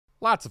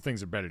Lots of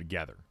things are better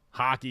together.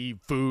 Hockey,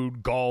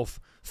 food, golf,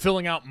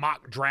 filling out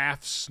mock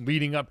drafts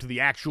leading up to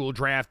the actual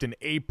draft in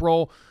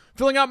April,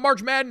 filling out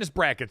March Madness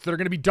brackets that are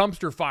going to be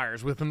dumpster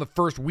fires within the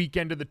first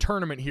weekend of the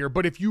tournament here.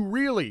 But if you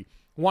really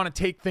want to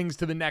take things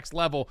to the next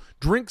level,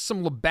 drink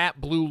some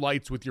Labatt Blue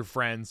Lights with your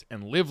friends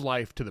and live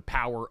life to the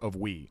power of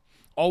we.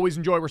 Always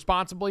enjoy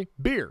responsibly.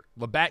 Beer,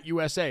 Labatt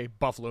USA,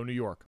 Buffalo, New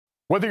York.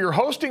 Whether you're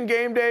hosting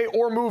game day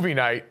or movie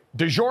night,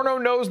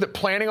 DiGiorno knows that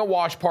planning a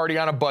watch party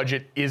on a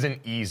budget isn't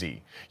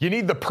easy. You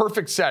need the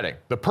perfect setting,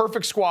 the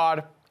perfect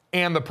squad,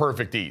 and the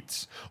perfect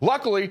eats.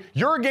 Luckily,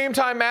 you're a Game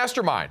Time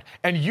mastermind,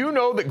 and you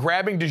know that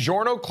grabbing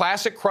DiGiorno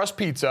Classic Crust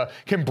Pizza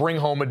can bring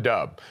home a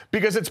dub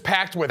because it's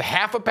packed with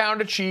half a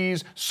pound of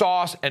cheese,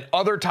 sauce, and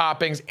other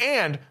toppings,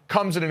 and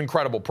comes at an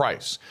incredible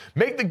price.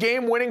 Make the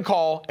game-winning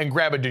call and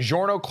grab a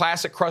DiGiorno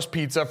Classic Crust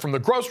Pizza from the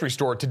grocery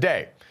store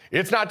today.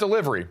 It's not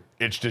delivery,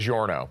 it's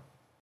DiGiorno.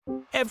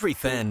 Every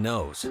fan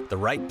knows the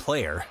right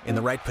player in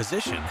the right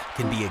position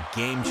can be a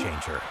game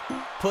changer.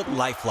 Put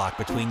LifeLock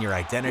between your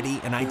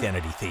identity and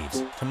identity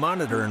thieves to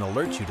monitor and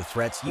alert you to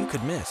threats you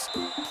could miss.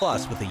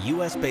 Plus, with a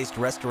U.S.-based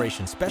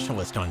restoration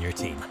specialist on your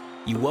team,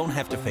 you won't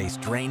have to face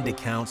drained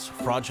accounts,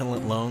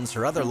 fraudulent loans,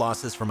 or other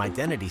losses from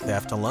identity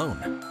theft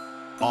alone.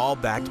 All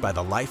backed by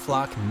the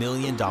LifeLock $1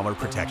 Million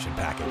Protection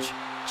Package.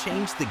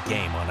 Change the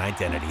game on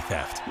identity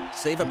theft.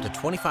 Save up to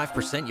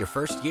 25% your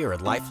first year at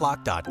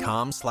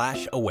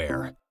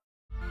LifeLock.com/aware.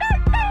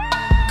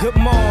 Good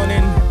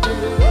morning.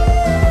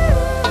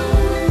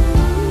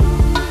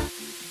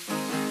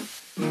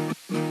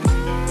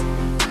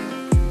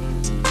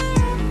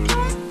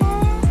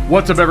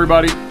 What's up,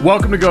 everybody?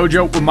 Welcome to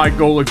Gojo with Mike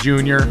Golick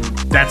Jr.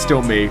 That's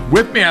still me.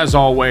 With me, as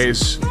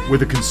always,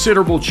 with a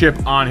considerable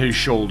chip on his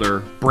shoulder,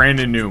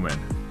 Brandon Newman.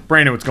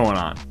 Brandon, what's going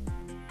on?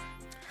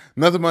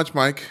 Nothing much,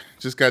 Mike.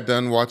 Just got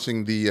done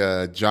watching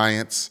the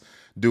Giants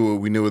do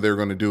what we knew they were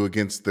going to do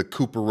against the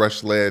Cooper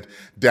Rush-led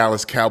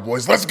Dallas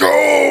Cowboys. Let's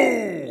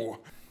go!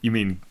 You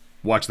mean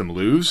watch them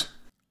lose?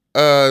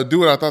 Do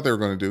what I thought they were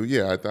going to do.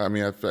 Yeah,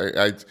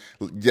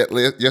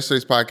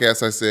 yesterday's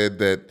podcast, I said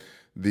that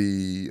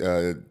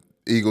the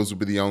Eagles would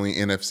be the only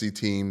NFC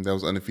team that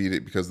was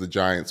undefeated because the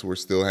Giants were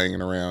still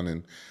hanging around,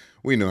 and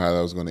we knew how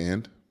that was going to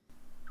end.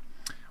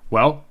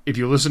 Well, if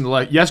you listen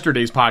to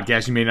yesterday's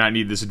podcast, you may not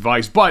need this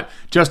advice, but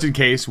just in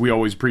case, we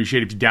always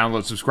appreciate if you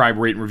download, subscribe,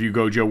 rate, and review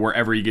Gojo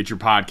wherever you get your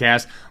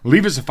podcast.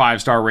 Leave us a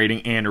 5-star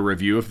rating and a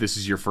review if this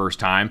is your first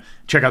time.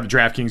 Check out the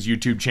DraftKings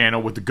YouTube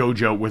channel with the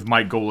Gojo with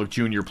Mike Golick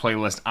Jr.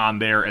 playlist on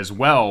there as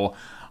well.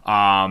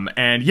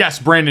 And yes,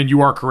 Brandon,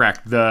 you are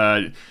correct.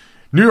 The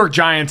New York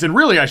Giants, and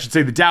really I should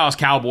say the Dallas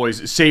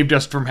Cowboys, saved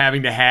us from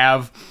having to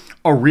have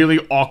a really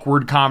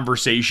awkward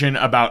conversation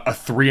about a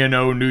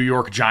 3-0 New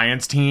York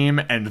Giants team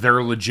and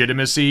their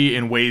legitimacy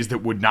in ways that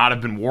would not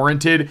have been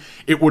warranted.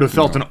 It would have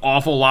felt an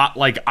awful lot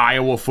like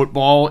Iowa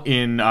football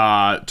in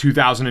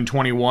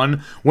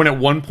 2021, when at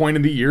one point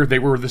in the year they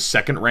were the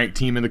second-ranked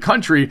team in the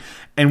country,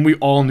 and we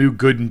all knew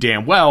good and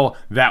damn well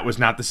that was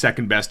not the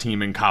second-best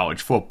team in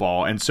college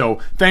football. And so,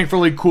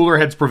 thankfully, cooler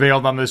heads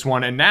prevailed on this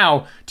one. And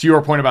now, to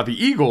your point about the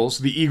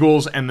Eagles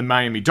and the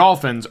Miami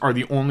Dolphins are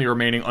the only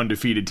remaining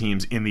undefeated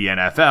teams in the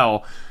NFL.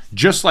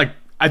 Just like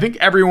I think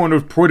everyone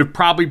would have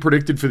probably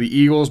predicted for the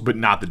Eagles, but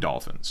not the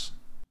Dolphins.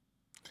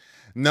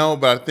 No,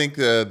 but I think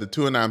the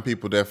 2-9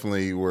 people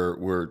definitely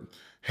were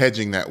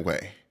hedging that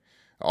way.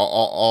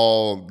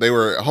 All they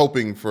were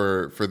hoping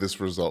for this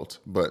result,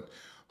 but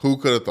who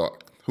could have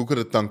thought? Who could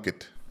have thunk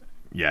it?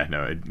 Yeah,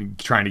 no,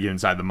 trying to get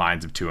inside the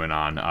minds of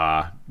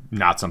 2-9,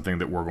 not something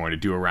that we're going to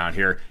do around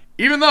here,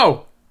 even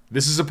though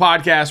this is a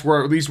podcast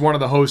where at least one of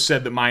the hosts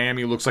said that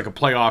Miami looks like a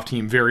playoff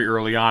team very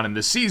early on in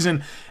this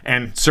season,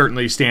 and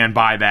certainly stand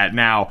by that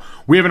now.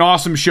 We have an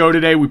awesome show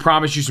today. We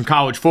promised you some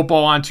college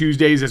football on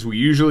Tuesdays, as we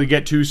usually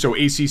get to, so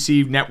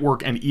ACC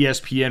Network and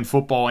ESPN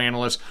football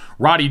analyst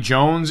Roddy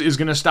Jones is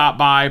going to stop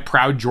by,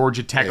 proud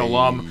Georgia Tech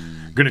alum.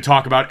 Going to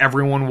talk about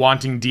everyone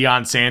wanting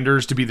Deion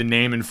Sanders to be the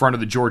name in front of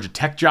the Georgia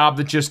Tech job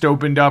that just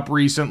opened up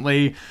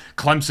recently.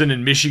 Clemson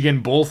and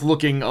Michigan both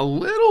looking a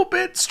little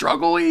bit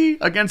struggly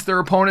against their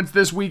opponents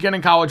this weekend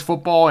in college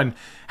football, and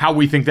how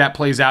we think that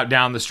plays out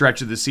down the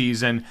stretch of the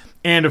season.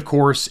 And, of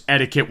course,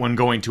 etiquette when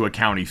going to a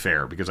county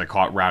fair, because I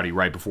caught Rowdy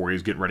right before he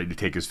was getting ready to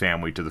take his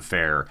family to the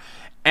fair.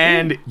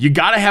 And you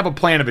got to have a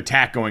plan of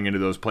attack going into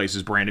those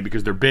places, Brandon,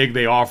 because they're big,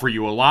 they offer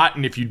you a lot,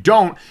 and if you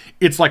don't,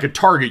 it's like a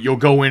Target. You'll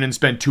go in and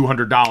spend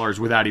 $200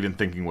 without even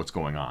thinking what's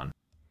going on.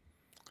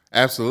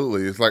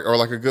 Absolutely. It's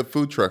like a good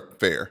food truck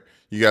fair.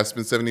 You got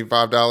to spend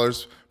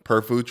 $75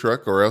 per food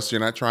truck, or else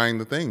you're not trying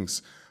the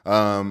things.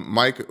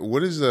 Mike,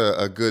 what is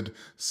a good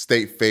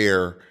state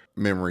fair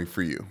memory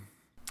for you?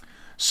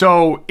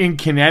 So in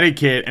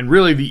Connecticut, and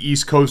really the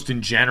East Coast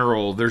in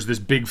general, there's this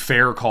big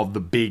fair called the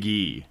Big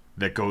E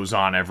that goes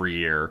on every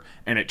year,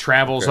 and it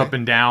travels up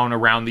and down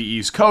around the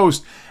East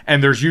Coast,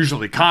 and there's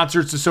usually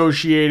concerts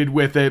associated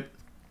with it.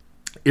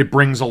 It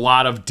brings a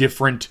lot of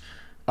different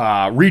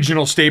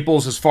regional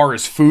staples as far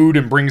as food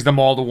and brings them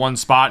all to one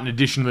spot in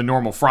addition to the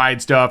normal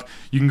fried stuff.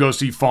 You can go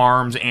see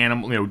farms,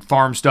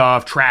 farm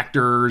stuff,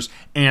 tractors,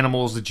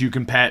 animals that you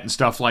can pet and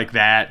stuff like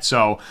that.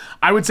 So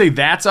I would say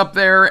that's up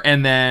there.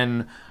 And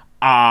then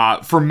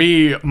for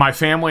me, my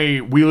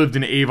family, we lived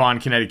in Avon,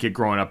 Connecticut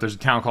growing up. There's a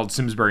town called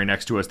Simsbury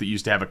next to us that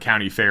used to have a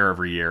county fair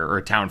every year, or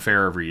a town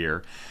fair every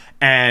year.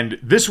 And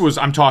this was,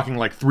 I'm talking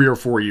like 3 or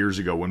 4 years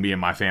ago when me and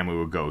my family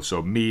would go.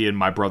 So me and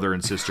my brother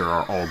and sister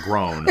are all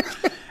grown.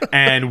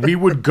 And we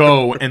would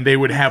go and they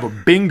would have a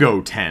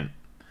bingo tent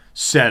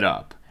set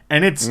up.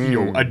 And it's,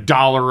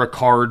 $1 a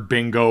card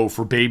bingo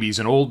for babies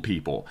and old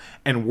people.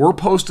 And we're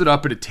posted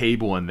up at a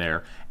table in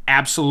there,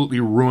 absolutely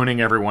ruining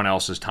everyone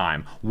else's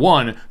time.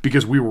 One,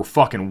 because we were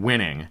fucking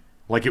winning.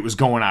 Like it was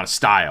going out of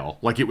style.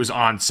 Like it was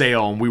on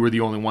sale and we were the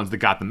only ones that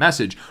got the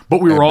message.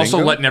 But we were also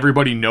letting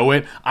everybody know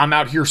it. I'm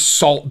out here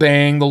salt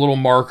bang the little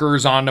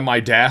markers onto my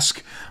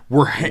desk.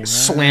 We're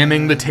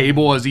slamming the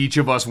table as each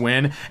of us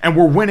win. And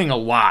we're winning a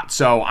lot.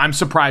 So I'm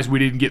surprised we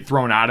didn't get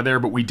thrown out of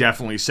there. But we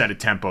definitely set a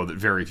tempo that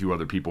very few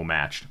other people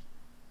matched.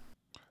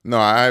 No,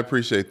 I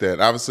appreciate that.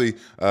 Obviously,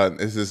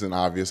 this isn't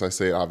obvious. I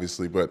say it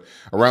obviously, but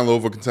around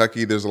Louisville,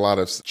 Kentucky, there's a lot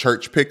of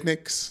church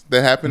picnics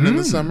that happen in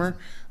the summer.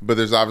 But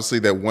there's obviously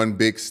that one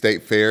big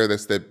state fair.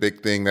 That's that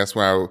big thing. That's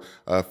where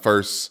I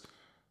first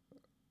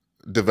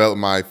developed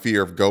my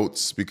fear of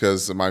goats,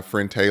 because my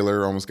friend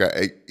Taylor almost got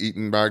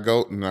eaten by a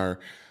goat in our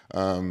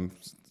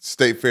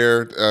state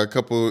fair a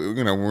couple, when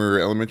we were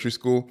in elementary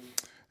school.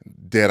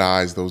 Dead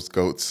eyes, those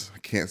goats. I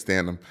can't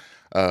stand them.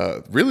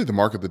 Really the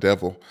mark of the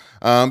devil.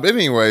 But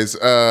anyways,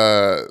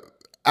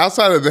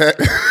 outside of that,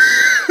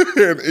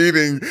 and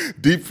eating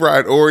deep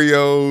fried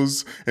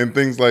Oreos and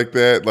things like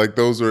that, like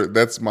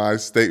that's my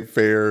state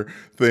fair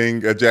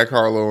thing. Jack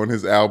Harlow on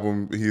his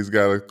album, he's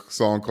got a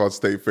song called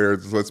State Fair.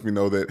 It just lets me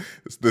know that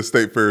the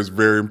state fair is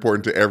very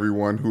important to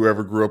everyone who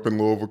ever grew up in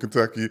Louisville,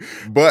 Kentucky.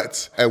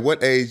 But at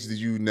what age did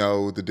you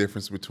know the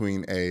difference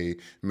between a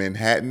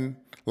Manhattan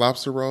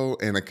lobster roll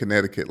and a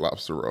Connecticut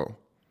lobster roll?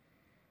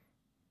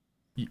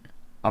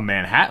 A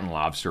Manhattan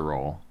lobster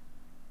roll.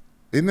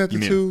 Isn't that the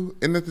two?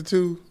 Isn't that the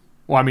two?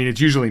 Well, I mean,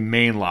 it's usually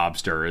Maine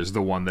lobster is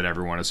the one that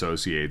everyone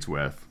associates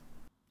with.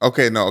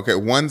 Okay, no, okay.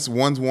 One's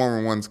warm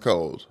and one's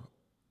cold.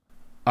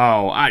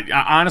 Oh, I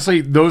honestly,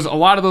 a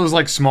lot of those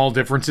like small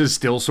differences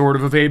still sort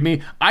of evade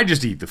me. I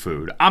just eat the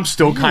food. I'm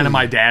still kind of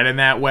my dad in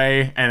that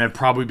way, and have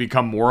probably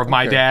become more of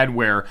my dad,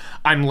 where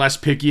I'm less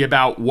picky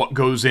about what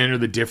goes in or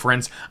the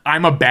difference.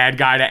 I'm a bad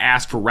guy to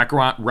ask for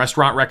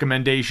restaurant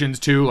recommendations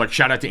too. Like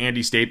shout out to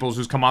Andy Staples,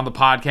 who's come on the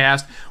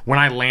podcast. When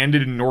I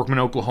landed in Norman,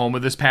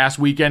 Oklahoma this past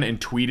weekend and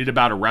tweeted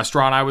about a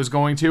restaurant I was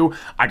going to,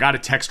 I got a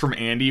text from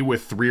Andy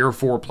with 3 or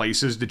 4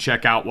 places to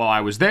check out while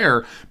I was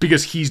there,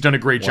 because he's done a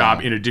great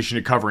job, in addition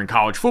to covering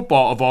college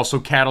football, of also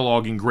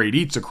cataloging great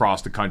eats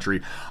across the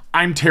country.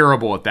 I'm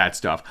terrible at that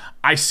stuff.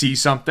 I see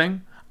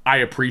something I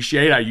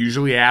appreciate. I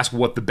usually ask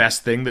what the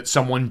best thing that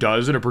someone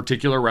does at a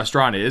particular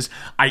restaurant is.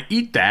 I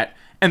eat that,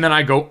 and then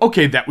I go,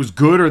 okay, that was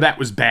good or that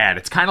was bad.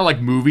 It's kind of like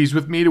movies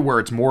with me, to where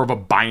it's more of a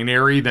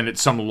binary than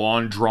it's some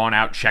long,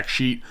 drawn-out check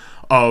sheet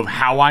of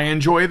how I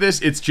enjoy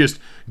this. It's just,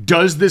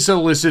 does this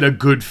elicit a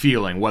good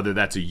feeling? Whether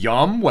that's a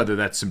yum, whether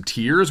that's some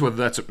tears, whether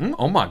that's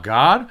oh my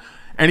God,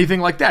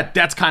 anything like that.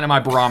 That's kind of my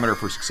barometer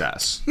for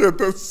success. Yeah,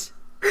 does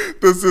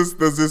this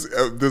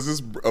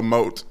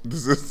emote,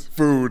 does this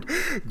food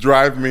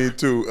drive me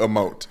to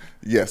emote?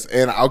 Yes,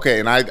 and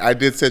I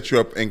did set you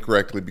up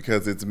incorrectly,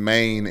 because it's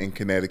Maine and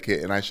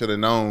Connecticut, and I should have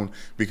known,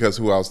 because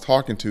who I was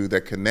talking to,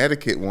 that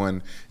Connecticut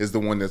one is the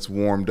one that's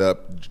warmed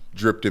up,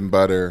 dripped in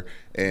butter,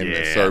 and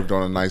served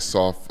on a nice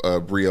soft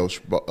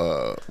brioche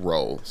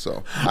roll.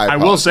 So I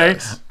will say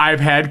I've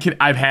had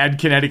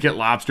Connecticut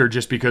lobster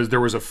just because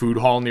there was a food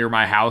hall near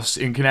my house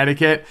in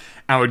Connecticut.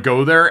 I would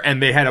go there,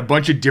 and they had a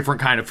bunch of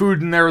different kind of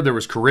food in there. There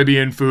was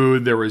Caribbean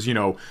food. There was,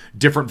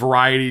 different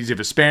varieties of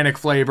Hispanic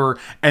flavor.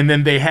 And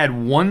then they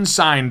had one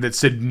sign that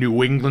said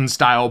New England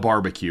style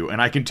barbecue.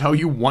 And I can tell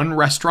you one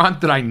restaurant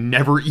that I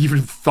never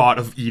even thought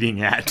of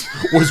eating at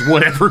was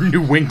whatever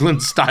New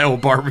England style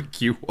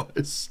barbecue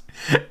was.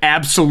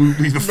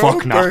 Absolutely the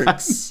fuck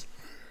not.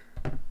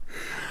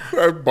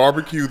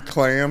 Barbecued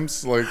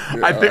clams,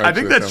 I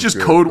think that's just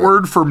code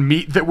word for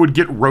meat that would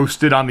get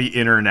roasted on the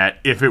internet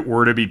if it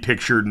were to be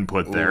pictured and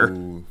put there.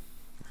 Ooh,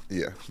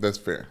 yeah, that's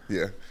fair.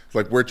 Yeah,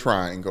 we're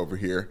trying over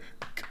here.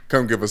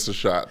 Come give us a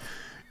shot.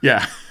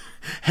 Yeah.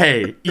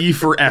 Hey, E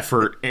for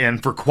effort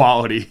and for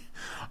quality.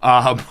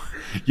 So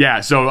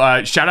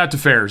shout out to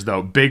fairs,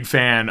 though. Big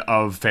fan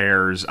of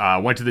fairs.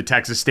 Went to the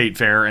Texas State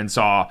Fair and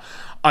saw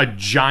a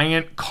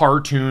giant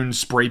cartoon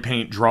spray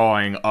paint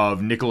drawing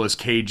of Nicolas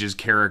Cage's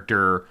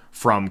character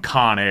from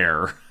Con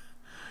Air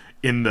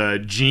in the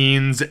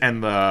jeans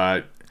and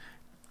the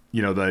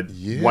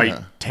white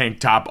tank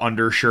top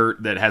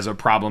undershirt that has a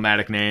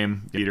problematic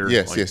name.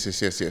 Yes.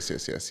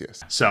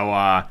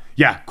 So,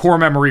 core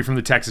memory from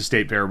the Texas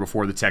State Fair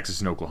before the Texas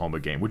and Oklahoma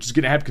game, which is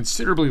going to have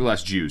considerably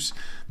less juice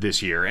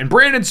this year. And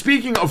Brandon,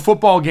 speaking of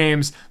football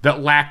games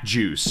that lack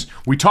juice,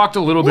 we talked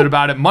a little bit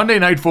about it. Monday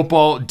Night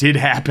Football did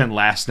happen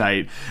last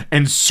night,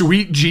 and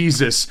sweet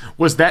Jesus,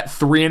 was that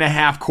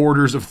 3.5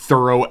 quarters of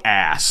thorough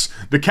ass.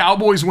 The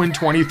Cowboys win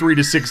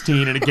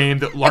 23-16 in a game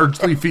that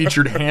largely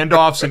featured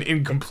handoffs and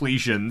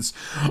incompletions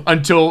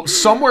until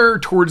somewhere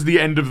towards the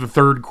end of the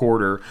third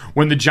quarter,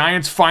 when the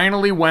Giants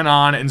finally went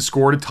on and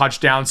scored a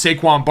touchdown.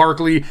 Saquon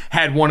Barkley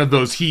had one of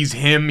those he's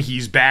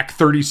back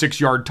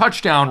 36-yard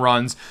touchdown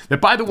runs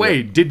that, by the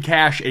way, did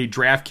cash a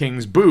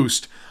DraftKings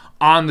boost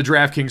on the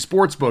DraftKings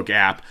Sportsbook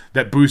app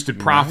that boosted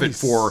profit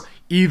for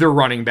either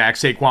running back,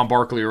 Saquon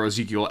Barkley or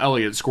Ezekiel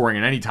Elliott, scoring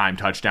an anytime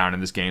touchdown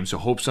in this game. So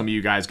hope some of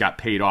you guys got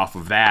paid off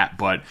of that.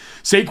 But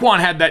Saquon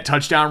had that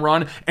touchdown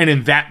run, and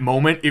in that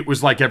moment, it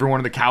was like everyone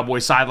on the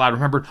Cowboys sideline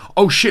remembered,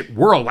 oh shit,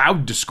 we're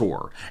allowed to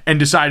score, and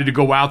decided to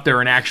go out there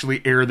and actually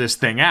air this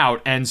thing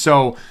out. And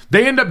so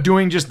they end up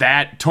doing just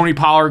that. Tony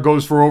Pollard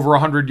goes for over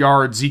 100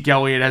 yards. Zeke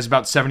Elliott has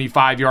about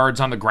 75 yards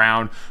on the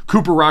ground.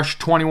 Cooper Rush,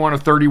 21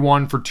 of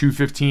 31 for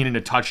 215 and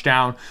a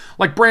touchdown.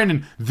 Like,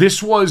 Brandon,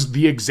 this was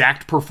the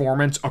exact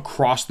performance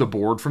across the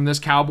board from this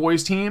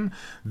Cowboys team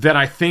that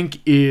I think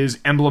is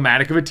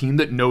emblematic of a team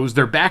that knows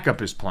their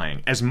backup is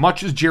playing. As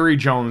much as Jerry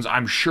Jones,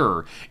 I'm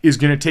sure, is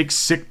going to take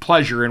sick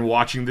pleasure in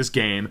watching this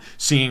game,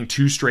 seeing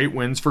 2 straight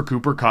wins for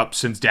Cooper Kupp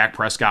since Dak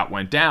Prescott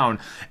went down,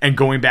 and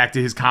going back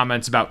to his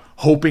comments about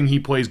hoping he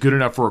plays good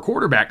enough for a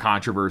quarterback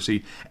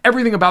controversy,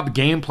 everything about the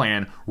game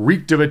plan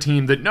reeked of a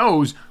team that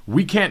knows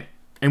we can't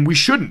and we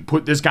shouldn't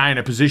put this guy in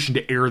a position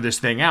to air this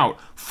thing out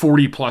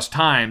 40 plus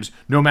times,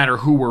 no matter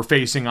who we're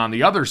facing on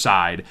the other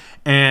side.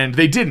 And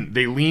they didn't.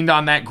 They leaned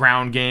on that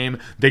ground game.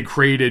 They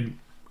created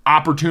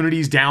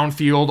opportunities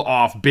downfield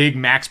off big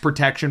max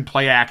protection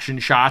play action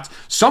shots,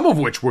 some of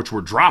which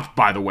were dropped,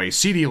 by the way.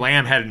 CeeDee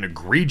Lamb had an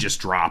egregious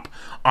drop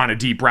on a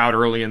deep route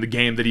early in the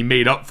game that he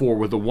made up for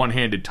with a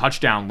one-handed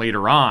touchdown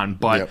later on.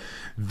 But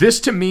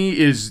this, to me,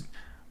 is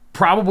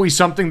probably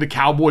something the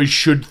Cowboys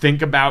should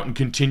think about and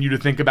continue to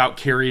think about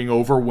carrying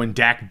over when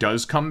Dak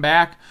does come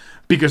back,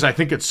 because I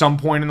think at some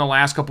point in the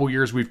last couple of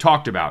years we've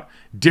talked about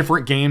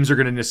different games are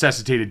going to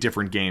necessitate a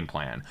different game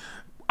plan.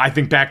 I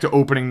think back to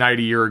opening night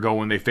a year ago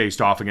when they faced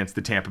off against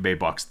the Tampa Bay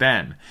Bucks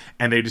then,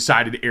 and they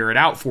decided to air it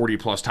out 40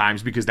 plus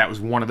times because that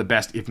was one of the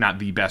best, if not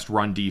the best,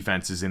 run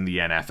defenses in the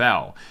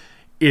NFL.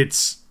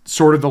 It's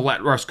sort of the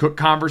let Russ cook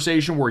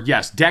conversation where,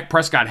 yes, Dak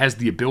Prescott has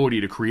the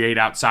ability to create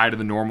outside of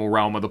the normal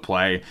realm of the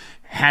play,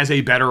 has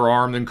a better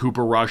arm than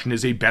Cooper Rush, and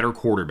is a better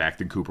quarterback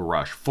than Cooper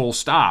Rush, full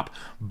stop.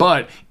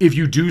 But if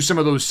you do some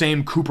of those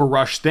same Cooper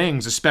Rush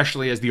things,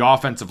 especially as the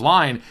offensive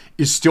line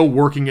is still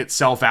working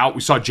itself out,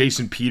 we saw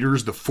Jason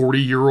Peters, the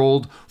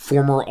 40-year-old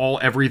former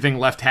all-everything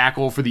left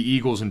tackle for the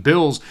Eagles and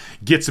Bills,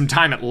 get some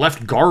time at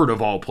left guard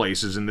of all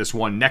places in this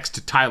one next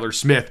to Tyler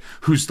Smith,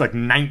 who's like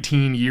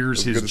 19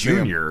 years his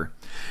junior.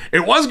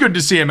 It was good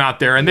to see him out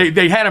there, and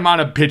they had him on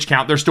a pitch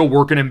count. They're still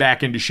working him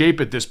back into shape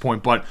at this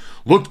point, but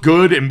looked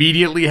good,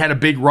 immediately had a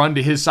big run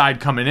to his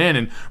side coming in.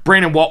 And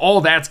Brandon, while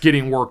all that's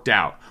getting worked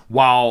out,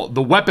 while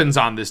the weapons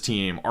on this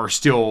team are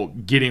still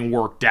getting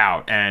worked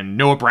out, and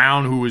Noah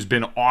Brown, who has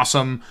been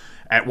awesome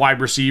at wide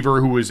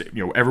receiver, who is,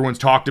 everyone's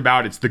talked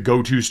about, it's the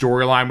go-to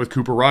storyline with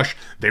Cooper Rush.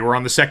 They were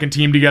on the second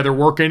team together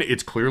working.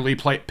 It's clearly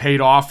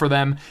paid off for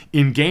them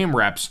in game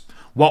reps.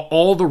 While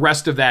all the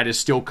rest of that is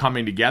still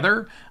coming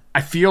together, I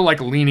feel like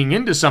leaning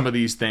into some of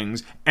these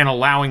things and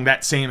allowing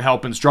that same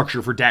help and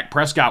structure for Dak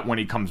Prescott when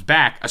he comes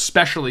back,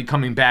 especially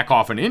coming back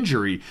off an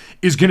injury,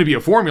 is going to be a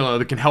formula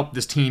that can help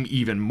this team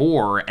even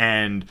more,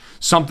 and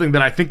something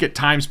that I think at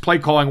times play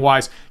calling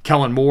wise,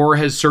 Kellen Moore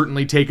has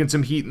certainly taken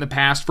some heat in the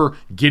past for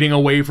getting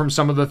away from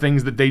some of the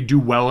things that they do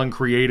well and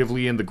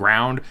creatively in the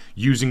ground,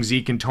 using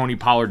Zeke and Tony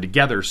Pollard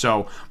together.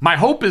 So my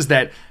hope is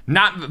that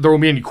not that there will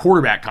be any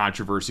quarterback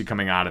controversy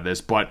coming out of this,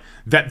 but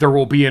that there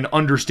will be an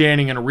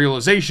understanding and a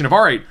realization of,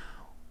 all right,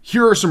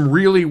 here are some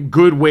really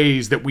good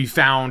ways that we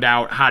found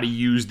out how to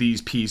use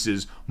these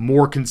pieces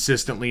more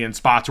consistently in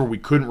spots where we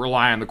couldn't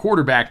rely on the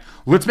quarterback.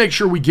 Let's make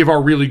sure we give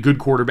our really good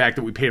quarterback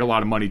that we paid a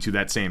lot of money to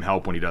that same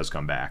help when he does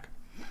come back.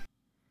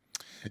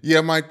 Yeah,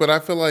 Mike, but I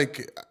feel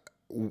like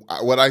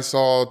what I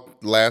saw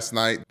last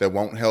night that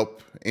won't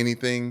help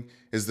anything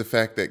is the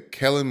fact that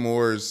Kellen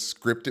Moore's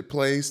scripted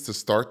plays to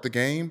start the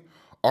game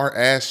are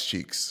ass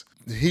cheeks.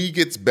 He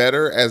gets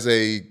better as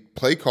a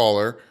play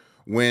caller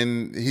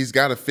when he's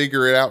got to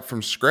figure it out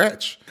from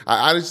scratch.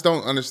 I just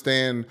don't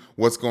understand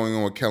what's going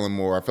on with Kellen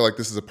Moore. I feel like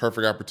this is a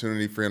perfect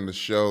opportunity for him to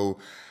show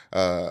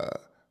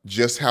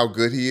just how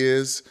good he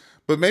is.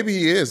 But maybe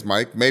he is,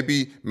 Mike.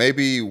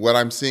 Maybe what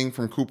I'm seeing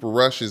from Cooper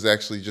Rush is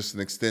actually just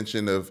an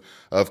extension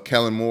of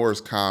Kellen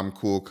Moore's calm,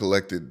 cool,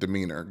 collected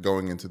demeanor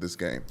going into this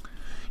game.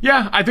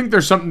 Yeah, I think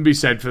there's something to be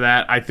said for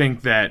that. I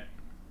think that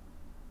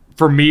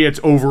for me, it's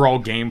overall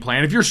game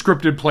plan. If your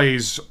scripted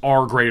plays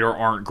are great or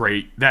aren't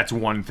great, that's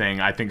one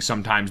thing. I think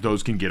sometimes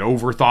those can get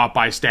overthought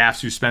by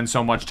staffs who spend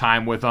so much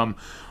time with them.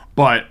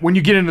 But when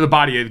you get into the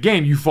body of the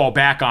game, you fall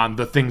back on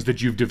the things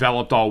that you've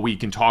developed all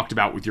week and talked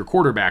about with your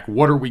quarterback.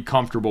 What are we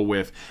comfortable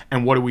with,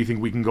 and what do we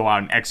think we can go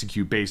out and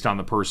execute based on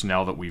the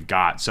personnel that we've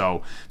got?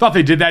 So thought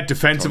they did that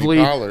defensively.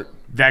 Tony Pollard.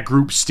 That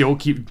group still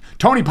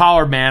Tony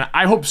Pollard, man.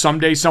 I hope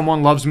someday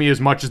someone loves me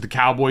as much as the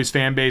Cowboys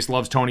fan base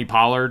loves Tony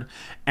Pollard.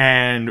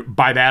 And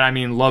by that, I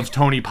mean loves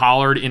Tony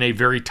Pollard in a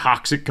very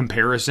toxic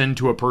comparison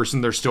to a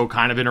person they're still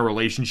kind of in a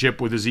relationship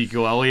with,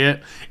 Ezekiel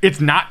Elliott.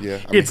 It's not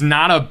it's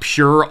not a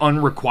pure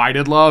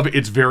unrequited love.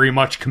 It's very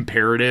much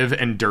comparative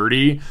and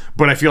dirty,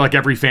 but I feel like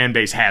every fan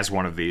base has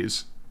one of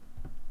these.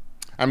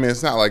 I mean,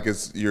 it's not like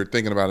you're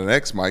thinking about an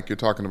ex, Mike. You're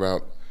talking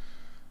about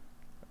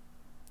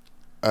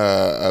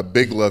a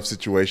big love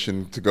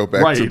situation, to go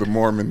back to the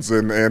Mormons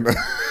and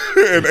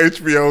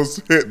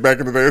HBO's hit back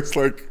in the day. It's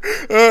like,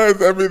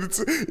 I mean, it's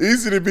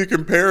easy to be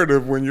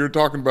comparative when you're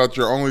talking about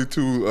your only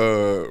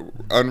two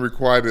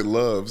unrequited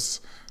loves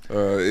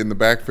in the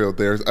backfield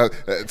there,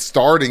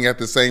 starting at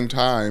the same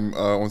time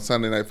on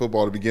Sunday Night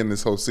Football to begin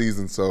this whole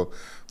season. So,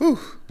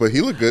 but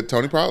he looked good.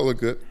 Tony Pollard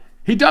looked good.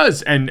 He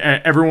does, and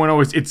everyone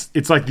always,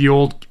 it's like the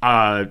old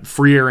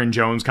free Aaron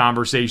Jones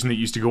conversation that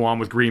used to go on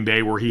with Green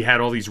Bay, where he had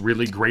all these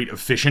really great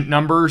efficient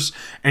numbers,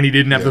 and he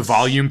didn't have the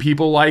volume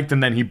people liked,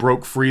 and then he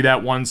broke free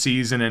that one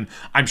season, and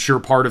I'm sure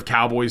part of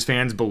Cowboys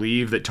fans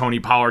believe that Tony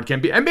Pollard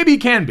can be, and maybe he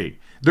can be.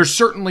 There's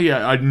certainly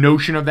a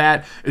notion of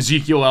that.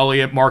 Ezekiel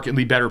Elliott,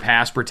 markedly better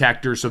pass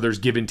protector, so there's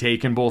give and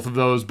take in both of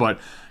those, but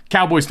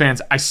Cowboys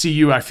fans, I see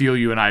you, I feel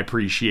you, and I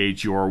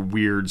appreciate your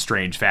weird,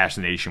 strange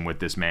fascination with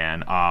this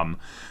man.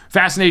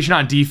 Fascination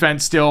on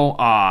defense still.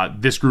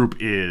 This group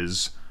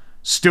is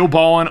still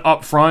balling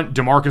up front.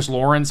 DeMarcus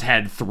Lawrence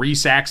had 3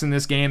 sacks in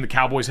this game. The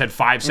Cowboys had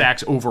 5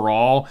 sacks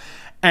overall.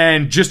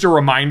 And just a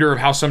reminder of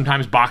how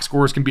sometimes box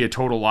scores can be a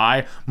total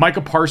lie.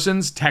 Micah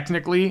Parsons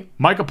technically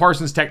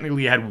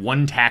had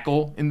 1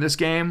 tackle in this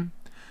game,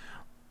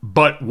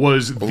 but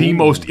was the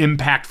most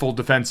impactful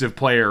defensive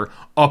player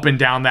up and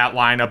down that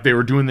lineup. They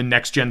were doing the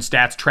next-gen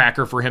stats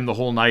tracker for him the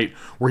whole night,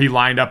 where he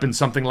lined up in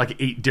something like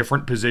 8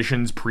 different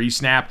positions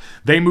pre-snap.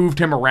 They moved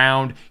him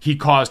around. He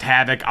caused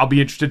havoc. I'll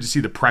be interested to see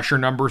the pressure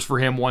numbers for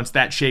him once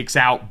that shakes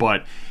out,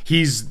 but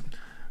he's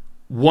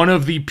one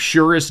of the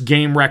purest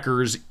game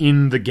wreckers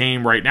in the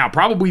game right now.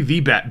 Probably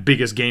the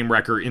biggest game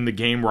wrecker in the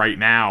game right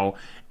now.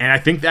 And I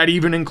think that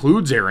even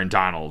includes Aaron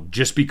Donald,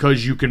 just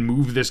because you can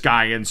move this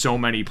guy in so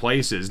many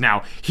places.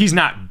 Now, he's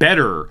not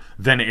better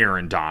than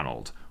Aaron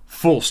Donald.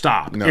 Full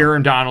stop. No.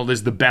 Aaron Donald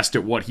is the best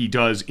at what he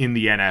does in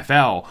the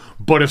NFL.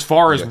 But as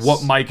far as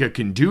what Micah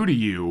can do to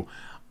you,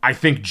 I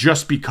think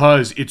just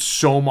because it's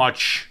so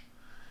much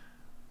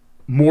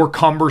more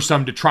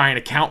cumbersome to try and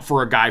account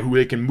for a guy who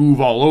they can move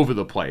all over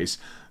the place,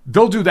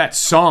 they'll do that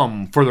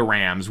some for the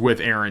Rams with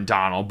Aaron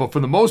Donald, but for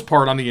the most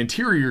part on the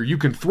interior, you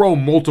can throw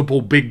multiple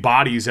big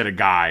bodies at a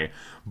guy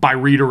by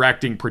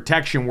redirecting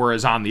protection,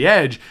 whereas on the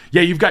edge,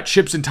 you've got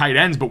chips and tight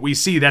ends, but we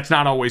see that's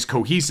not always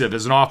cohesive.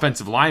 As an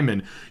offensive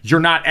lineman, you're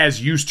not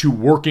as used to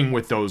working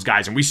with those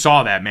guys, and we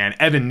saw that, man.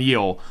 Evan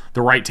Neal,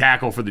 the right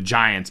tackle for the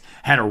Giants,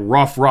 had a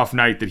rough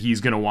night that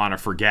he's going to want to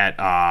forget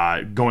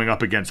going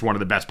up against one of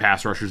the best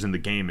pass rushers in the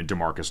game in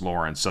DeMarcus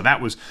Lawrence. So that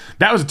was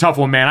a tough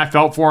one, man. I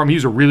felt for him.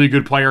 He's a really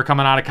good player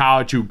coming out of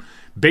college who,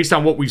 based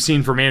on what we've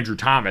seen from Andrew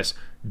Thomas,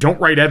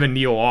 don't write Evan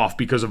Neal off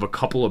because of a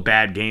couple of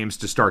bad games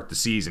to start the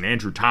season.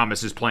 Andrew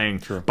Thomas is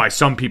playing, by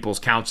some people's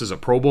counts, as a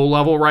Pro Bowl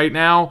level right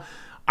now.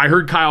 I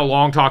heard Kyle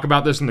Long talk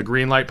about this in the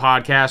Greenlight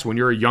podcast. When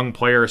you're a young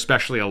player,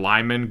 especially a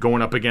lineman,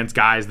 going up against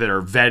guys that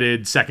are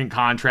vetted, second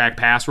contract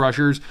pass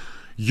rushers,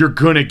 you're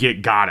going to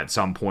get got at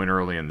some point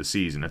early in the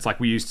season. It's like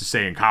we used to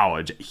say in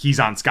college,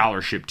 he's on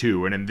scholarship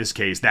too. And in this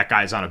case, that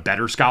guy's on a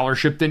better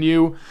scholarship than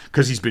you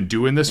because he's been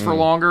doing this for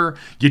longer.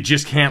 You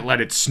just can't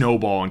let it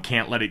snowball and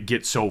can't let it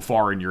get so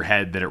far in your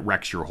head that it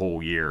wrecks your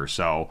whole year.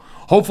 So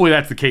hopefully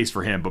that's the case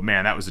for him. But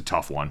man, that was a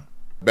tough one.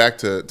 Back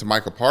to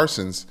Micah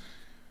Parsons.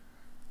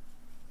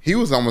 He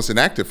was almost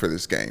inactive for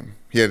this game.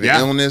 He had an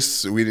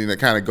illness. We didn't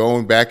kind of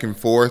going back and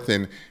forth,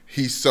 and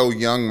he's so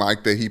young,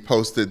 Mike, that he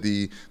posted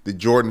the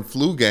Jordan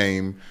flu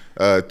game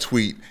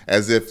tweet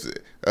as if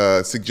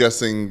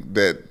suggesting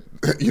that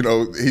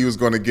he was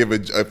going to give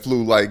a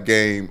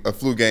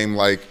flu game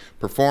like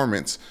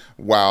performance,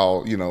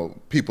 while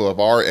people of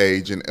our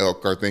age and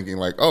ilk are thinking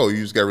like, oh, you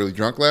just got really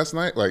drunk last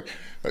night, like.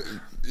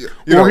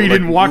 Or he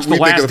didn't watch The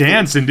Last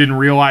Dance and didn't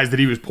realize that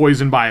he was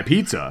poisoned by a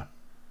pizza.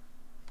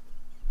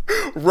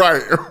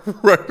 Right,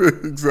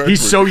 exactly.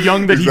 He's so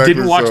young that he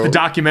didn't watch the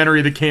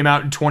documentary that came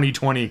out in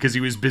 2020 because he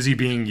was busy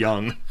being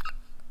young.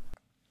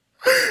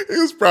 He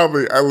was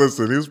probably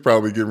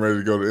getting ready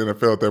to go to the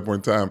NFL at that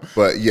point in time.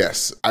 But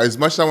yes, as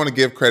much as I want to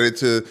give credit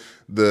to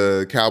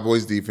the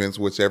Cowboys defense,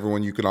 which you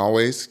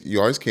always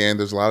can.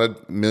 There's a lot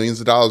of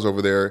millions of dollars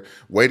over there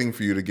waiting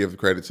for you to give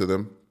credit to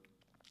them.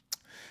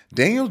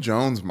 Daniel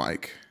Jones,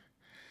 Mike.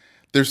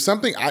 There's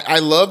something I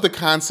love the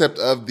concept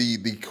of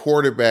the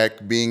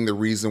quarterback being the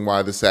reason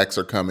why the sacks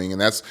are coming, and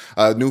that's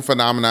a new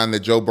phenomenon that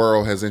Joe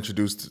Burrow has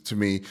introduced to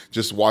me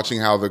just watching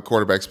how the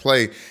quarterbacks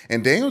play.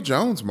 And Daniel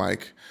Jones,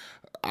 Mike,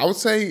 I would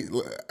say,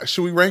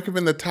 should we rank him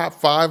in the top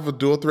 5 of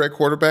dual threat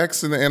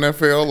quarterbacks in the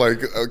NFL?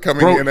 Like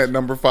coming in at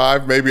number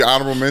 5, maybe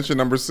honorable mention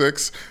number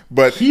 6.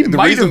 But he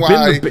might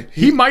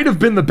have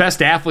been the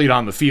best athlete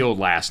on the field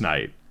last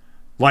night.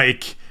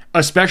 Like,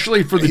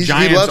 especially for the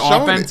Giants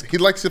offense. He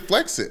likes to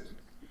flex it.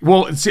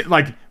 Well, it's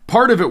like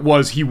part of it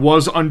was he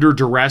was under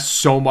duress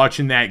so much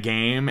in that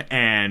game,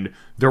 and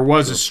there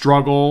was a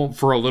struggle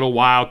for a little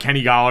while.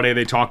 Kenny Golladay,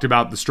 they talked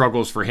about the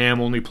struggles for him,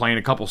 only playing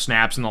a couple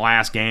snaps in the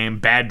last game,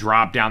 bad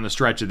drop down the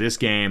stretch of this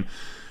game.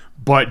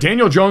 But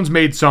Daniel Jones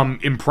made some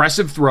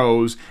impressive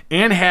throws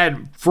and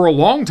had, for a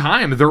long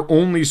time, their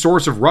only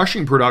source of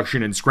rushing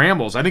production in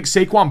scrambles. I think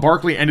Saquon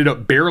Barkley ended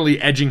up barely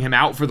edging him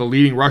out for the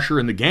leading rusher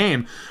in the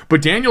game.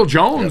 But Daniel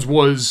Jones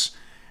was,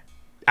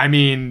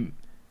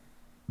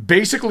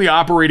 basically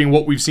operating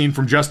what we've seen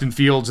from Justin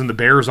Fields and the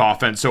Bears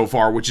offense so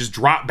far, which is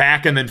drop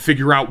back and then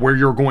figure out where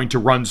you're going to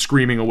run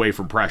screaming away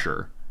from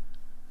pressure.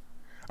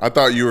 I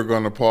thought you were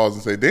going to pause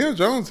and say, Daniel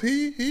Jones,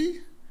 he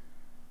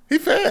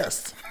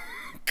fast.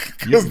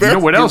 You know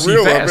what else? He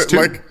fast, too.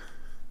 Like,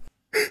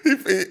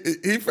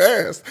 he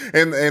fast.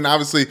 And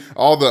obviously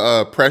all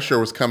the pressure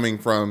was coming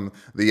from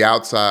the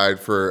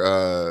outside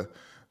for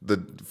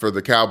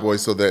the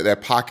Cowboys, so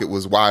that pocket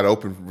was wide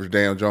open for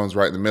Daniel Jones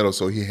right in the middle,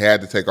 so he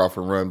had to take off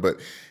and run. But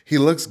he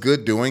looks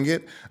good doing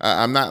it.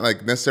 I'm not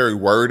like necessarily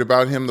worried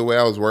about him the way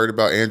I was worried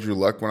about Andrew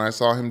Luck when I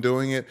saw him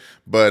doing it,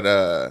 but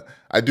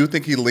I do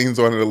think he leans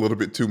on it a little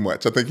bit too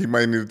much. I think he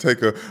might need to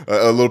take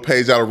a little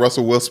page out of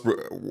Russell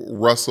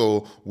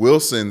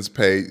Wilson's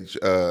page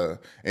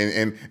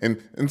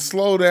and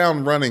slow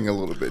down running a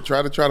little bit.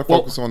 Try to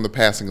focus on the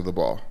passing of the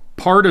ball.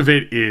 Part of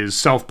it is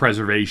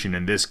self-preservation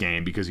in this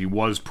game because he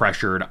was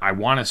pressured. I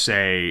want to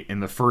say in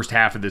the first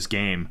half of this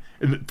game,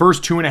 in the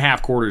first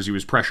 2.5 quarters, he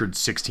was pressured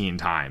 16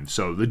 times.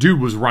 So the dude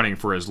was running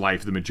for his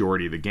life the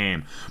majority of the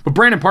game. But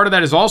Brandon, part of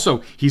that is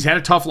also he's had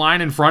a tough line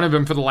in front of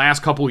him for the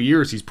last couple of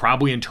years. He's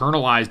probably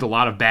internalized a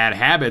lot of bad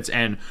habits.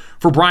 And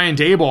for Brian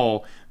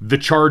Daboll, the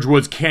charge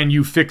was, can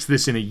you fix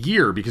this in a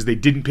year? Because they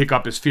didn't pick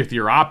up his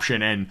 5th-year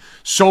option. And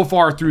so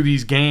far through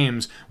these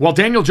games, while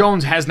Daniel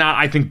Jones has not,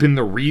 I think, been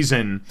the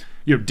reason.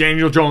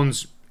 Daniel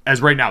Jones,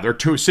 as right now, they're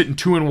sitting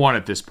 2-1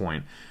 at this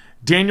point.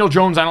 Daniel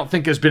Jones, I don't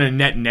think has been a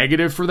net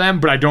negative for them,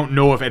 but I don't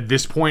know if at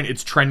this point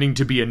it's trending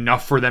to be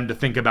enough for them to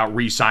think about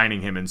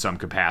re-signing him in some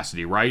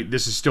capacity, right?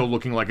 This is still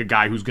looking like a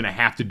guy who's going to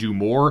have to do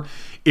more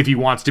if he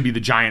wants to be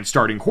the Giants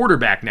starting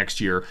quarterback next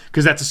year,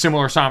 because that's a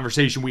similar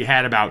conversation we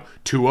had about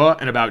Tua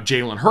and about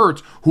Jalen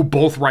Hurts, who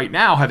both right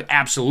now have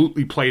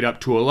absolutely played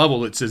up to a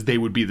level that says they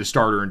would be the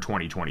starter in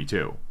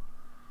 2022.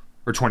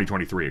 Or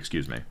 2023,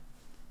 excuse me.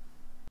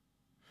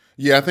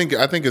 Yeah, I think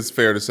it's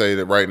fair to say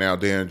that right now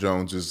Daniel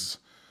Jones is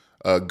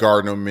a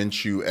Gardner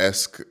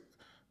Minshew-esque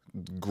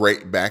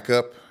great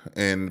backup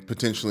and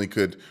potentially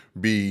could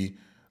be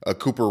a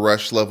Cooper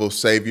Rush level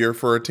savior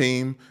for a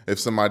team if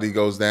somebody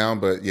goes down.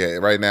 But yeah,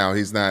 right now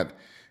he's not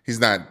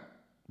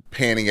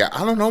panning out.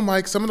 I don't know,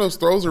 Mike. Some of those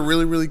throws are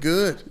really, really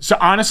good. So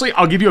honestly,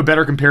 I'll give you a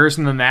better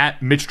comparison than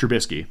that. Mitch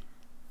Trubisky.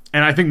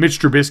 And I think Mitch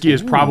Trubisky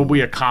has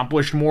probably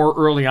accomplished more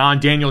early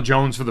on. Daniel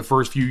Jones, for the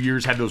first few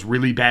years, had those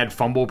really bad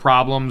fumble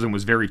problems and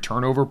was very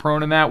turnover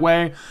prone in that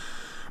way.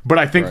 But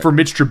I think for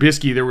Mitch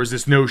Trubisky, there was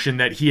this notion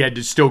that he had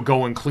to still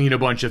go and clean a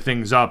bunch of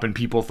things up, and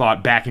people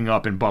thought backing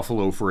up in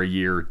Buffalo for a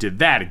year did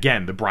that.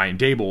 Again, the Brian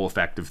Daboll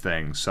effect of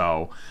things.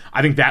 So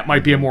I think that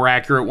might be a more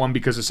accurate one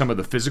because of some of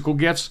the physical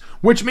gifts,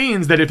 which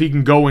means that if he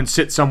can go and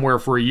sit somewhere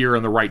for a year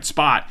in the right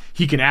spot,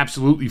 he can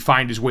absolutely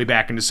find his way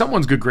back into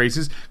someone's good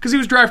graces because he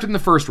was drafted in the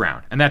first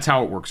round, and that's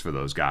how it works for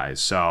those guys.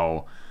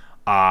 So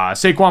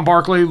Saquon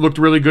Barkley looked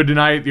really good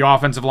tonight. The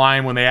offensive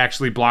line, when they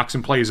actually blocked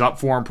some plays up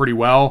for him pretty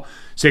well.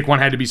 Saquon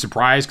had to be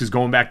surprised because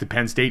going back to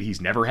Penn State,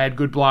 he's never had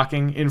good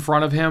blocking in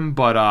front of him.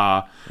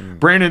 But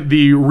Brandon,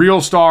 the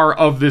real star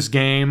of this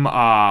game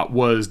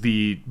was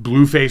the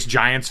blue-faced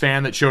Giants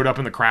fan that showed up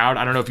in the crowd.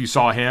 I don't know if you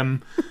saw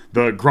him,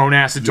 the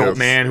grown-ass adult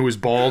man who was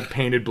bald,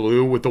 painted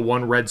blue with the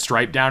one red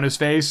stripe down his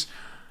face.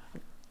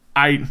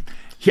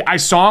 I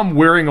saw him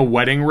wearing a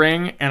wedding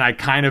ring, and I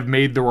kind of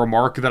made the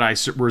remark that I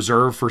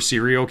reserve for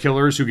serial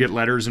killers who get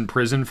letters in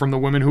prison from the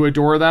women who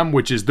adore them,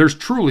 which is there's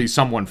truly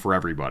someone for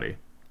everybody.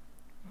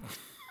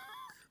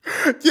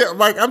 Yeah,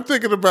 Mike, I'm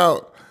thinking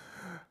about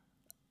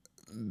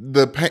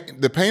the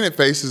painted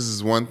faces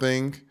is one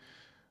thing,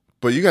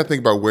 but you got to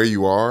think about where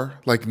you are,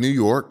 like New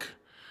York,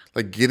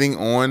 like getting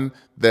on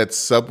that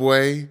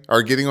subway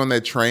or getting on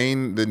that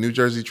train, the New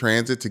Jersey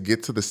Transit to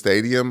get to the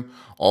stadium,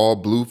 all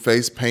blue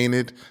face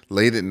painted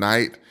late at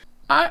night.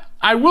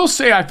 I will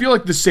say I feel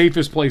like the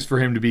safest place for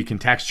him to be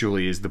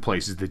contextually is the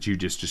places that you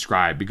just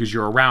described because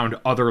you're around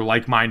other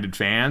like-minded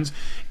fans.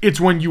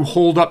 It's when you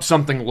hold up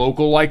something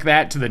local like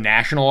that to the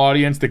national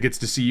audience that gets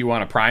to see you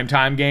on a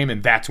primetime game,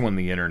 and that's when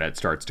the internet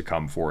starts to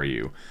come for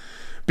you.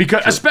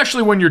 Because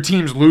especially when your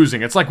team's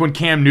losing. It's like when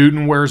Cam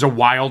Newton wears a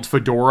wild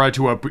fedora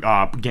to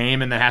a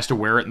game and then has to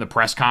wear it in the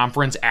press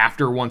conference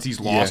after once he's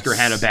lost or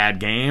had a bad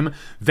game.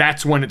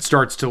 That's when it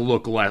starts to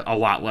look a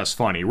lot less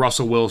funny.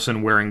 Russell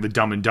Wilson wearing the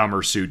Dumb and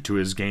Dumber suit to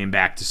his game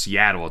back to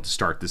Seattle to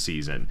start the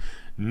season.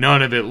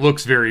 none of it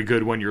looks very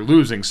good when you're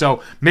losing.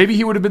 So maybe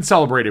he would have been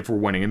celebrated for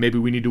winning, and maybe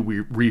we need to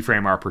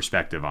reframe our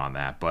perspective on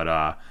that.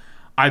 But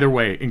either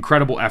way,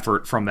 incredible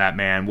effort from that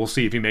man. We'll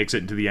see if he makes it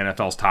into the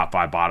NFL's top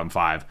 5, bottom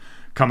 5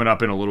 coming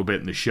up in a little bit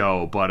in the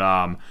show.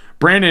 But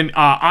Brandon,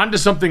 on to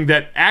something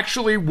that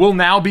actually will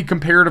now be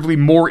comparatively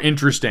more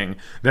interesting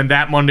than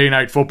that Monday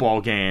Night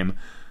Football game.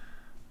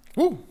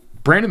 Woo.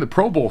 Brandon, the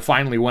Pro Bowl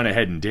finally went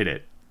ahead and did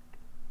it.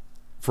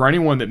 For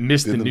anyone that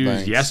missed the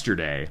news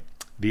yesterday,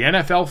 the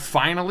NFL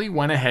finally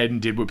went ahead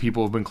and did what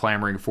people have been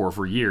clamoring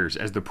for years,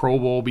 as the Pro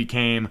Bowl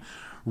became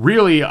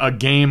really a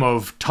game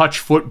of touch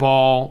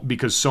football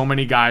because so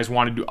many guys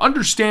wanted to,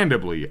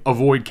 understandably,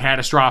 avoid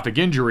catastrophic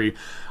injury.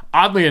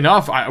 Oddly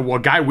enough, a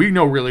guy we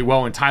know really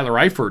well in Tyler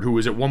Eifert, who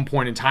was at one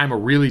point in time a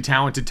really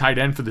talented tight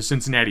end for the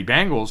Cincinnati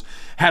Bengals,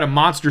 had a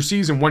monster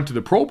season, went to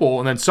the Pro Bowl,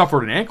 and then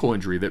suffered an ankle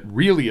injury that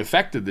really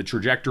affected the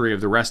trajectory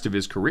of the rest of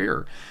his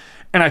career.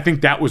 And I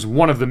think that was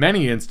one of the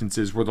many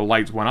instances where the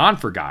lights went on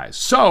for guys.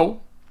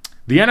 So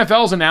the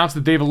NFL's announced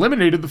that they've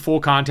eliminated the full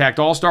contact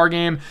All-Star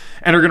game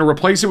and are going to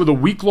replace it with a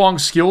week-long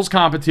skills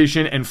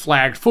competition and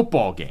flagged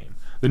football game.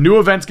 The new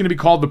event's going to be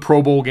called the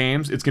Pro Bowl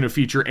Games. It's going to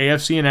feature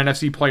AFC and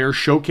NFC players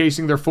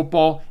showcasing their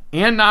football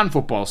and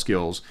non-football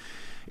skills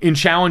in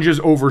challenges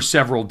over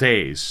several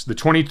days. The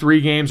 23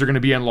 games are going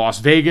to be in Las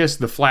Vegas.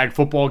 The flag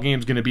football game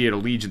is going to be at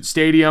Allegiant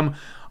Stadium,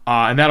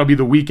 and that'll be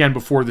the weekend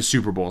before the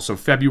Super Bowl, so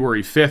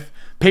February 5th.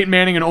 Peyton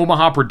Manning and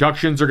Omaha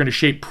Productions are going to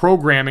shape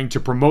programming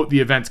to promote the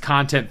event's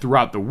content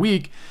throughout the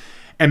week.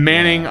 And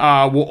Manning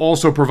will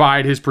also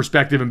provide his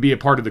perspective and be a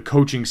part of the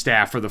coaching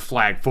staff for the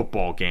flag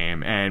football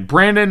game. And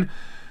Brandon,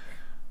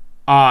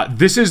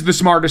 this is the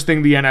smartest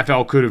thing the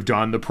NFL could have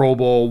done. The Pro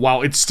Bowl,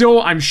 while it's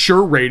still, I'm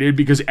sure, rated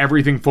because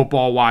everything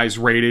football-wise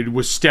rated,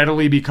 was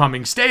steadily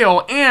becoming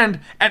stale. And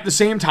at the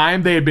same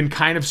time, they had been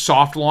kind of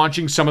soft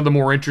launching some of the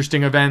more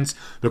interesting events.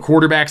 The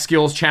quarterback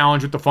skills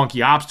challenge with the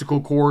funky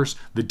obstacle course,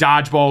 the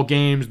dodgeball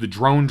games, the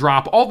drone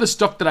drop, all this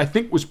stuff that I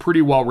think was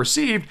pretty well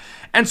received.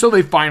 And so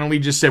they finally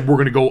just said, we're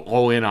going to go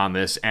all in on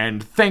this.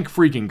 And thank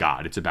freaking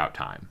God, it's about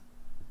time.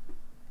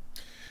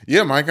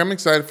 Yeah, Mike, I'm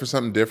excited for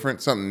something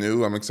different, something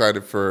new. I'm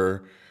excited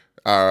for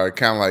kind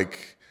of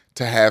like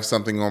to have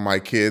something on my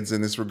kids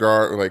in this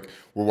regard. Like,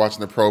 we're watching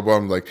the Pro Bowl,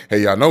 I'm like, hey,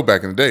 y'all know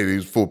back in the day,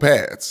 these full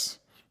pads.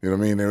 You know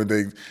what I mean?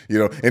 They,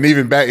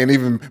 and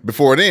even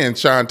before then,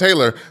 Sean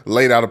Taylor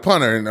laid out a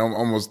punter and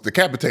almost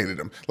decapitated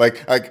him.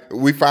 Like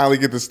we finally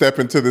get to step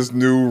into this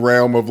new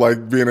realm of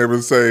like being able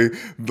to say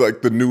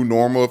like the new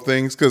normal of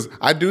things. Because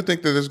I do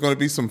think that there's going to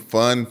be some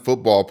fun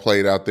football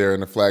played out there in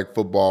the flag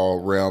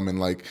football realm, and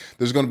like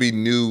there's going to be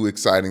new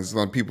exciting. There's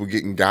going to be people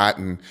getting got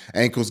and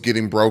ankles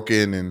getting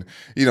broken and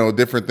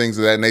different things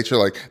of that nature.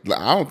 Like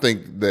I don't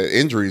think the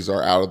injuries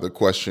are out of the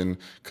question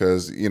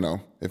because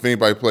if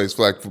anybody plays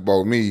flag football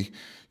with me.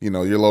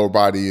 Your lower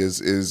body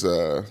is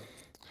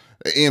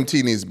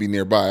EMT needs to be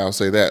nearby. I'll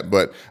say that.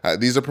 But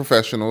these are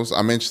professionals.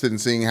 I'm interested in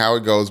seeing how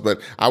it goes. But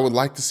I would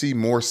like to see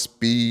more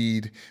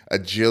speed,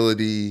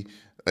 agility,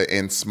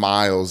 and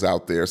smiles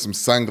out there. Some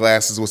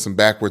sunglasses with some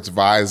backwards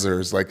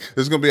visors. Like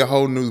there's going to be a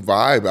whole new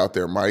vibe out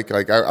there, Mike.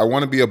 Like I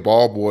want to be a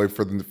ball boy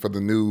for the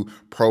new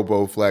Pro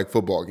Bowl flag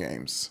football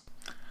games.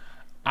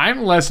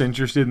 I'm less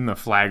interested in the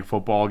flag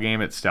football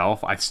game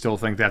itself. I still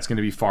think that's going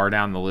to be far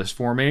down the list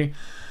for me.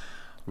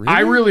 Really? I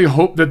really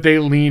hope that they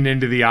lean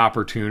into the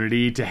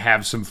opportunity to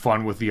have some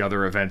fun with the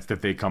other events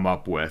that they come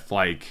up with.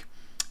 Like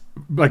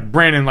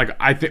Brandon,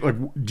 I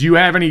think, do you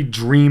have any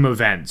dream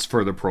events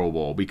for the Pro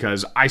Bowl?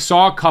 Because I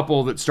saw a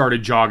couple that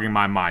started jogging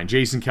my mind.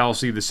 Jason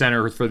Kelce, the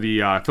center for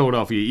the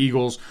Philadelphia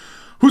Eagles,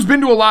 who's been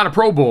to a lot of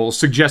Pro Bowls,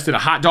 suggested a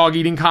hot dog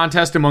eating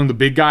contest among the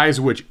big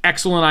guys, which,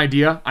 excellent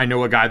idea. I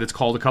know a guy that's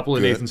called a couple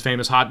of Nathan's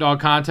Famous hot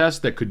dog contests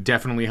that could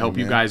definitely help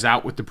you guys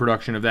out with the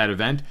production of that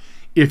event,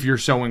 if you're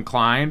so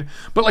inclined.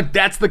 But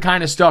that's the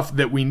kind of stuff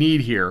that we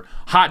need here.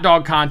 Hot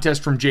dog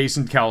contest from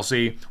Jason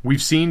Kelce.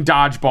 We've seen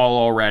dodgeball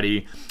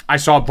already. I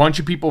saw a bunch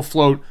of people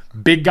float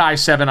big guy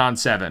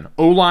 7-on-7.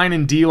 O-line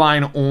and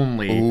D-line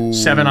only.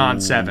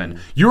 7-on-7.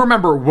 You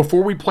remember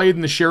before we played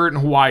in the Sheraton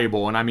Hawaii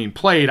Bowl, and I mean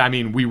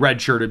we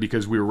redshirted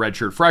because we were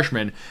redshirt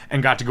freshmen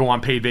and got to go on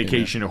paid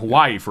vacation to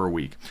Hawaii for a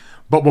week.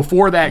 But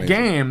before that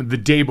game, the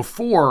day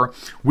before,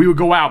 we would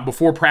go out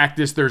before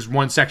practice. There's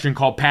one section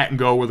called Pat and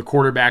Go where the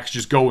quarterbacks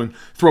just go and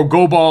throw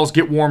go balls,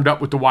 get warmed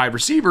up with the wide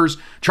receivers.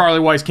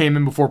 Charlie Weiss came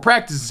in before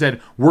practice and said,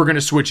 we're going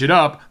to switch it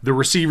up. The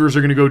receivers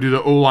are going to go do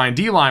the O-line,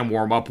 D-line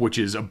warm-up, which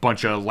is a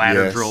bunch of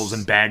ladder drills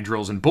and bag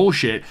drills and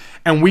bullshit.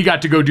 And we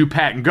got to go do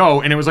Pat and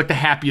Go, and it was like the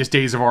happiest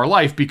days of our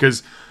life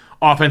because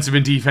offensive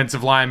and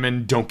defensive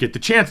linemen don't get the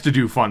chance to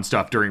do fun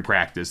stuff during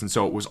practice, and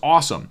so it was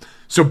awesome.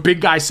 So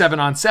big guy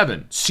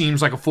 7-on-7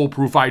 seems like a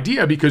foolproof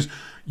idea because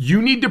you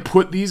need to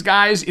put these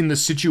guys in the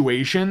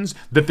situations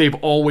that they've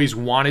always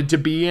wanted to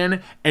be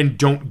in and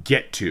don't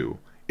get to.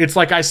 It's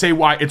like I say,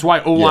 why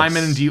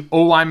O-linemen and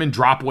O-linemen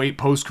drop weight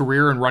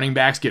post-career and running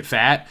backs get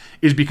fat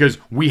is because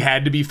we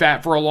had to be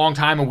fat for a long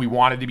time and we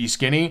wanted to be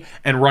skinny,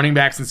 and running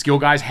backs and skill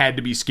guys had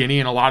to be skinny,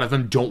 and a lot of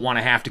them don't want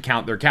to have to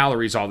count their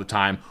calories all the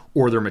time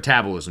or their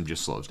metabolism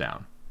just slows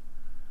down.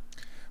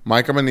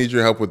 Mike, I'm gonna need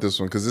your help with this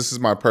one because this is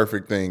my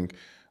perfect thing.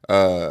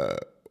 Happens.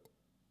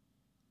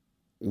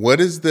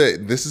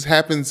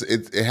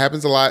 It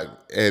happens a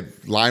lot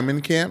at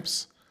lineman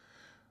camps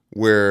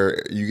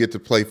where you get to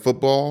play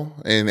football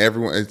and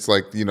everyone. It's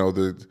like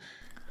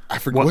I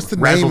forget what's the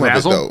name of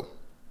it though.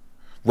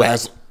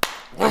 Razzle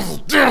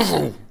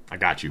dazzle. I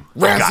got you.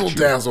 Razzle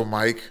dazzle,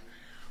 Mike.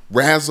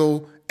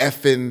 Razzle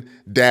effing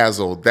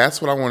dazzle.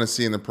 That's what I want to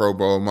see in the Pro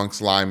Bowl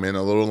amongst linemen.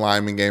 A little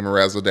lineman game of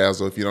razzle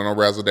dazzle. If you don't know what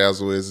razzle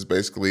dazzle is, it's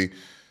basically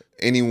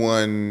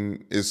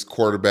anyone is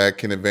quarterback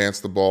can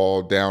advance the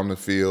ball down the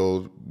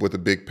field with a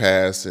big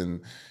pass,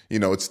 and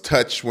it's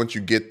touch once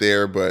you get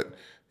there, but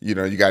you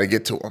got to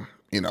get to them.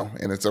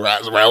 And it's a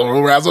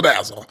razzle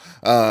dazzle.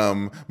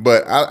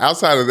 But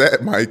outside of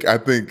that, Mike, I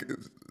think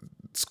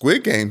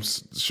Squid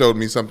Games showed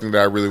me something that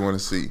I really want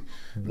to see.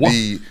 What?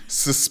 The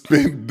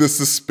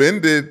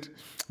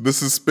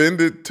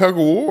suspended tug of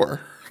war.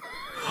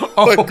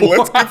 Oh,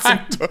 let's get some.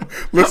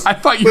 I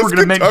thought you were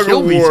going to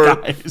kill these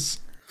guys.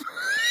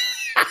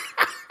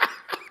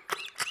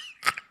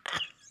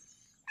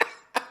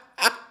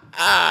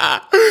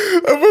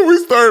 When we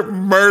start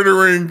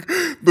murdering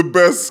the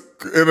best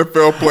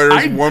NFL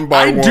players one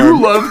by one. I do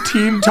love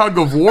Team Tug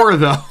of War,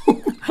 though.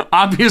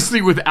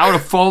 Obviously, without a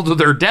fall to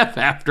their death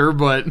after,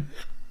 but.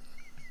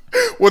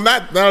 Well,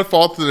 not a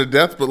fall to their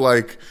death, but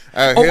like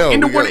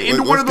into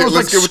one of those.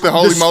 Let's get with the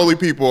holy moly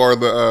people or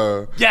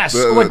the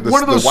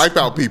one of those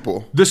wipeout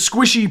people. The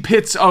squishy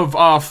pits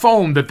of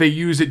foam that they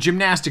use at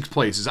gymnastics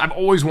places. I've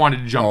always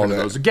wanted to jump into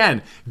those.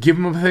 Again, give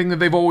them a thing that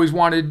they've always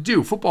wanted to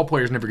do. Football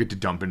players never get to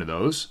dump into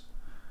those.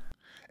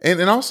 And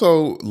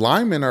also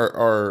linemen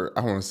are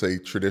I want to say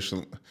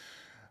traditional.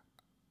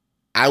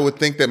 I would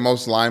think that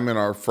most linemen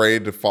are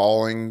afraid of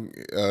falling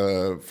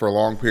for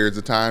long periods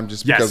of time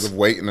just because of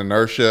weight and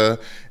inertia,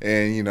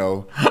 and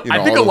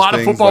I think a lot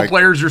of football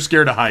players are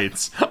scared of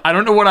heights. I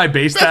don't know what I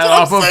base that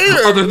off of,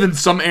 other than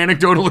some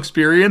anecdotal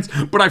experience.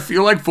 But I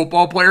feel like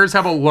football players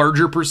have a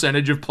larger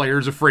percentage of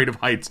players afraid of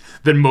heights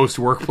than most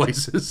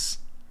workplaces.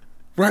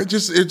 Right,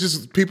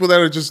 just people that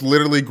are just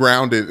literally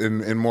grounded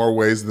in more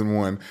ways than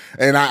one.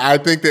 And I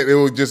think that it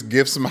will just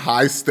give some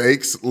high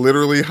stakes,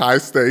 literally high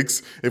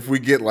stakes, if we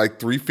get like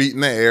 3 feet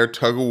in the air,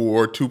 tug of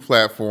war, 2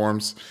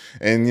 platforms,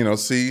 and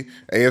see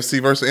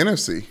AFC versus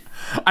NFC.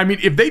 I mean,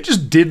 if they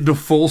just did the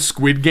full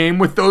Squid Game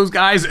with those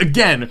guys,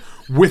 again,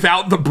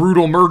 without the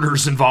brutal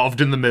murders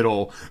involved in the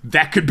middle,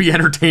 that could be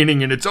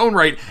entertaining in its own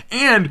right.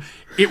 And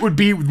it would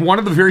be one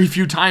of the very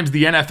few times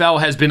the NFL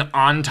has been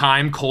on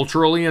time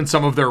culturally in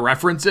some of their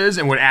references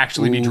and would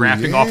actually be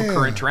drafting off a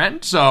current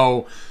trend.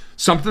 So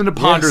something to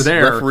ponder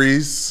there.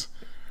 Referees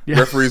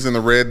in the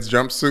red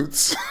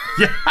jumpsuits.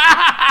 Yeah.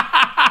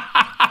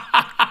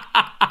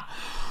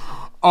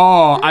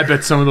 Oh, I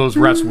bet some of those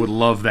refs would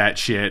love that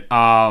shit.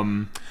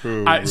 Some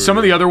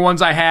of the other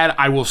ones I had,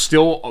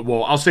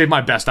 I'll save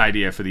my best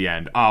idea for the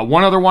end.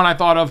 One other one I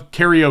thought of,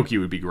 karaoke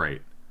would be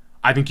great.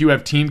 I think you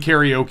have team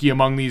karaoke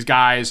among these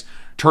guys,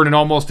 turn it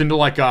almost into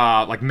like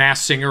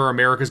Masked Singer or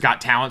America's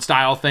Got Talent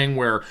style thing,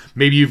 where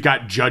maybe you've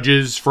got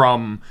judges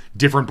from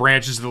different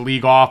branches of the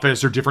league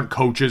office or different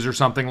coaches or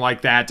something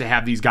like that to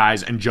have these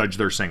guys and judge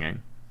their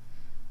singing.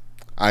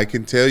 I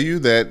can tell you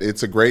that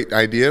it's a great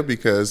idea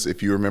because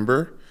if you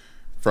remember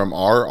from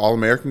our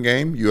All-American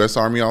game, U.S.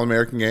 Army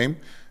All-American game,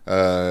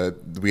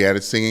 we had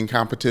a singing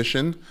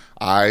competition.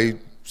 I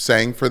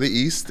sang for the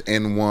East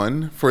and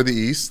won for the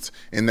East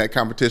in that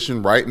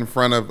competition right in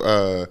front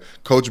of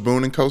Coach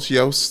Boone and Coach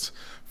Yost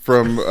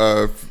from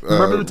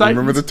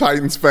Remember the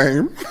Titans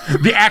fame.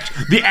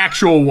 The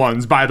actual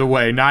ones, by the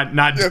way, not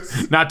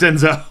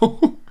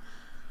Denzel.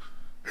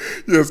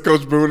 Yes,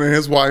 Coach Boone and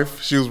his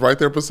wife. She was right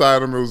there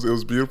beside him. It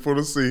was beautiful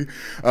to see.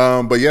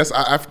 But yes,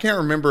 I can't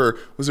remember.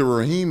 Was it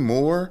Raheem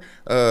Moore?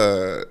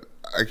 I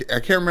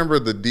can't remember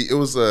it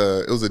was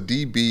a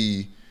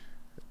DB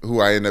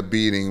who I ended up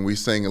beating. We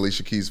sang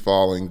Alicia Keys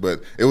Falling,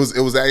 but it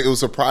was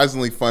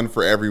surprisingly fun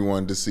for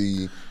everyone to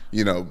see,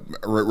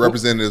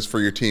 representatives for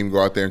your team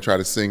go out there and try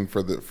to sing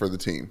for the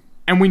team.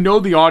 And we know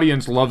the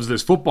audience loves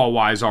this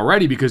football-wise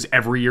already because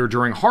every year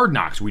during Hard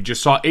Knocks, we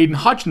just saw Aiden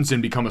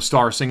Hutchinson become a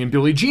star singing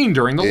Billie Jean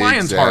during the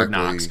Lions Hard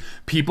Knocks.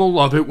 People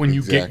love it when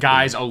you get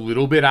guys a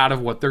little bit out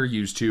of what they're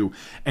used to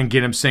and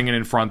get them singing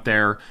in front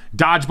there.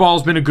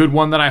 Dodgeball's been a good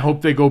one that I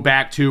hope they go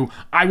back to.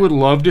 I would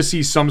love to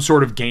see some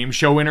sort of game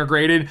show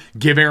integrated,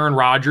 give Aaron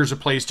Rodgers a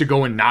place to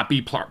go and not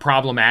be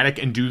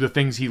problematic and do the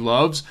things he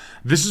loves.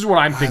 This is what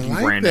I'm thinking,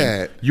 Brandon.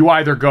 That. You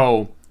either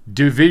go,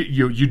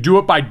 you do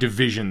it by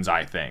divisions,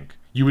 I think.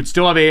 You would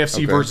still have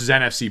AFC versus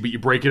NFC, but you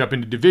break it up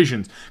into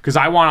divisions. Because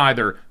I want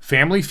either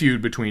Family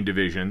Feud between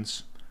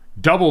divisions,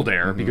 Double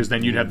Dare, because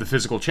then you'd have the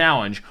physical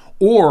challenge,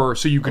 or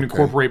so you can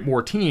incorporate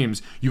more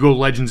teams, you go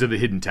Legends of the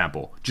Hidden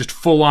Temple. Just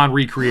full-on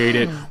recreate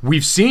it.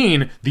 We've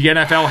seen the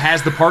NFL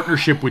has the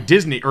partnership with with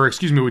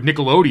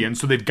Nickelodeon,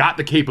 so they've got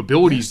the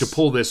capabilities to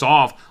pull this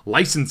off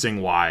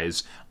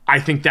licensing-wise. I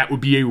think that would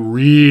be a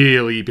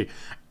really big...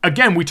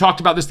 Again, we talked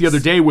about this the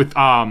other day with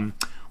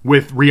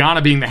with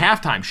Rihanna being the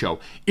halftime show.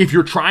 If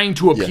you're trying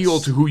to appeal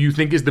to who you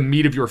think is the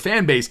meat of your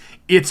fan base,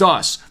 it's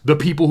us, the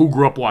people who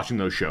grew up watching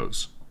those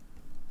shows.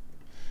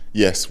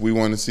 Yes, we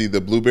want to see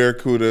the Blue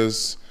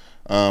Barracudas.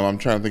 I'm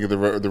trying to think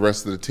of the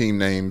rest of the team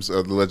names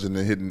of the Legend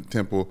of Hidden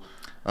Temple.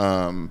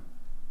 Do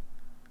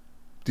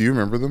you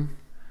remember them?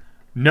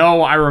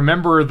 No, I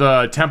remember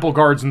the Temple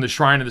Guards and the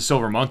Shrine of the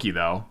Silver Monkey,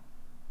 though.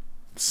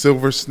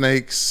 Silver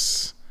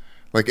Snakes.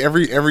 Like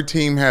every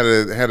team had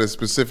a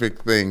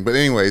specific thing. But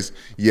anyways,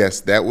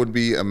 yes, that would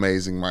be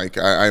amazing, Mike.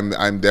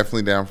 I'm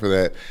definitely down for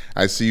that.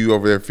 I see you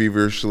over there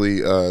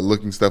feverishly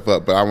looking stuff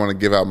up, but I want to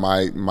give out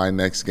my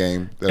next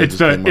game. It's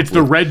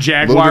the red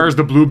Jaguars,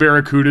 the blue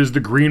Barracudas, the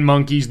green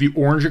Monkeys, the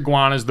orange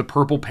Iguanas, the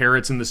purple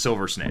Parrots, and the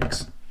silver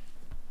Snakes.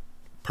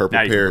 Purple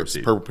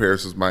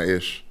Parrots is my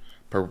ish.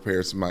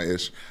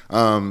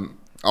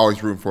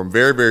 Always rooting for them.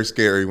 Very, very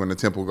scary when the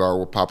Temple Guard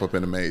will pop up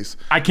in a maze.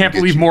 I can't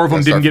believe more of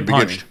them didn't get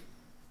punched.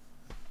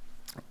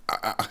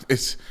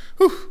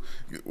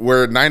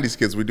 We're 90s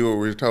kids. We do what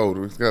we're told.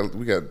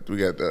 We got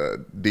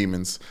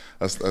demons.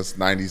 Us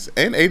 90s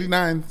and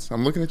 89s.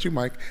 I'm looking at you,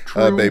 Mike.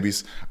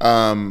 Babies.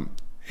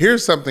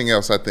 Here's something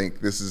else. I think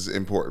this is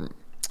important.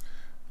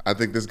 I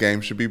think this game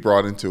should be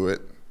brought into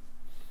it.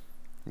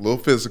 A little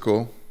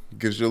physical.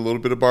 Gives you a little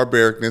bit of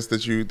barbaricness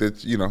that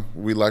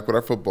we like with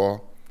our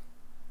football.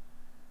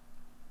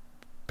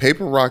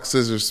 Paper, rock,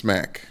 scissors,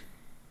 smack.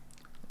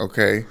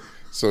 Okay,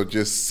 so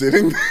just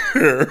sitting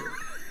there.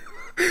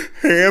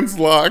 Hands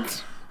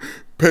locked,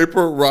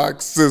 paper,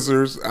 rock,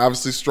 scissors.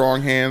 Obviously,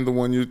 strong hand, the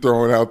one you're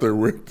throwing out there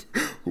with.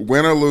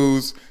 Win or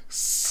lose,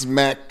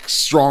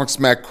 strong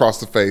smack across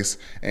the face.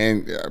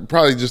 And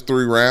probably just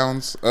 3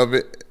 rounds of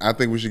it. I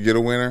think we should get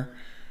a winner.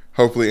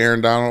 Hopefully,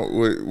 Aaron Donald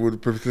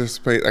would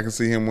participate. I can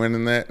see him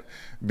winning that,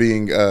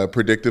 being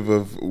predictive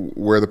of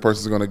where the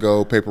person's going to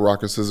go, paper,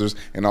 rock, or scissors,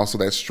 and also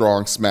that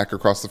strong smack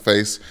across the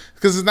face.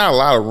 Because there's not a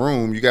lot of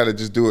room. You got to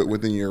just do it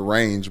within your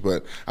range,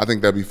 but I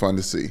think that'd be fun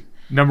to see.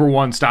 Number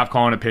one, stop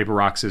calling it paper,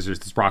 rock, scissors.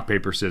 It's rock,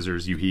 paper,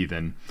 scissors, you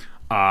heathen.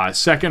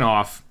 Second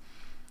off,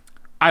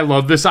 I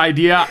love this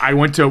idea. I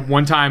went to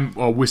one time,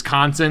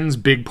 Wisconsin's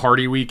big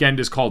party weekend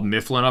is called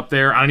Mifflin up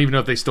there. I don't even know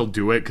if they still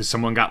do it because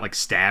someone got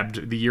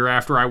stabbed the year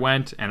after I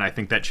went, and I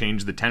think that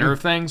changed the tenor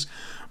of things.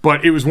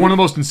 But it was one of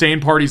the most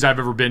insane parties I've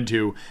ever been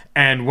to.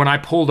 And when I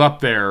pulled up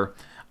there,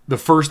 the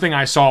first thing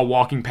I saw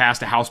walking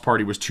past a house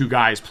party was 2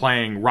 guys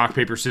playing rock,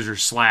 paper,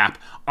 scissors, slap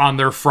on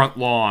their front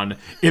lawn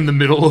in the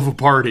middle of a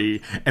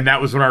party. And that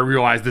was when I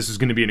realized this was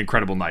going to be an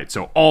incredible night.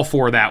 So all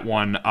for that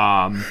one,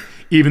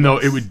 even though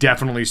it would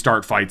definitely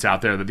start fights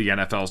out there that the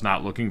NFL is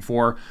not looking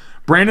for.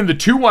 Brandon, the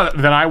 2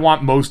 that I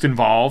want most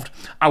involved,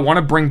 I want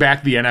to bring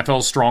back the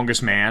NFL's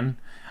strongest man.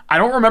 I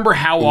don't remember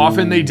how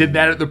often they did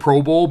that at the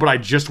Pro Bowl, but I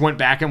just went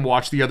back and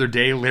watched the other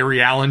day Larry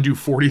Allen do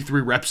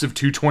 43 reps of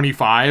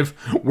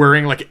 225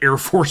 wearing Air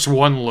Force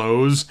One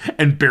lows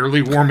and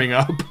barely warming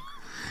up.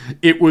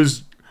 It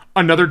was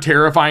another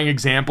terrifying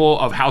example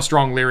of how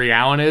strong Larry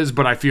Allen is,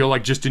 but I feel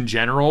like just in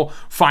general,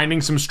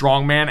 finding some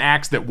strongman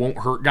acts that won't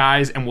hurt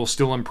guys and will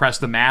still impress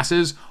the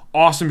masses,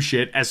 awesome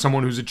shit as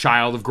someone who's a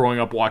child of growing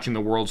up watching the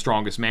world's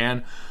strongest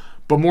man.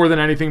 But more than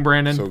anything,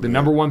 Brandon, the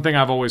number one thing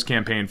I've always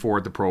campaigned for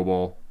at the Pro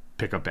Bowl,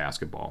 pick up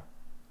basketball.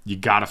 You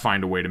got to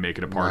find a way to make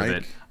it a part of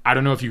it. I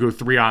don't know if you go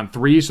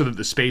 3-on-3 so that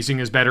the spacing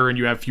is better and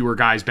you have fewer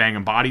guys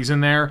banging bodies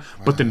in there,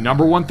 but the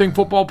number one thing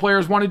football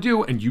players want to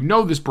do, and you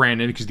know this,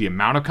 Brandon, because the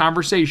amount of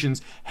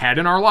conversations had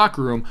in our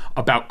locker room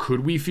about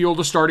could we field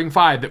a starting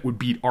 5 that would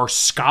beat our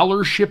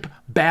scholarship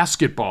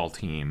basketball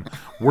team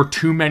were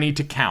too many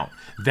to count.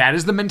 That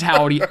is the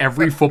mentality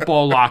every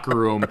football locker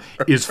room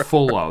is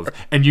full of,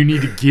 and you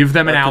need to give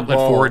them an outlet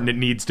for it, and it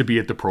needs to be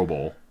at the Pro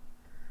Bowl.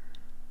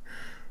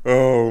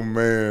 Oh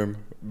man,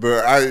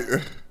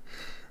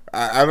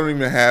 I don't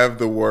even have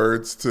the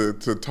words to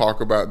talk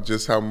about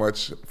just how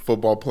much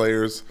football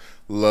players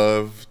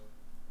love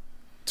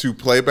to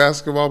play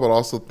basketball, but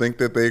also think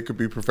that they could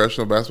be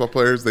professional basketball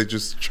players. They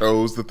just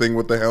chose the thing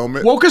with the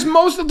helmet. Well, because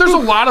there's a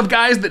lot of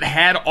guys that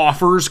had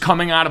offers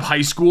coming out of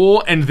high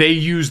school, and they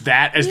used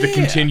that as the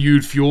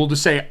continued fuel to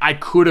say, I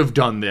could have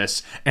done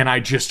this, and I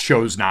just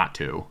chose not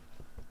to.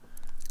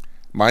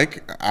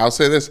 Mike, I'll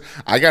say this.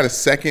 I got a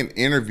second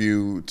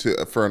interview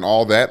for an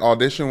All That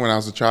audition when I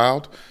was a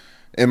child.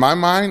 In my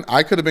mind,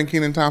 I could have been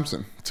Kenan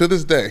Thompson to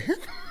this day.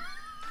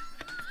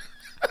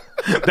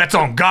 That's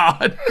on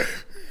God.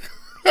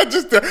 I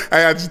just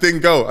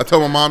didn't go. I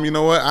told my mom, you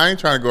know what? I ain't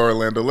trying to go to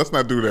Orlando. Let's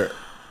not do that.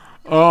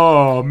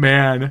 Oh,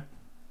 man.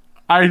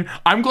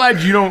 I'm glad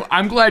you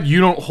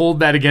don't hold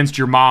that against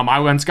your mom. I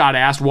once got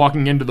asked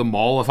walking into the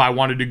mall if I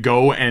wanted to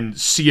go and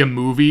see a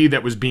movie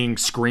that was being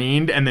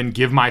screened and then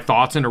give my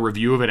thoughts and a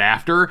review of it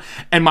after.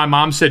 And my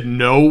mom said,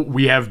 no,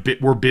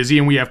 we're busy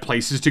and we have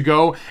places to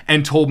go,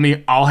 and told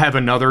me I'll have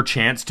another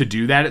chance to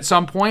do that at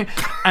some point.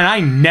 And I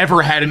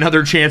never had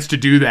another chance to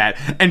do that.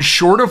 And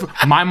short of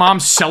my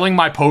mom selling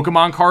my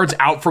Pokemon cards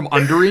out from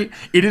under it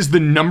is the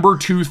number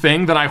 2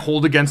 thing that I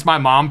hold against my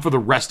mom for the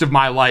rest of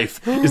my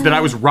life, is that I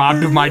was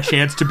robbed of my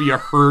chance to be a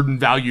heard and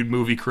valued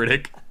movie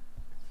critic.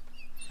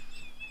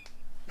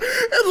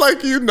 And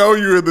like you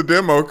were in the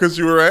demo because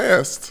you were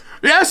asked.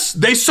 Yes,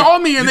 they saw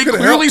me and they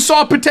clearly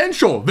saw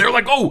potential. They're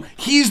like, oh,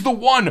 he's the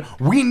one.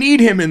 We need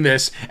him in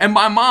this. And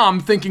my mom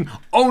thinking,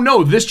 oh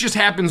no, this just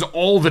happens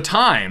all the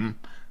time.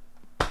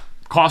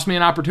 Cost me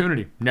an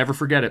opportunity. Never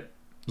forget it.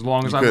 As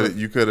long as I live.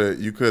 You could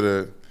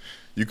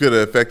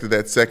have affected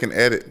that second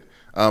edit.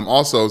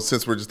 Also,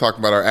 since we're just talking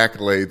about our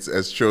accolades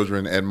as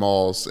children at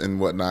malls and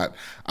whatnot,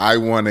 I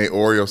won a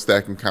Oreo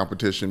stacking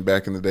competition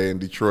back in the day in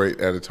Detroit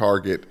at a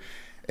Target,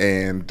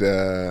 and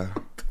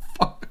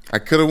I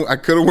could have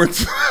went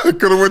to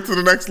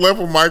the next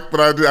level, Mike, but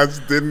I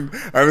just didn't.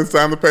 I didn't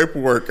sign the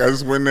paperwork. I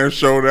just went there,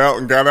 showed out,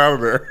 and got out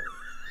of there.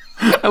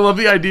 I love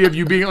the idea of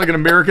you being like an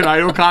American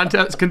Idol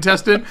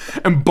contestant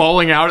and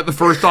bawling out at the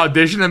first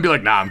audition and be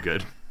like, nah, I'm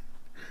good.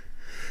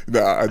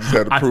 No, I just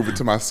had to prove it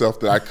to myself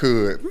that I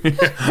could.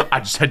 I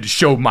just had to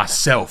show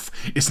myself.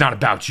 It's not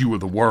about you or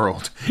the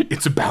world.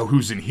 It's about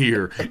who's in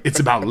here. It's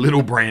about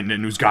little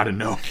Brandon who's got to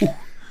know.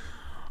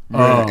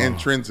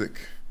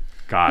 Intrinsic.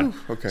 God. Ooh,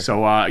 okay.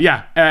 So,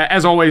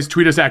 as always,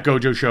 tweet us at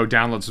Gojo Show.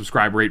 Download,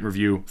 subscribe, rate, and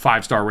review.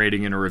 5-star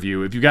rating and a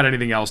review. If you got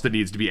anything else that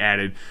needs to be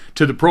added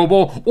to the Pro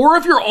Bowl, or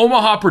if you're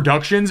Omaha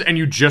Productions and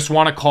you just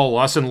want to call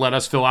us and let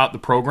us fill out the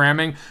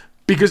programming,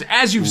 because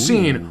as you've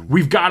seen,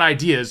 we've got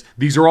ideas.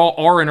 These are all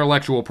our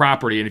intellectual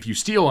property, and if you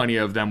steal any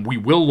of them, we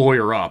will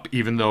lawyer up,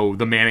 even though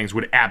the Mannings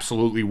would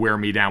absolutely wear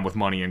me down with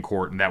money in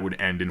court, and that would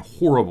end in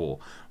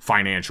horrible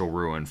financial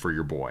ruin for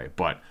your boy.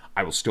 But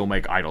I will still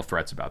make idle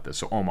threats about this.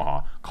 So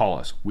Omaha, call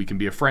us. We can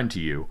be a friend to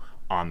you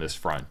on this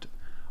front.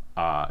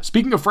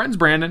 Speaking of friends,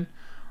 Brandon,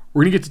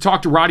 we're going to get to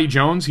talk to Roddy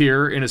Jones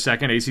here in a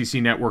second, ACC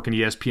Network and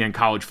ESPN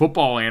college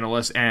football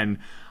analyst, and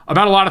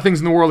about a lot of things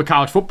in the world of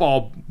college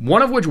football,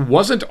 one of which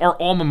wasn't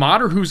our alma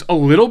mater, who's a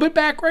little bit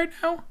back right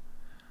now.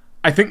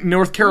 I think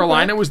North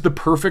Carolina was the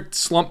perfect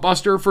slump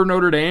buster for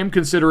Notre Dame,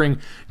 considering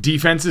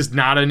defense is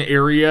not an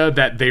area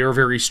that they are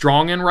very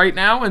strong in right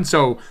now. And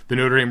so the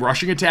Notre Dame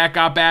rushing attack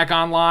got back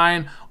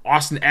online.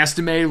 Austin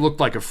Estime looked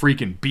like a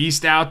freaking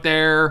beast out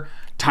there.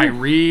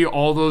 Tyree,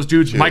 all those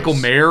dudes. Cheers. Michael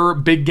Mayer,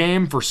 big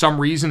game for some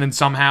reason, and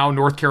somehow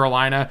North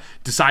Carolina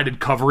decided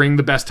covering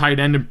the best tight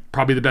end and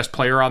probably the best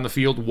player on the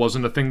field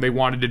wasn't a thing they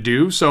wanted to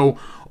do. So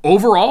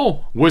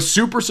overall, was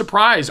super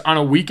surprised on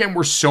a weekend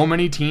where so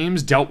many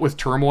teams dealt with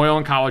turmoil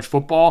in college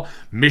football.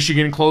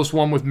 Michigan close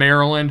one with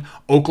Maryland,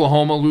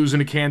 Oklahoma losing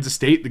to Kansas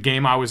State, the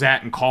game I was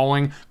at and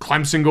calling,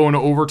 Clemson going to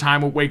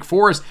overtime with Wake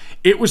Forest.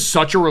 It was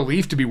such a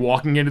relief to be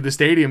walking into the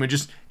stadium and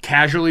just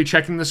casually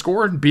checking the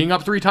score and being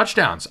up 3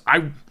 touchdowns.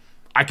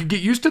 I could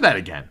get used to that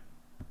again.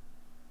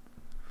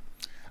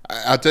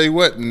 I'll tell you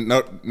what,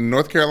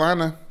 North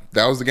Carolina,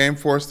 that was the game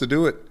for us to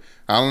do it.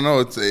 I don't know.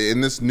 It's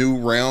in this new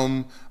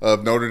realm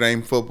of Notre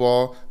Dame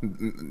football.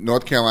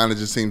 North Carolina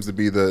just seems to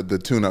be the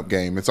tune-up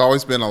game. It's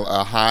always been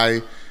a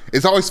high.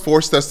 It's always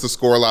forced us to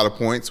score a lot of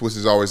points, which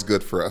is always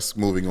good for us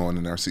moving on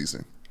in our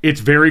season. It's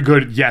very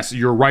good. Yes,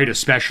 you're right,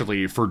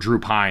 especially for Drew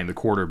Pine, the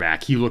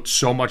quarterback. He looked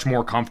so much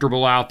more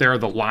comfortable out there.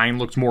 The line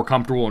looks more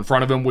comfortable in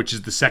front of him, which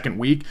is the second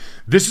week.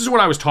 This is what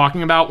I was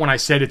talking about when I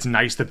said it's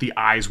nice that the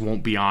eyes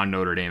won't be on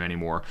Notre Dame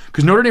anymore.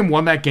 Because Notre Dame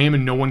won that game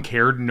and no one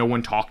cared and no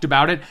one talked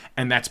about it.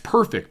 And that's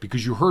perfect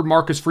because you heard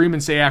Marcus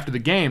Freeman say after the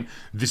game,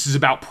 this is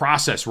about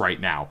process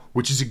right now,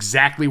 which is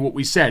exactly what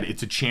we said.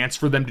 It's a chance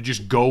for them to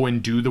just go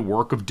and do the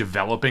work of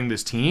developing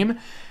this team.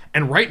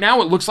 And right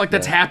now, it looks like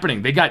that's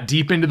happening. They got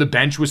deep into the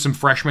bench with some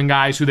freshman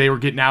guys who they were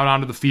getting out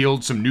onto the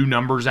field, some new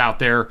numbers out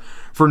there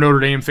for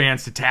Notre Dame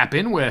fans to tap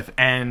in with.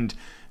 And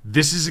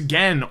this is,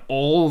 again,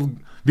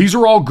 these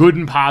are all good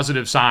and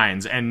positive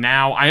signs. And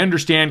now I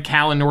understand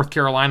Cal and North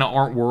Carolina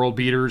aren't world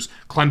beaters.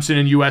 Clemson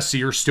and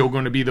USC are still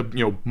going to be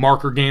the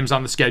marker games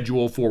on the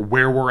schedule for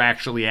where we're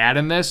actually at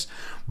in this.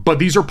 But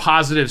these are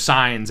positive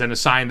signs and a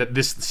sign that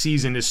this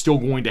season is still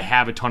going to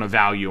have a ton of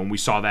value. And we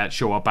saw that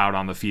show up out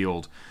on the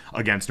field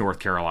against North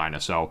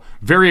Carolina. So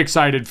very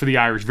excited for the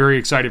Irish, very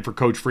excited for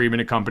Coach Freeman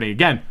and company.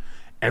 Again,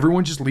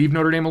 everyone just leave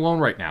Notre Dame alone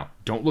right now.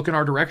 Don't look in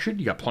our direction.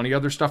 You got plenty of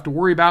other stuff to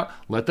worry about.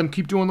 Let them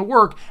keep doing the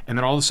work, and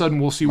then all of a sudden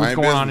we'll see what's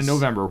going on in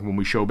November when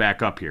we show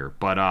back up here.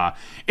 But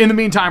in the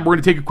meantime, we're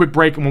going to take a quick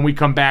break, and when we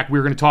come back,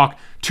 we're going to talk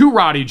to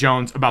Roddy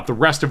Jones about the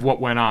rest of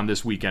what went on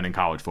this weekend in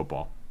college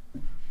football.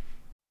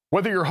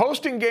 Whether you're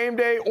hosting game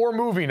day or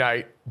movie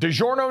night,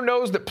 DiGiorno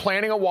knows that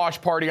planning a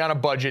watch party on a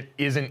budget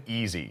isn't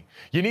easy.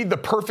 You need the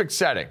perfect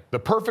setting, the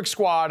perfect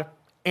squad,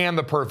 and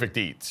the perfect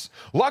eats.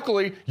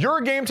 Luckily, you're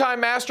a Game Time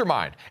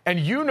mastermind, and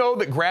you know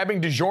that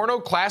grabbing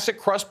DiGiorno Classic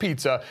Crust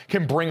Pizza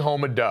can bring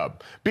home a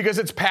dub because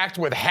it's packed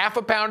with half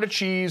a pound of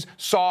cheese,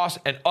 sauce,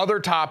 and other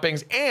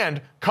toppings,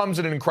 and comes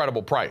at an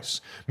incredible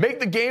price.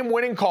 Make the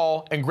game-winning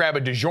call and grab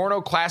a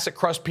DiGiorno Classic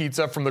Crust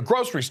Pizza from the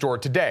grocery store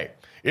today.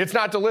 It's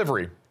not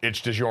delivery,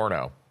 it's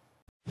DiGiorno.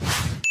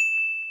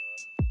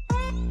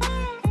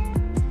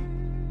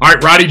 All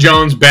right, Roddy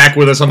Jones back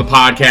with us on the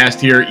podcast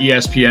here,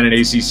 ESPN and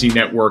ACC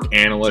Network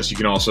analyst. You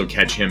can also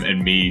catch him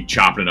and me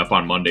chopping it up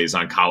on Mondays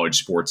on College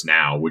Sports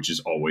Now, which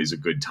is always a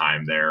good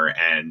time there.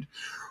 And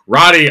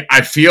Roddy,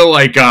 I feel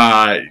like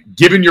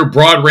given your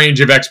broad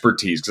range of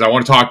expertise, because I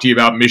want to talk to you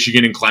about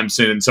Michigan and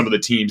Clemson and some of the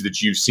teams that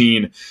you've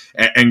seen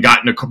and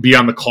gotten to be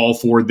on the call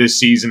for this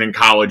season in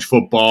college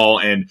football,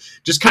 and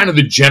just kind of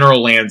the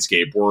general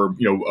landscape. We're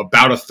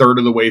about a third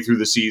of the way through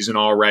the season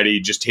already,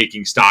 just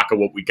taking stock of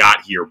what we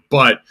got here.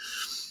 But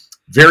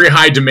very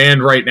high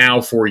demand right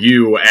now for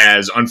you,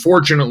 as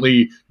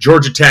unfortunately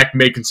Georgia Tech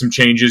making some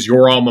changes.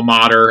 Your alma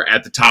mater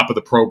at the top of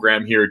the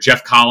program here.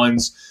 Jeff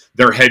Collins,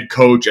 their head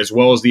coach, as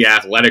well as the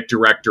athletic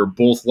director,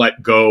 both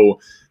let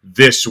go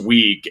this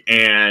week.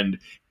 And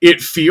it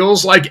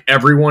feels like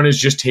everyone is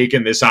just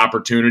taking this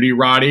opportunity,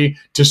 Roddy,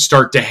 to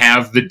start to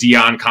have the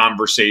Deion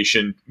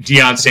conversation,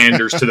 Deion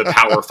Sanders to the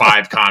Power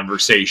 5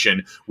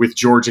 conversation with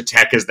Georgia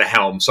Tech as the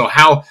helm. So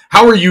how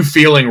are you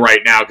feeling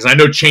right now? Because I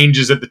know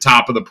changes at the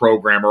top of the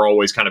program are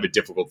always kind of a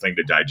difficult thing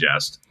to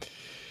digest.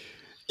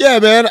 Yeah,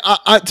 man.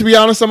 To be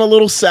honest, I'm a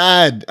little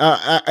sad.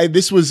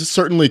 This was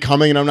certainly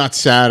coming, and I'm not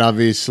sad,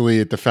 obviously,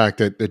 at the fact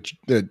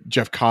that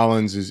Jeff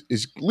Collins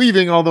is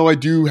leaving, although I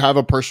do have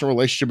a personal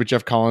relationship with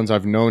Jeff Collins.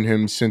 I've known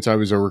him since I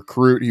was a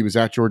recruit. He was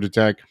at Georgia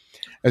Tech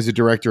as a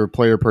director of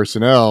player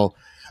personnel.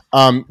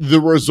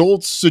 The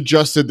results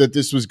suggested that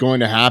this was going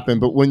to happen,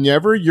 but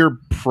whenever your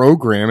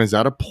program is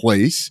at a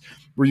place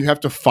where you have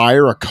to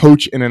fire a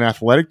coach and an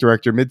athletic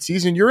director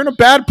midseason, you're in a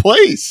bad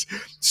place.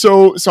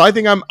 So I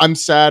think I'm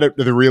sad at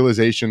the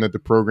realization that the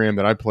program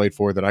that I played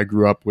for, that I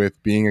grew up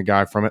with, being a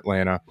guy from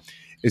Atlanta,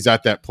 is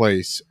at that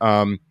place.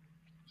 Now,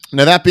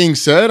 that being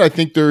said, I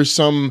think there's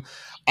some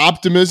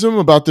optimism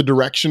about the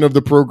direction of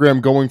the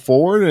program going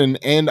forward.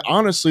 And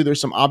honestly,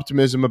 there's some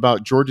optimism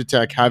about Georgia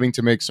Tech having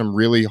to make some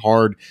really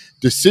hard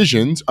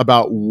decisions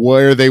about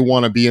where they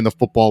want to be in the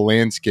football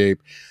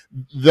landscape.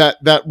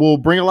 That will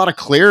bring a lot of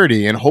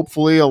clarity and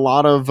hopefully a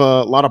lot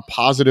of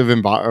positive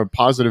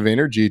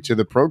energy to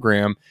the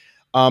program.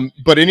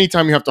 But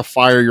anytime you have to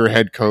fire your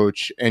head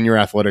coach and your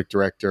athletic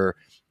director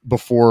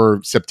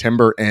before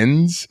September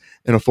ends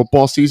in a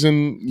football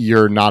season,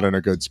 you're not in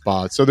a good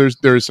spot. So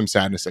there's some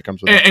sadness that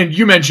comes with it. And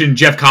you mentioned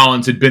Jeff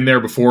Collins had been there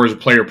before as a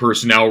player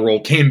personnel role,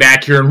 came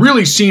back here and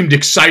really seemed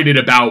excited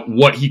about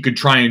what he could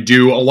try and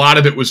do. A lot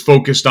of it was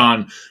focused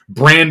on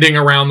branding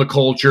around the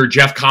culture.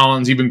 Jeff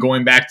Collins, even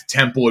going back to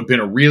Temple, had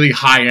been a really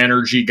high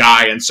energy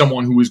guy and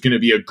someone who was going to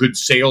be a good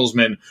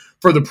salesman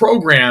for the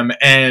program.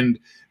 And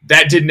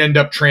that didn't end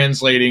up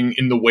translating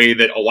in the way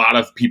that a lot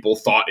of people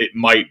thought it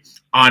might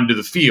onto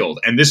the field.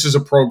 And this is a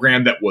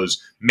program that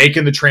was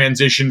making the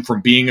transition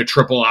from being a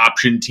triple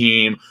option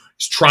team,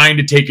 trying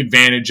to take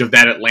advantage of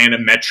that Atlanta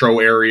metro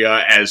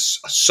area as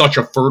such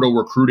a fertile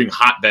recruiting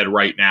hotbed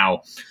right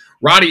now.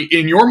 Roddy,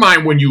 in your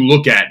mind, when you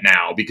look at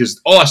now, because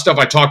all that stuff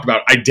I talked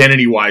about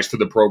identity-wise for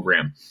the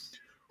program,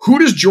 who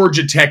does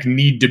Georgia Tech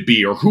need to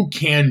be, or who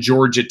can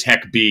Georgia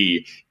Tech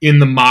be in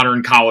the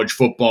modern college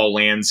football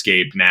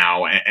landscape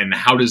now, and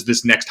how does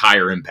this next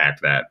hire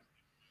impact that?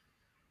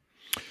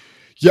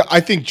 Yeah,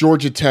 I think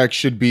Georgia Tech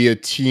should be a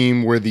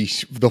team where the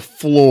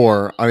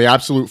floor, the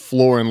absolute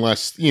floor,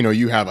 unless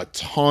you have a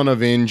ton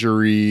of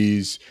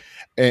injuries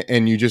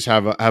and you just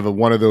have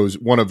one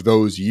of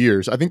those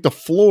years. I think the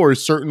floor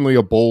is certainly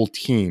a bowl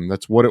team.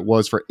 That's what it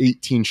was for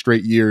 18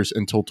 straight years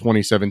until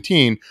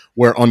 2017,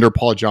 where under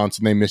Paul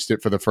Johnson they missed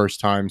it for the first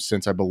time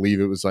since, I believe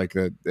it was like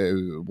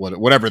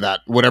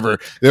whatever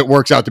it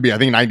works out to be. I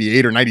think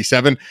 98 or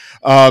 97.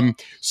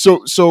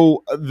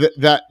 So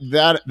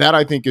that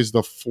I think is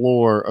the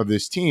floor of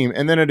this team.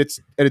 And then at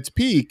its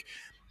peak,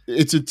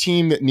 it's a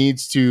team that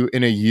needs to,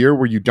 in a year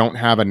where you don't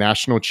have a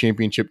national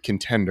championship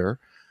contender,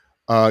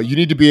 you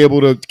need to be able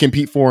to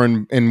compete for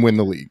and win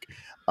the league.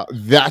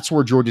 That's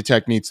where Georgia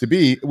Tech needs to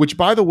be, which,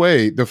 by the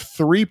way, the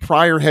three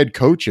prior head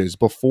coaches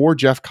before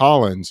Jeff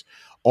Collins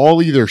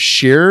all either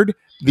shared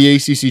the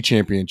ACC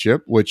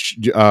championship, which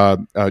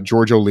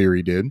George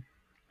O'Leary did,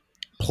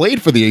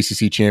 played for the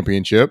ACC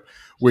championship,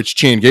 which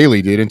Chan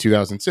Gailey did in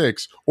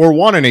 2006, or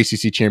won an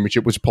ACC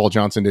championship, which Paul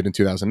Johnson did in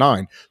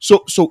 2009.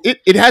 So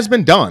it has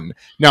been done.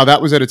 Now,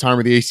 that was at a time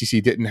where the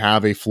ACC didn't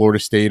have a Florida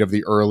State of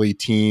the early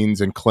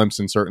teens and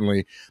Clemson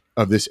certainly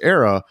of this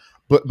era,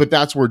 but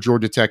that's where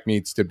Georgia Tech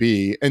needs to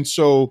be. And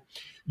so,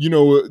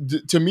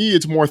 to me,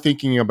 it's more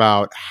thinking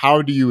about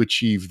how do you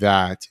achieve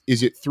that?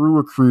 Is it through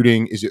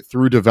recruiting? Is it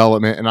through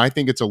development? And I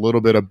think it's a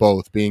little bit of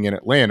both, being in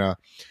Atlanta.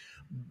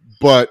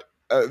 But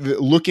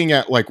looking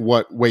at like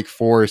what Wake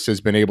Forest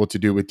has been able to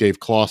do with Dave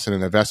Clawson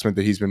and the investment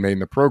that he's been made in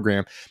the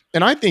program,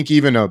 and I think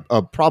even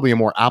probably a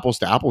more apples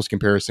to apples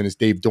comparison is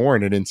Dave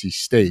Doran at NC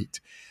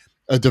State,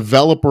 a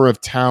developer of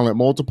talent,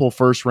 multiple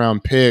first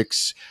round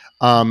picks,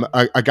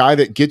 a guy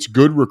that gets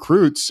good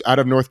recruits out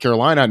of North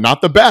Carolina,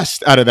 not the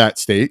best out of that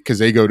state because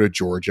they go to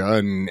Georgia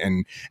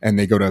and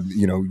they go to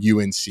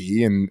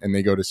UNC and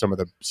they go to some of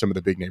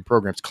the big name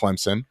programs,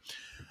 Clemson.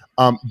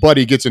 But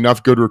he gets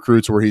enough good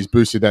recruits where he's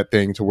boosted that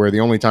thing to where the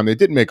only time they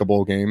didn't make a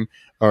bowl game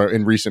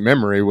in recent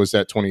memory was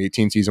that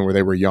 2018 season where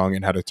they were young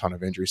and had a ton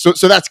of injuries.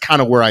 So that's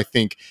kind of where I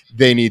think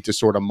they need to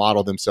sort of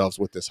model themselves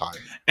with this hire.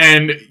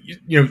 And,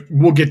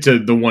 we'll get to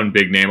the one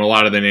big name. A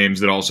lot of the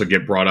names that also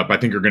get brought up, I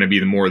think, are going to be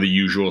the more the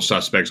usual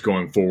suspects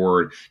going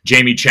forward.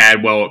 Jamie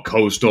Chadwell at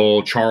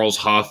Coastal, Charles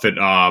Huff at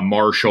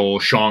Marshall,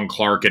 Sean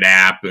Clark at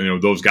App.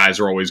 Those guys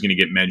are always going to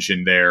get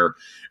mentioned there.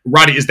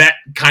 Roddy, is that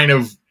kind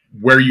of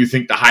where you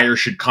think the hire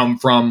should come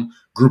from?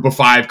 Group of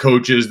 5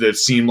 coaches that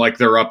seem like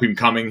they're up and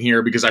coming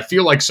here? Because I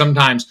feel like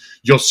sometimes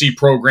you'll see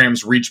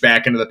programs reach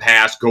back into the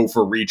past, go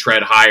for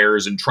retread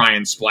hires, and try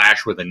and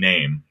splash with a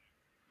name.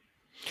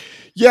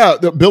 Yeah,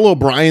 Bill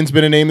O'Brien's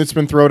been a name that's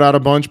been thrown out a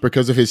bunch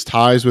because of his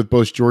ties with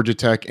both Georgia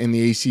Tech and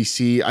the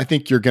ACC. I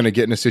think you're going to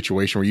get in a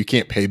situation where you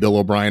can't pay Bill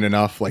O'Brien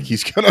enough. Like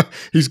he's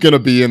gonna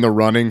be in the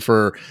running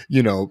for,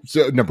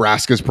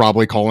 Nebraska's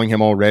probably calling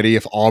him already.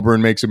 If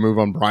Auburn makes a move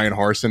on Brian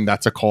Harsin,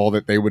 that's a call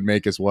that they would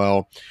make as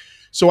well.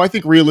 So I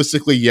think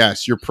realistically,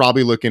 yes, you're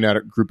probably looking at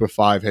a group of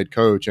 5 head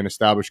coach, an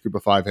established group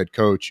of 5 head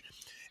coach.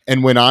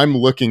 And when I'm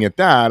looking at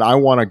that, I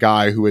want a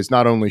guy who has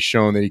not only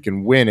shown that he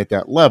can win at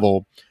that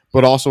level,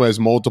 but also has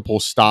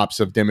multiple stops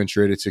of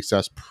demonstrated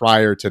success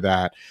prior to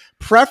that,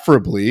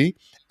 preferably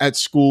at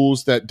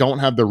schools that don't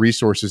have the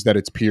resources that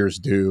its peers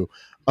do.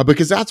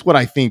 Because that's what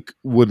I think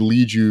would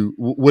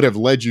have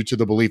led you to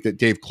the belief that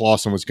Dave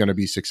Clawson was going to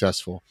be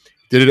successful.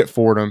 He did it at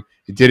Fordham.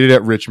 He did it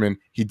at Richmond.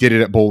 He did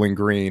it at Bowling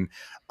Green.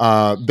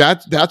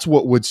 That's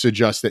what would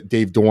suggest that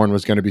Dave Dorn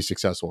was going to be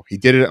successful. He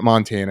did it at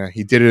Montana.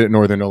 He did it at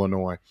Northern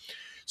Illinois.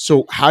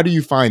 So how do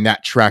you find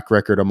that track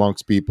record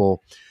amongst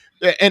people?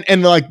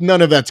 And like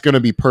none of that's going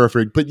to be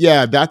perfect, but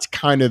yeah, that's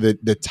kind of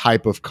the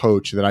type of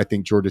coach that I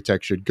think Georgia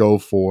Tech should go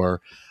for,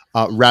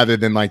 rather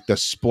than like the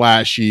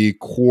splashy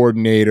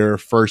coordinator,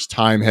 first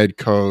time head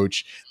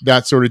coach,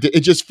 that sort of. It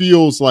just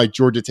feels like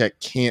Georgia Tech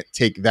can't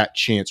take that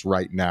chance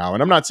right now.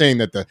 And I'm not saying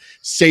that the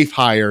safe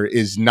hire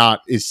is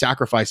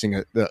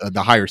sacrificing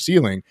the higher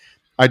ceiling.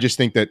 I just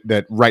think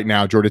that right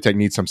now Georgia Tech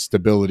needs some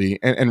stability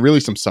and really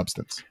some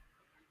substance.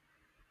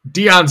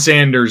 Deion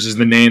Sanders is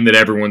the name that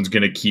everyone's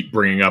going to keep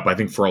bringing up, I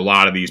think, for a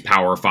lot of these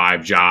Power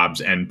 5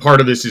 jobs. And part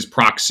of this is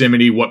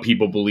proximity, what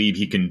people believe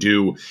he can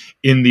do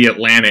in the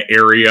Atlanta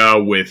area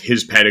with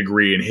his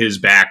pedigree and his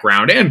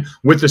background and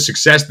with the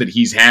success that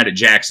he's had at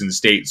Jackson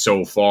State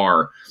so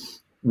far.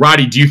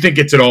 Roddy, do you think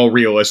it's at all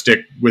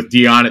realistic with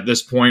Deion at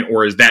this point,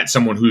 or is that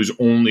someone who's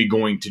only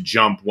going to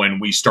jump when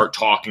we start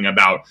talking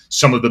about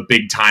some of the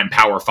big-time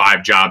Power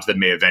 5 jobs that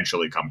may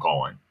eventually come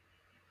calling?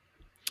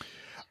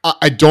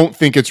 I don't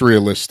think it's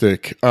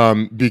realistic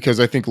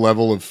because I think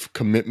level of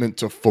commitment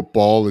to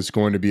football is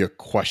going to be a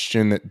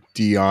question that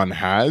Deion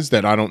has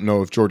that I don't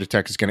know if Georgia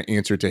Tech is going to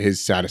answer to his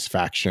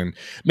satisfaction.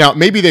 Now,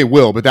 maybe they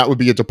will, but that would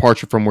be a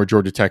departure from where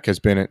Georgia Tech has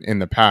been in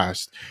the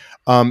past.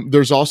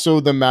 There's also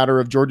the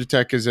matter of Georgia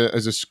Tech as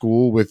a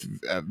school with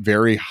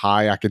very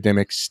high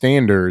academic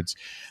standards.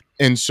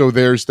 And so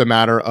there's the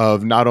matter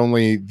of not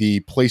only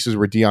the places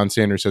where Deion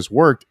Sanders has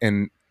worked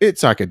and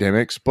its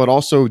academics, but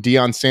also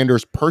Deion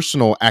Sanders'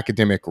 personal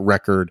academic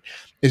record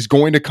is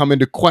going to come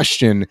into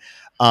question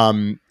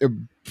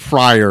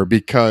prior,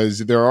 because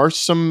there are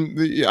some.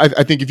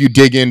 I think if you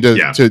dig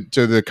into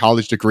to the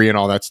college degree and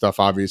all that stuff,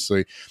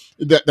 obviously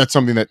that's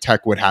something that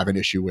Tech would have an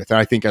issue with. And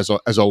I think as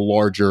a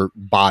larger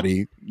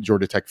body,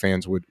 Georgia Tech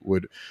fans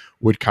would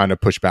kind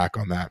of push back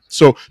on that.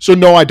 So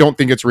no, I don't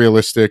think it's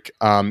realistic.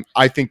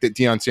 I think that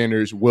Deion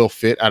Sanders will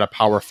fit at a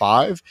Power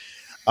 5.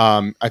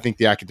 I think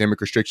the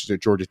academic restrictions at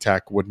Georgia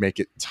Tech would make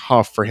it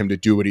tough for him to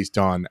do what he's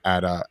done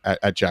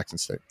at Jackson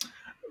State.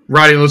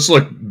 Roddy, let's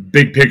look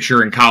big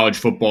picture in college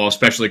football,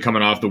 especially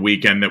coming off the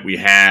weekend that we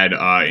had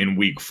in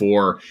week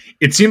 4.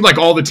 It seemed like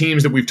all the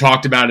teams that we've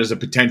talked about as a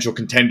potential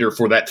contender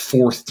for that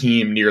 4th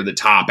team near the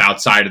top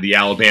outside of the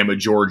Alabama,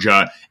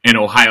 Georgia, and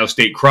Ohio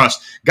State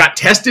crust got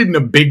tested in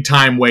a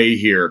big-time way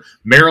here.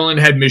 Maryland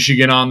had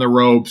Michigan on the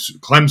ropes.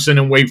 Clemson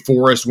and Wake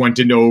Forest went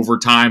into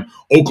overtime.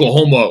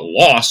 Oklahoma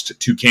lost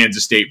to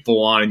Kansas State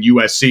full-on, and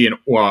USC and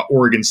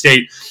Oregon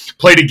State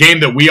played a game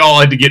that we all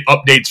had to get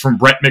updates from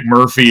Brett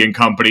McMurphy and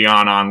company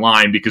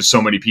online because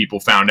so many people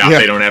found out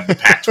they don't have the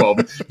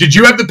Pac-12. Did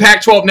you have the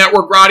Pac-12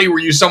 network, Roddy? Were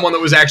you someone that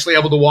was actually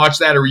able to watch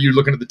that, or were you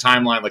looking at the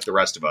timeline like the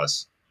rest of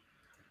us?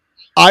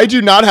 I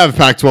do not have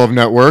Pac-12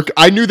 network.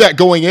 I knew that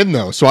going in,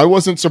 though, so I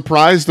wasn't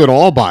surprised at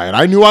all by it.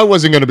 I knew I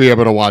wasn't going to be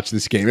able to watch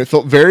this game. It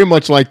felt very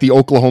much like the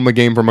Oklahoma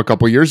game from a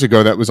couple years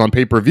ago that was on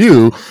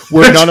pay-per-view,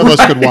 where none of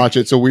us could watch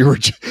it. So we were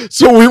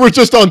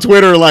just on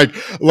Twitter like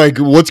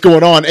what's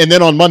going on? And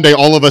then on Monday,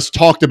 all of us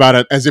talked about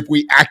it as if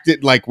we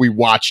acted like we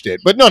watched it,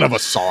 but none of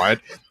us saw it.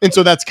 And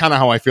so that's kind of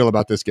how I feel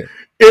about this game.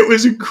 It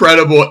was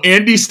incredible.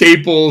 Andy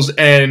Staples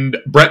and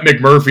Brett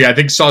McMurphy, I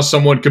think, saw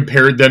someone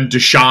compared them to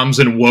Shams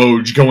and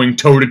Woj going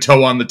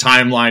toe-to-toe on the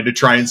timeline to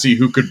try and see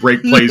who could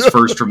break plays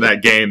first from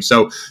that game.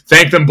 So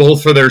thank them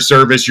both for their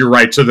service. You're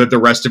right, so that the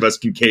rest of us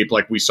can cape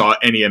like we saw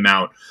any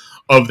amount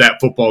of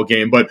that football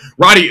game. But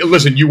Roddy,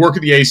 listen, you work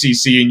at the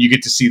ACC and you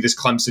get to see this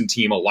Clemson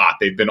team a lot.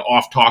 They've been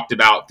oft talked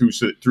about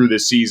through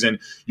this season.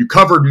 You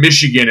covered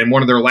Michigan in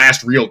one of their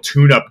last real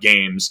tune-up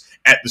games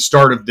at the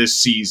start of this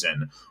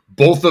season.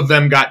 Both of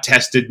them got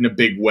tested in a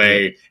big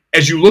way.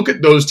 As you look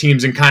at those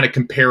teams and kind of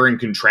compare and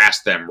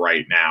contrast them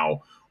right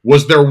now,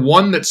 was there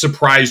one that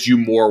surprised you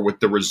more with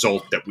the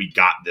result that we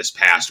got this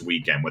past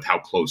weekend, with how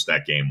close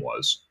that game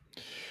was?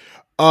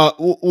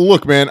 Well,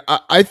 look, man,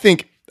 I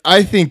think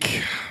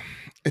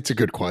it's a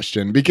good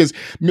question because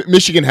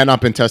Michigan had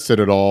not been tested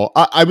at all.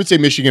 I would say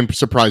Michigan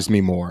surprised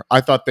me more.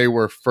 I thought they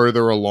were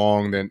further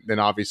along than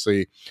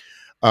obviously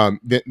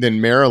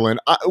than Maryland.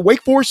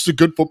 Wake Forest is a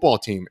good football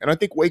team, and I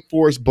think Wake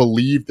Forest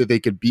believed that they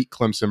could beat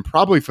Clemson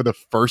probably for the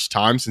first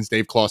time since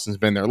Dave Clawson's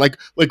been there. Like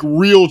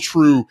real,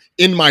 true,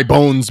 in my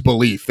bones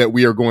belief that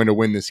we are going to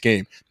win this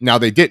game. Now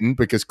they didn't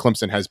because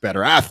Clemson has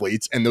better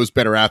athletes, and those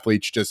better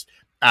athletes just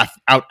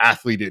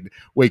out-athleted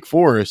Wake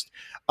Forest.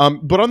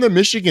 But on the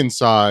Michigan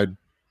side,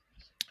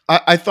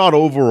 I thought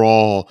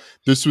overall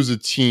this was a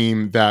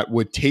team that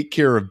would take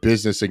care of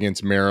business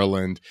against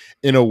Maryland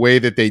in a way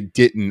that they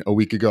didn't a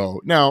week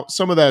ago. Now,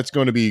 some of that's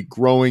going to be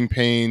growing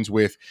pains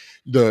with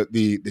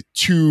the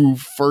two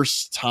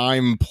first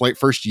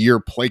year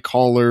play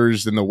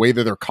callers and the way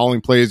that they're calling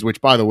plays, which,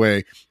 by the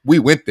way, we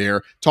went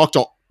there, talked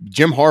to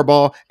Jim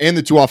Harbaugh and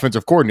the two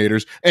offensive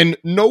coordinators, and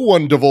no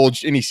one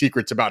divulged any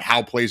secrets about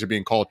how plays are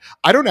being called.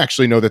 I don't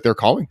actually know that they're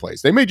calling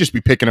plays. They may just be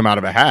picking them out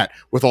of a hat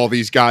with all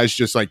these guys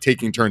just like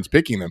taking turns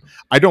picking them.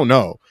 I don't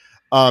know.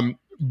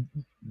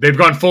 They've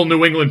gone full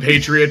New England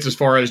Patriots as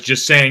far as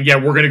just saying, yeah,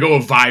 we're going to go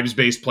with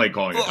vibes-based play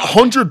calling.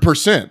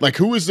 100%. Like,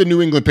 who is the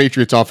New England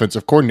Patriots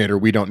offensive coordinator?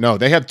 We don't know.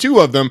 They have two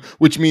of them,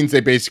 which means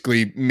they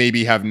basically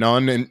maybe have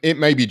none, and it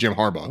may be Jim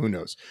Harbaugh. Who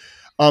knows?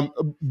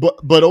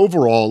 But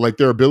overall, like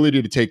their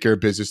ability to take care of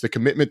business, the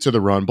commitment to the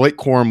run. Blake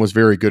Corum was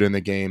very good in the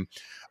game.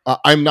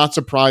 I'm not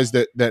surprised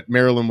that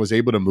Maryland was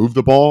able to move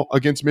the ball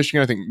against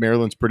Michigan. I think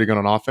Maryland's pretty good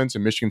on offense,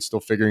 and Michigan's still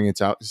figuring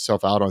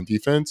itself out on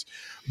defense.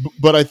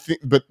 But I think,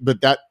 but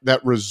that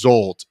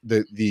result,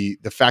 the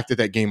fact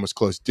that game was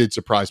close, did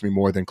surprise me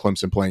more than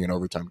Clemson playing an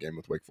overtime game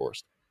with Wake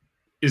Forest.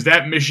 Is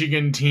that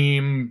Michigan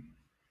team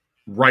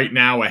right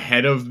now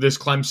ahead of this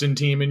Clemson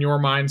team in your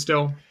mind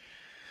still?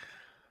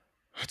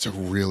 That's a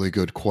really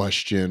good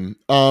question.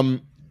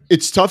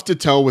 It's tough to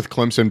tell with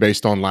Clemson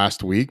based on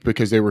last week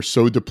because they were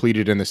so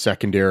depleted in the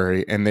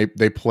secondary, and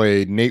they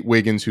played Nate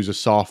Wiggins, who's a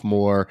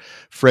sophomore,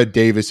 Fred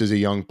Davis is a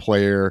young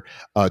player,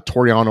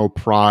 Toriano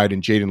Pride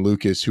and Jaden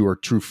Lucas, who are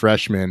true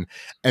freshmen,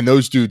 and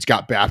those dudes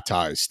got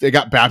baptized. They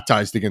got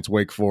baptized against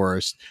Wake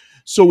Forest.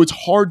 So it's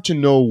hard to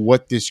know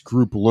what this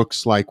group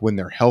looks like when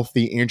they're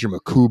healthy. Andrew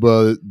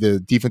Makuba, the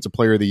defensive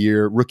player of the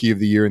year, rookie of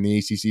the year in the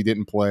ACC,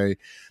 didn't play.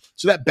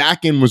 So that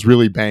back end was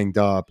really banged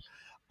up.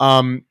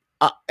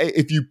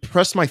 If you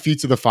press my feet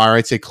to the fire,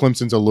 I'd say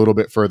Clemson's a little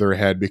bit further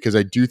ahead because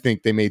I do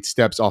think they made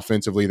steps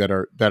offensively that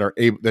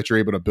you're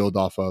able to build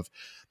off of.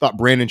 Thought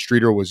Brandon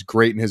Streeter was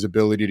great in his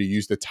ability to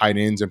use the tight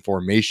ends and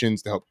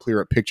formations to help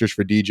clear up pictures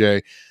for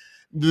DJ.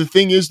 The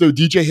thing is, though,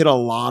 DJ hit a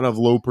lot of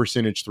low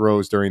percentage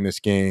throws during this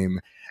game.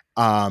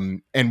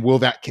 And will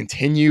that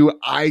continue?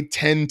 I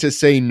tend to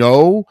say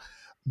no,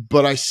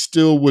 but I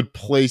still would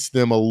place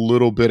them a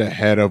little bit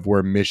ahead of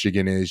where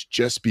Michigan is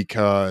just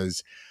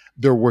because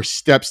there were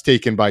steps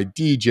taken by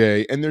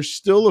DJ, and there's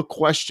still a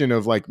question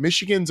of like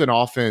Michigan's an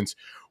offense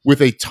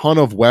with a ton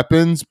of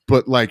weapons,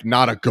 but like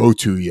not a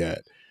go-to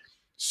yet.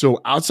 So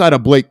outside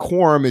of Blake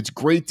Corum, it's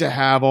great to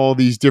have all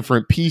these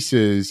different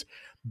pieces,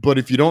 but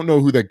if you don't know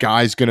who the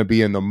guy's going to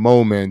be in the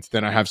moment,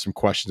 then I have some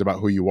questions about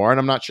who you are, and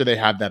I'm not sure they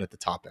have that at the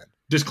top end.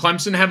 Does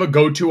Clemson have a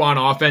go-to on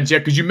offense yet?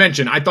 Because you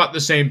mentioned, I thought the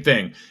same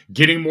thing.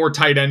 Getting more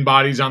tight end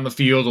bodies on the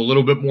field, a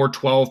little bit more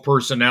 12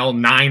 personnel,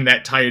 9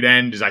 that tight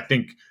end is, I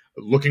think,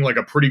 looking like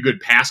a pretty good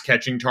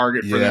pass-catching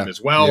target for them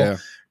as well. Yeah.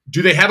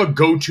 Do they have a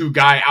go-to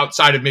guy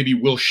outside of maybe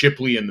Will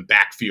Shipley in the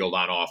backfield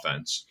on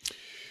offense?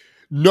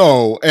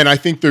 No, and I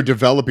think they're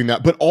developing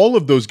that. But all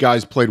of those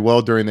guys played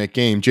well during that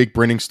game. Jake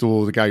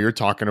Brenningstool, the guy you're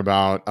talking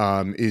about,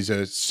 is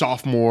a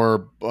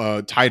sophomore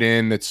tight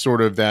end that's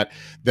sort of that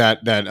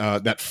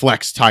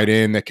flex tight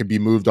end that can be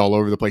moved all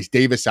over the place.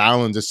 Davis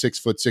Allen's a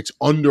 6'6"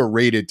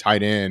 underrated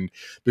tight end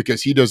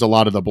because he does a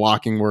lot of the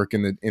blocking work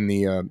in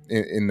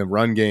the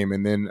run game,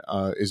 and then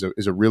is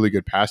a really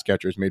good pass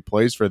catcher. Has made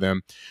plays for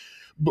them.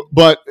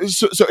 But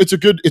so it's a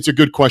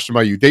good question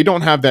by you. They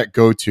don't have that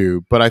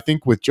go-to, but I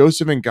think with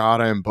Joseph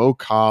Ngata and Bo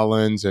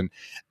Collins and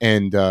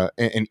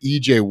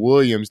EJ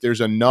Williams, there's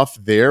enough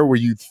there where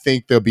you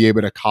think they'll be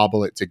able to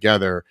cobble it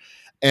together.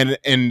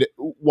 And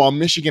while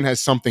Michigan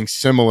has something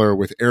similar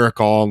with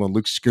Eric All and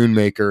Luke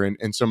Schoonmaker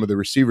and some of the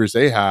receivers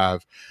they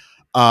have,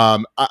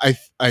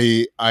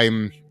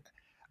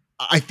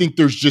 I think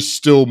there's just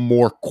still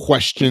more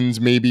questions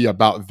maybe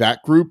about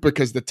that group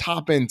because the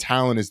top end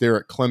talent is there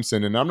at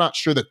Clemson, and I'm not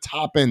sure the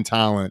top end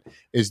talent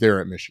is there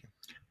at Michigan.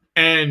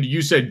 And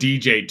you said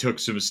DJ took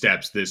some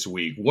steps this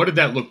week. What did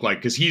that look like?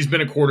 Because he's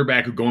been a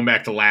quarterback who, going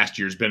back to last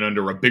year, has been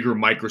under a bigger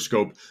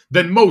microscope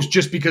than most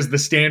just because the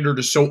standard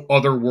is so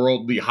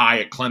otherworldly high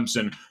at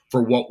Clemson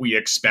for what we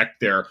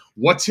expect there.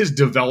 What's his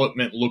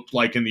development looked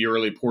like in the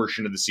early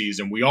portion of the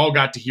season? We all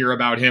got to hear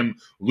about him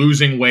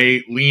losing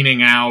weight,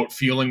 leaning out,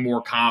 feeling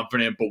more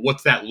confident, but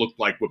what's that look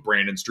like with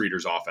Brandon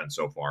Streeter's offense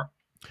so far?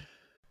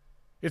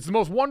 It's the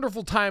most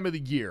wonderful time of the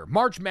year.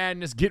 March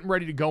Madness getting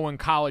ready to go in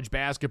college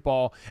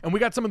basketball, and we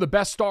got some of the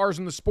best stars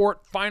in the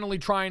sport finally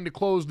trying to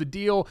close the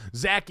deal.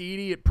 Zach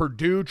Edey at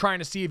Purdue trying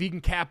to see if he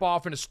can cap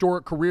off an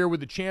historic career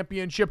with a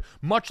championship,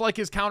 much like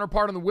his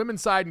counterpart on the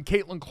women's side, and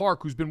Caitlin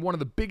Clark, who's been one of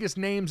the biggest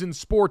names in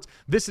sports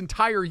this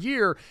entire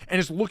year and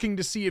is looking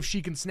to see if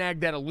she can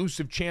snag that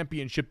elusive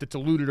championship that's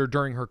eluded her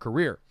during her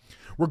career.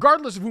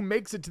 Regardless of who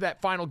makes it to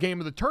that final game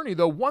of the tourney,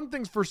 though, one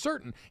thing's for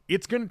certain,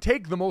 it's going to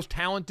take the most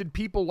talented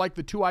people like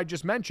the two I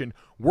just mentioned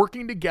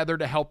working together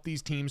to help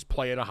these teams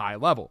play at a high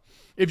level.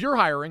 If you're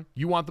hiring,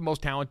 you want the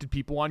most talented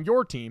people on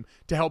your team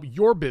to help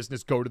your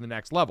business go to the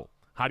next level.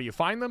 How do you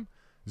find them?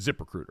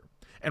 ZipRecruiter.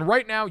 And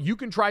right now, you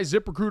can try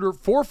ZipRecruiter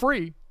for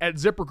free at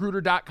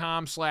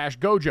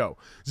ZipRecruiter.com/Gojo.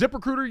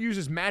 ZipRecruiter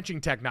uses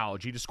matching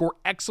technology to score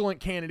excellent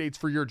candidates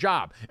for your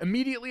job.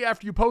 Immediately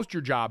after you post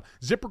your job,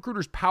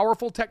 ZipRecruiter's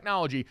powerful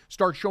technology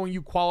starts showing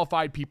you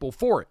qualified people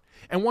for it.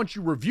 And once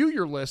you review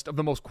your list of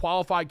the most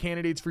qualified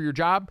candidates for your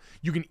job,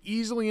 you can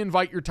easily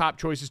invite your top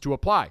choices to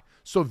apply,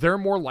 so they're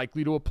more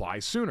likely to apply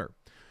sooner.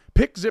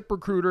 Pick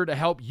ZipRecruiter to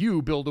help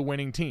you build a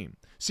winning team.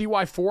 See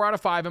why 4 out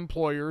of 5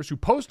 employers who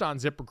post on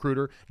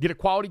ZipRecruiter get a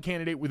quality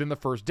candidate within the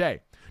first day.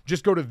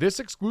 Just go to this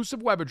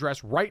exclusive web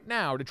address right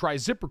now to try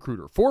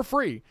ZipRecruiter for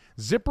free,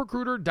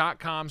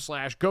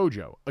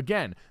 ZipRecruiter.com/Gojo.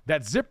 Again,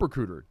 that's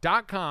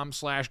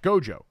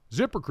ZipRecruiter.com/Gojo.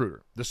 ZipRecruiter,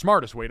 the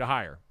smartest way to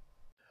hire.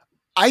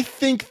 I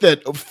think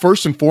that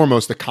first and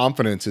foremost, the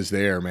confidence is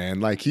there, man.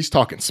 Like, he's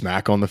talking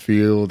smack on the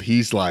field.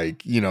 He's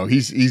like,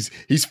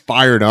 he's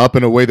fired up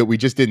in a way that we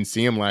just didn't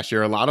see him last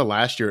year. A lot of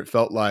last year, it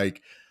felt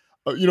like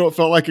a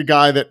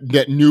guy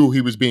that knew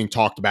he was being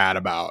talked bad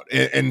about.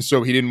 And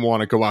so he didn't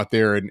want to go out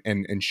there and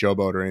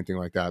showboat or anything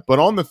like that. But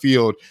on the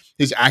field,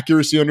 his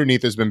accuracy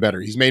underneath has been better.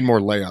 He's made more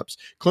layups.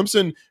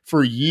 Clemson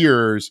for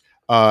years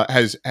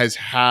has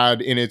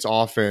had in its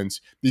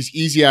offense these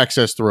easy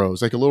access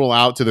throws, like a little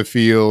out to the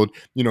field,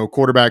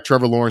 quarterback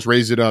Trevor Lawrence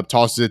raises it up,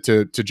 tosses it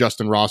to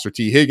Justin Ross or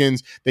T.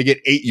 Higgins. They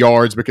get 8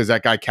 yards because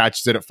that guy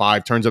catches it at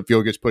 5, turns up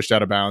field, gets pushed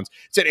out of bounds.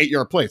 It's an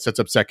 8-yard play. It sets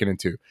up 2nd and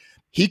 2.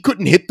 He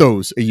couldn't hit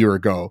those a year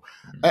ago,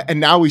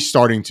 and now he's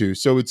starting to.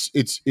 So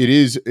it's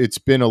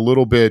been a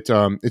little bit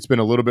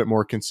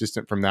more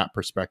consistent from that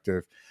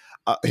perspective.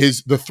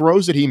 The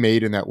throws that he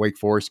made in that Wake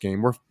Forest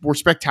game were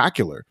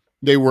spectacular.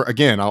 They were,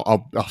 again,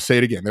 I'll say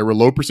it again, they were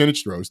low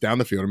percentage throws down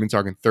the field. I mean,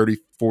 talking 30,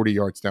 40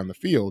 yards down the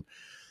field.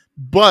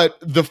 But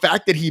the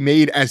fact that he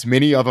made as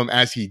many of them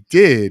as he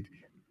did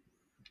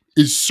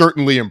is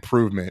certainly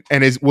improvement.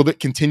 And will it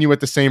continue at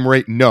the same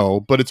rate? No,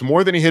 but it's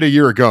more than he hit a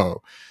year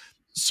ago.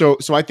 So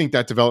I think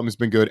that development's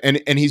been good.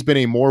 And he's been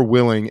a more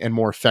willing and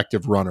more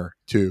effective runner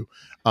too.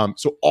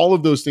 So all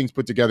of those things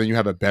put together, and you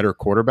have a better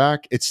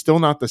quarterback. It's still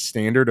not the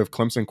standard of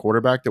Clemson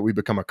quarterback that we've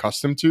become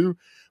accustomed to,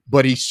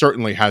 but he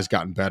certainly has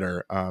gotten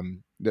better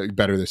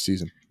this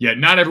season. Yeah,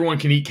 not everyone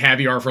can eat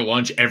caviar for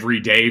lunch every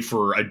day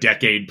for a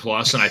decade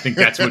plus, and I think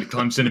that's what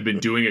Clemson have been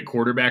doing at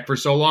quarterback for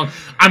so long.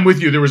 I'm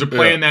with you. There was a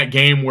play in that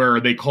game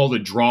where they called a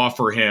draw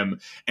for him,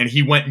 and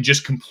he went and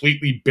just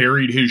completely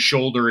buried his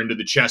shoulder into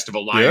the chest of a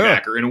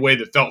linebacker in a way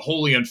that felt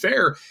wholly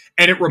unfair,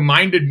 and it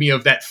reminded me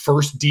of that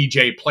first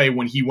DJ play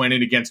when he went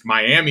in against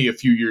Miami a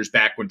few years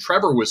back when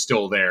Trevor was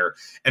still there,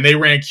 and they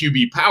ran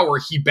QB power.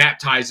 He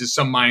baptizes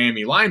some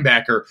Miami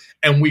linebacker,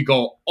 and we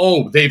go,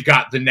 oh, they've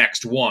got the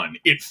next one.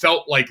 It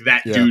felt like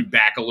that dude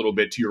back a little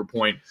bit, to your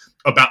point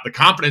about the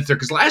confidence there,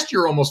 because last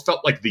year almost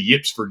felt like the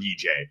yips for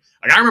DJ.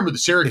 Like, I remember the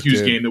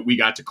Syracuse game that we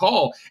got to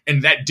call,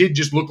 and that did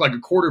just look like a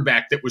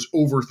quarterback that was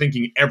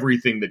overthinking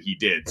everything that he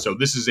did. So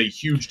this is a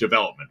huge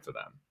development for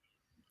them.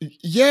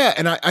 Yeah,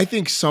 and I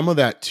think some of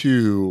that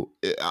too,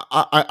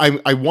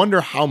 I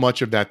wonder how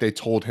much of that they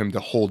told him to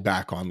hold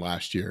back on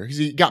last year, because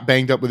he got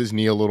banged up with his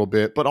knee a little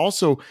bit, but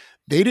also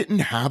they didn't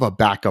have a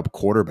backup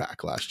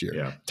quarterback last year.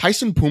 Yeah.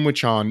 Tyson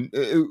Pumachan,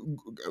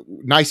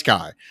 nice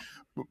guy,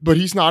 but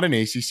he's not an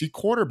ACC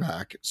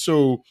quarterback.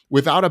 So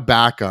without a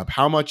backup,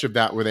 how much of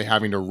that were they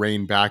having to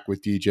rein back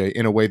with DJ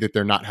in a way that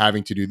they're not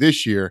having to do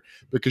this year,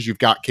 because you've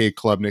got Cade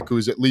Klubnik, who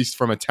is, at least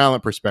from a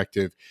talent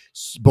perspective,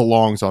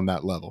 belongs on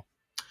that level.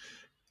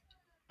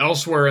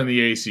 Elsewhere in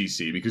the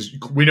ACC, because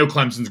we know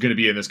Clemson's going to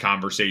be in this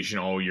conversation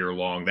all year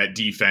long, that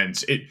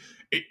defense,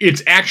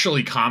 it's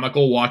actually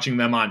comical watching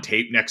them on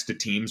tape next to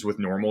teams with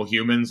normal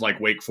humans like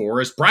Wake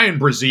Forest. Brian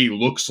Brzee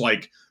looks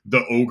like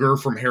the ogre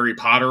from Harry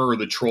Potter, or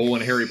the troll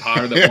in Harry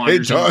Potter that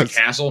wanders into the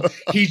castle.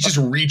 He's just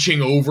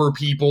reaching over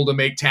people to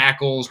make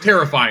tackles.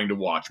 Terrifying to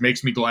watch.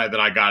 Makes me glad that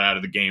I got out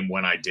of the game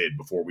when I did,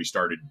 before we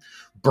started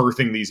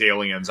birthing these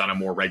aliens on a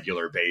more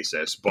regular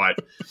basis.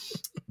 But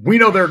we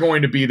know they're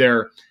going to be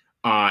there.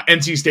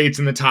 NC State's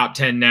in the top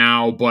 10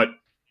 now, but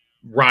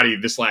Roddy,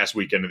 this last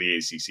weekend of the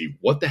ACC,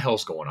 what the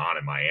hell's going on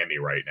in Miami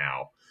right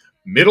now?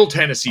 Middle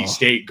Tennessee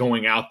State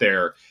going out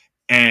there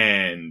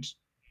and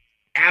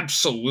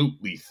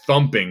absolutely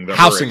thumping the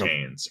Housing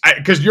Hurricanes.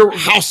 Because you're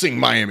housing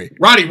Miami.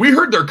 Roddy, we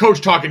heard their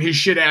coach talking his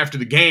shit after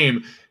the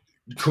game.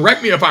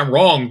 Correct me if I'm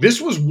wrong. This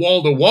was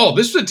wall to wall.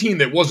 This was a team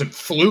that wasn't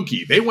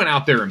fluky. They went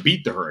out there and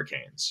beat the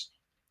Hurricanes.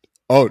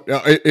 Oh,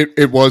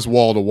 it was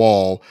wall to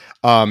wall.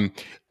 And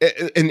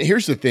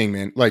here's the thing,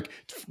 man. Like,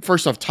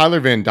 first off,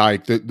 Tyler Van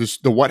Dyke, the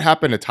what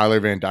happened to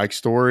Tyler Van Dyke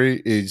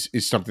story is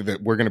something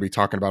that we're going to be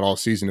talking about all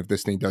season if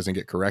this thing doesn't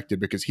get corrected,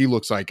 because he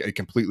looks like a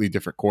completely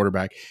different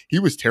quarterback. He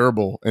was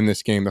terrible in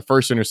this game. The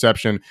first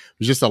interception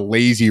was just a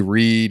lazy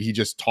read. He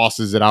just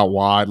tosses it out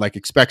wide, like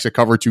expects a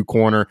cover 2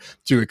 corner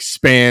to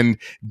expand,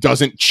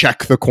 doesn't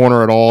check the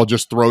corner at all,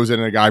 just throws it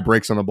and a guy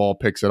breaks on the ball,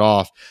 picks it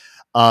off.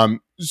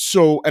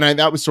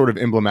 That was sort of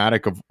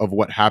emblematic of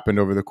what happened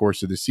over the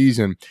course of the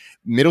season.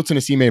 Middle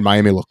Tennessee made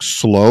Miami look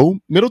slow.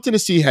 Middle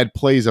Tennessee had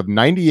plays of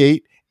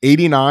 98,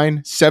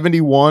 89,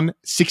 71,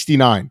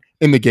 69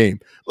 in the game.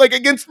 Like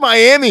against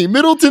Miami,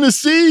 Middle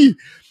Tennessee.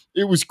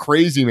 It was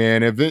crazy,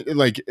 man.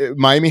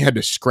 Miami had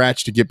to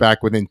scratch to get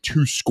back within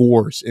 2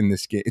 scores in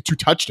this game, 2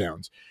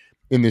 touchdowns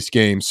in this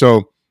game.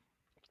 So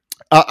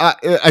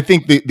I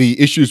think the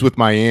issues with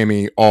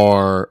Miami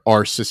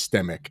are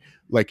systemic.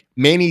 Like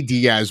Manny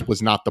Diaz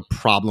was not the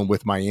problem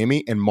with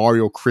Miami, and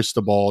Mario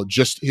Cristobal,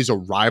 just his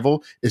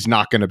arrival is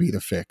not going to be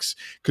the fix,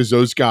 because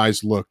those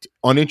guys looked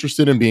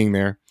uninterested in being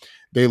there.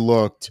 They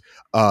looked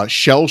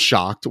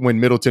shell-shocked when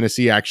Middle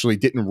Tennessee actually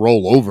didn't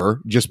roll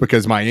over just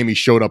because Miami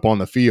showed up on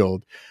the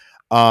field.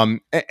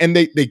 And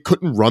they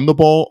couldn't run the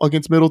ball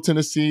against Middle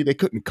Tennessee. They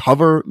couldn't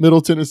cover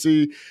Middle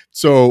Tennessee.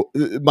 So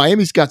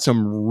Miami's got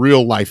some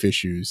real life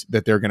issues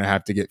that they're going to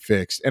have to get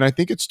fixed. And I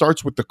think it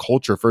starts with the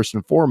culture first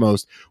and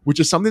foremost, which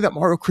is something that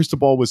Mario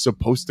Cristobal was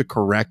supposed to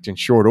correct in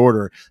short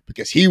order,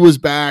 because he was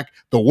back,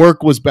 the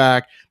work was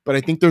back. But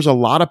I think there's a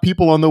lot of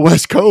people on the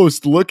West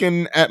Coast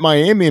looking at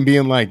Miami and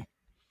being like,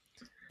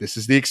 this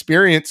is the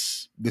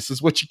experience. This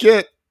is what you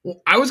get. Well,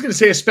 I was going to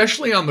say,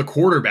 especially on the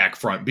quarterback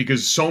front,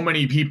 because so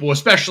many people,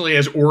 especially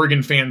as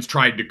Oregon fans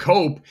tried to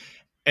cope,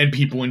 and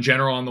people in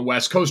general on the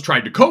West Coast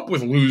tried to cope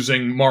with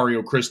losing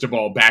Mario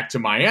Cristobal back to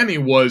Miami,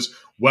 was,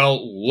 well,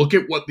 look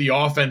at what the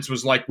offense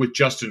was like with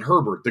Justin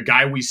Herbert. The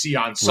guy we see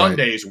on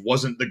Sundays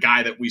wasn't the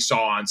guy that we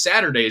saw on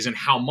Saturdays, and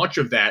how much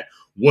of that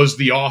was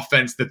the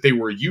offense that they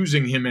were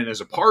using him in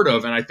as a part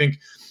of. And I think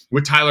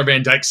with Tyler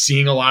Van Dyke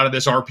seeing a lot of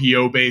this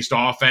RPO-based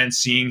offense,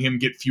 seeing him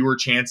get fewer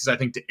chances, I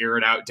think, to air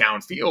it out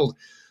downfield,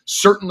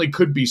 certainly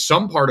could be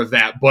some part of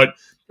that. But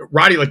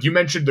Roddy, like you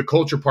mentioned, the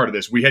culture part of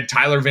this, we had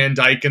Tyler Van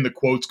Dyke and the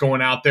quotes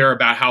going out there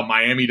about how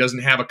Miami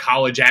doesn't have a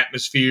college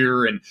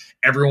atmosphere and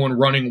everyone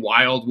running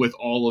wild with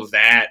all of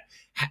that.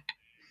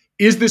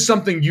 Is this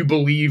something you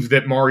believe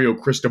that Mario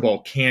Cristobal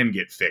can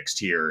get fixed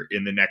here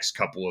in the next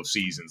couple of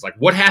seasons? Like,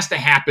 what has to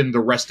happen the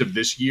rest of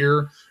this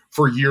year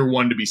for year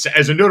one to be set?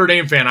 As a Notre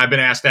Dame fan, I've been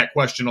asked that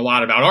question a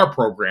lot about our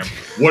program.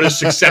 What does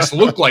success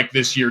look like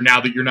this year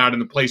now that you're not in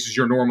the places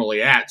you're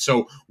normally at?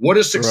 So what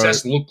does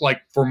success look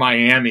like for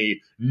Miami,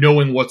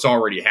 knowing what's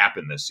already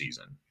happened this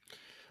season?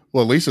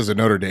 Well, at least as a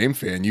Notre Dame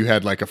fan, you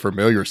had like a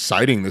familiar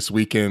sighting this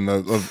weekend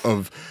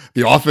of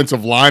the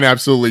offensive line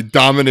absolutely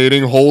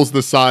dominating, holes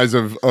the size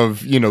of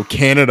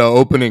Canada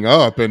opening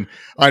up. And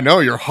I know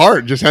your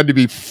heart just had to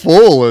be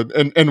full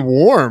and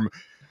warm.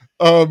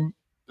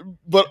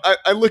 But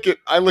I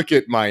look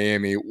at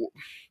Miami.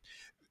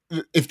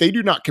 If they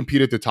do not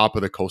compete at the top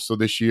of the Coastal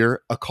this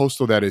year, a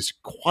Coastal that is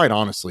quite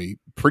honestly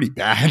pretty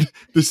bad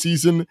this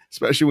season,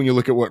 especially when you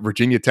look at what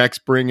Virginia Tech's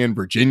bringing,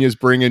 Virginia's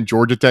bringing,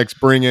 Georgia Tech's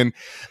bringing.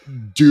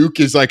 Duke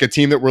is like a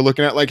team that we're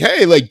looking at like,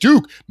 hey, like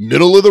Duke,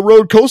 middle of the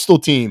road Coastal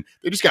team.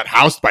 They just got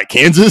housed by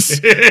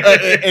Kansas. They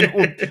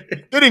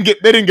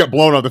didn't get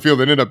blown off the field.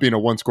 It ended up being a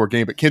 1-score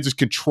game, but Kansas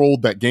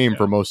controlled that game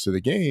for most of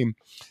the game.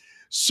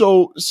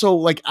 So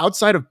like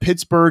outside of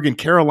Pittsburgh and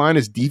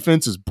Carolina's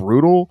defense is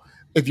brutal.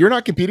 If you're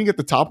not competing at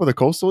the top of the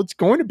Coastal, it's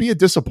going to be a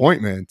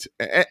disappointment.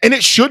 And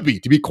it should be,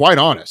 to be quite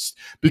honest,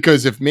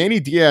 because if Manny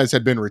Diaz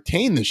had been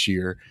retained this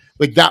year,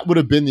 like that would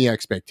have been the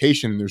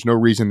expectation. And there's no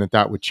reason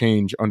that would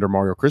change under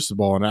Mario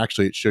Cristobal. And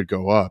actually it should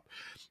go up.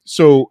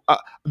 So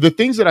the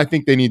things that I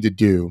think they need to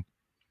do,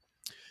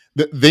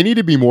 they need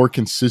to be more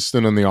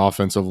consistent on the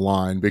offensive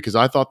line, because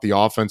I thought the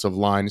offensive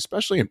line,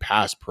 especially in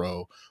pass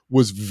pro,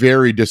 was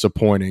very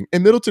disappointing.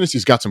 And Middle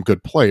Tennessee's got some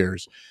good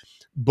players,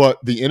 but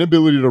the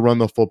inability to run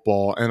the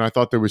football, and I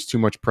thought there was too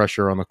much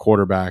pressure on the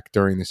quarterback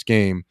during this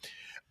game.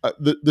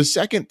 The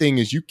second thing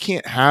is you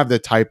can't have the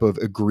type of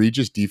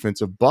egregious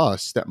defensive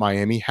bust that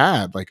Miami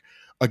had. Like,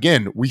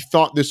 again, we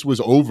thought this was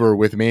over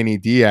with Manny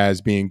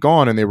Diaz being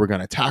gone and they were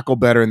going to tackle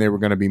better and they were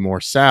going to be more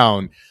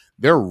sound.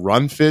 Their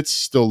run fits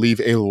still leave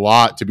a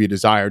lot to be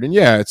desired. And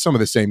yeah, it's some of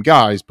the same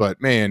guys,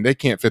 but man, they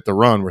can't fit the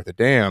run worth a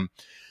damn.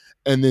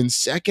 And then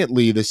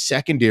secondly, the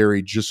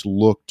secondary just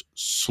looked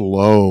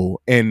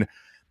slow. And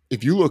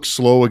if you look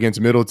slow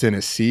against Middle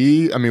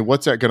Tennessee, I mean,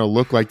 what's that going to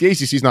look like? The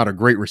ACC is not a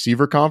great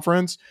receiver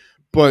conference,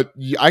 but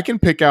I can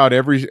pick out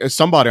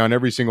somebody on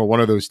every single one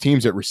of those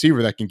teams at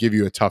receiver that can give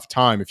you a tough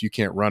time if you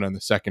can't run on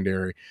the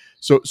secondary.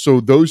 So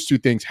those two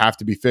things have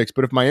to be fixed.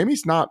 But if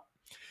Miami's not,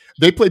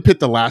 They play Pitt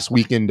the last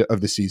weekend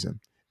of the season.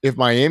 If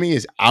Miami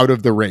is out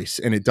of the race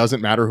and it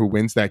doesn't matter who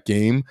wins that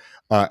game,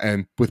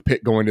 and with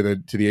Pitt going to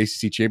the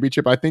ACC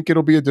championship, I think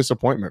it'll be a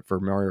disappointment for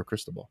Mario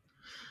Cristobal.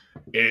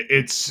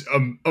 It's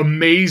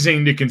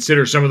amazing to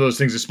consider some of those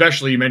things,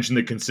 especially you mentioned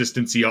the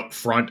consistency up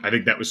front. I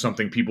think that was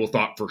something people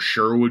thought for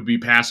sure would be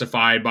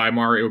pacified by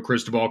Mario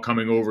Cristobal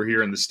coming over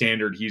here and the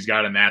standard he's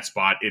got in that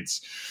spot. It's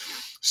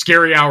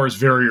scary hours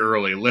very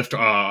early. Lift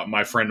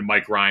my friend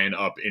Mike Ryan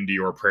up into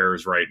your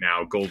prayers right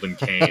now. Golden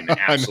Kane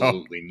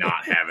absolutely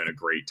not having a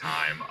great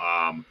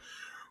time.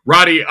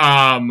 Roddy,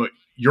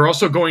 you're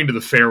also going to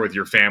the fair with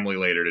your family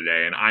later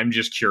today, and I'm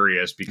just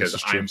curious because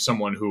I'm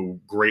someone who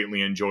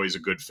greatly enjoys a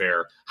good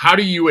fair. How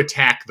do you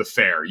attack the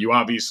fair? You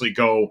obviously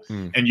go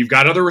and you've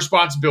got other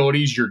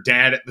responsibilities. Your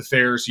dad at the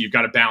fair, so you've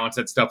got to balance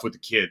that stuff with the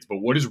kids. But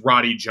what is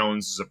Roddy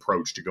Jones's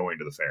approach to going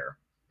to the fair?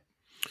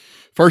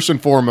 First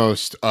and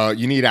foremost,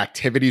 you need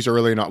activities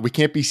early on. We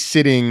can't be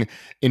sitting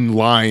in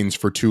lines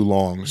for too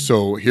long.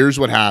 So here's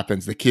what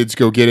happens. The kids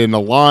go get in a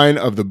line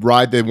of the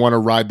ride they want to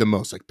ride the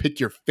most. Like pick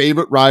your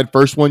favorite ride,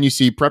 first one you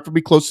see,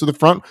 preferably close to the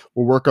front.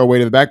 We'll work our way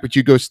to the back, but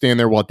you go stand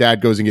there while dad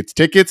goes and gets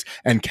tickets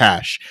and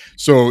cash.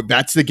 So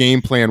that's the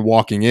game plan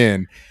walking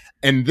in.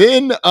 And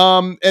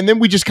then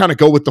we just kind of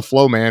go with the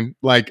flow, man.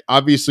 Like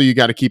obviously you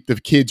got to keep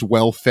the kids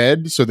well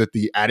fed so that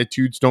the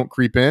attitudes don't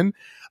creep in.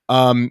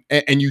 And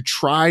you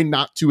try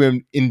not to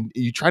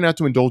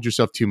indulge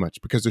yourself too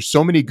much because there's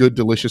so many good,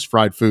 delicious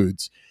fried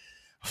foods.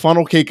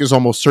 Funnel cake is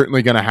almost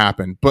certainly going to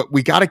happen, but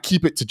we got to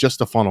keep it to just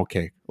a funnel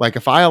cake. Like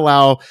if I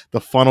allow the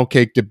funnel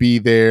cake to be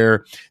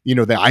there,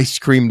 the ice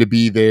cream to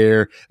be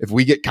there, if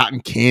we get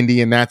cotton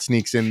candy and that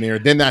sneaks in there,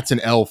 then that's an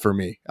L for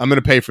me. I'm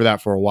going to pay for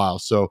that for a while.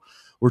 So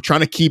we're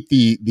trying to keep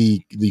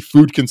the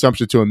food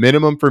consumption to a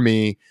minimum for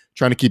me,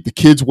 trying to keep the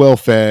kids well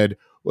fed.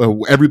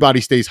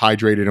 Everybody stays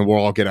hydrated and we'll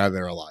all get out of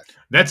there alive.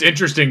 That's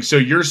interesting. So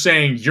you're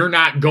saying you're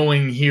not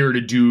going here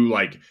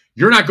to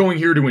you're not going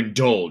here to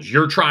indulge.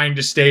 You're trying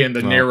to stay in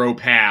the narrow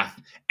path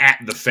at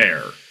the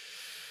fair.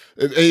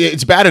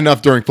 It's bad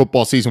enough during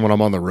football season when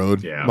I'm on the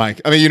road, yeah.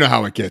 Mike. I mean, you know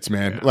how it gets,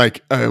 man. Yeah.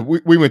 Like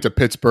we went to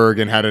Pittsburgh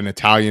and had an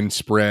Italian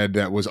spread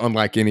that was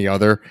unlike any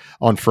other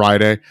on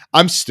Friday.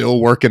 I'm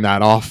still working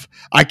that off.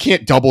 I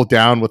can't double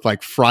down with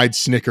like fried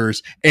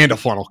Snickers and a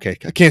funnel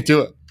cake. I can't do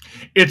it.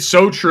 It's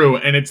so true,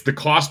 and it's the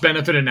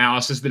cost-benefit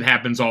analysis that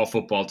happens all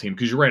football team.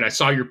 Because you're right, I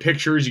saw your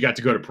pictures. You got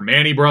to go to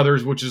Permane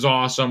Brothers, which is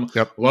awesome.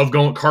 Yep. Love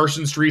going.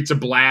 Carson Street's a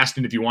blast,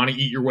 and if you want to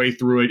eat your way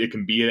through it, it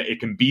can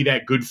be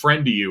that good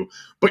friend to you.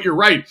 But you're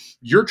right,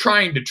 you're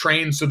trying to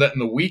train so that in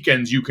the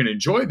weekends you can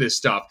enjoy this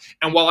stuff.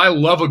 And while I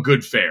love a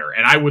good fair,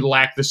 and I would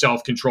lack the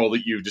self-control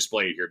that you've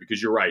displayed here,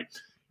 because you're right.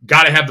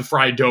 Got to have the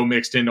fried dough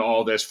mixed into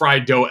all this,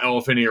 fried dough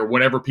elephant ear,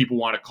 whatever people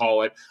want to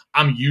call it.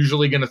 I'm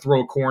usually going to throw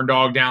a corn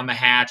dog down the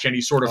hatch,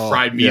 any sort of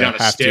fried meat on a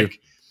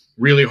stick,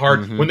 really hard.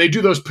 Mm-hmm. When they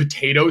do those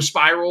potato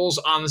spirals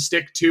on the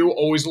stick too,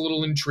 always a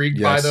little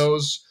intrigued by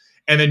those.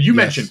 And then you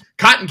mentioned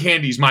cotton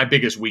candy is my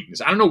biggest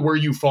weakness. I don't know where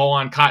you fall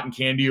on cotton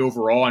candy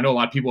overall. I know a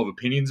lot of people have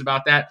opinions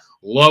about that.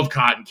 Love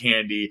cotton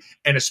candy.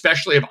 And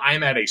especially if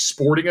I'm at a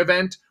sporting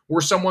event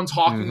where someone's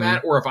hawking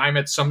that, or if I'm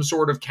at some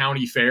sort of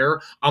county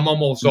fair, I'm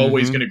almost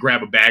always going to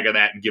grab a bag of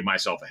that and give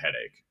myself a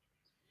headache.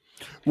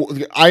 Well,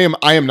 I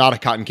am not a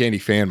cotton candy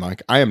fan,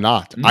 Mike. I am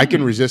not. I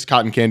can resist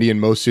cotton candy in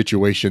most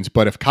situations,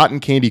 but if cotton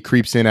candy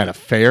creeps in at a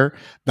fair,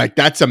 like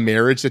that's a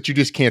marriage that you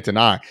just can't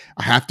deny.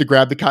 I have to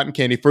grab the cotton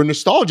candy for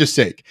nostalgia's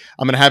sake.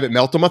 I'm going to have it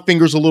melt on my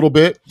fingers a little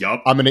bit.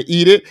 Yep. I'm going to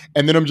eat it,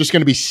 and then I'm just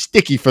going to be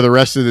sticky for the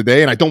rest of the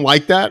day, and I don't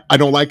like that. I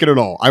don't like it at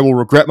all. I will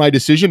regret my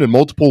decision in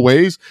multiple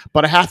ways,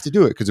 but I have to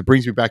do it because it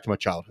brings me back to my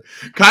childhood.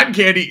 Cotton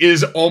candy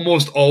is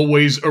almost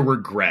always a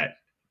regret.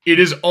 It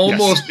is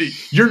almost,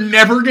 you're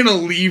never going to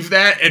leave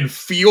that and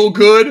feel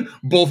good,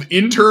 both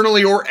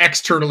internally or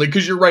externally,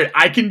 because you're right.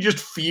 I can just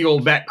feel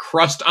that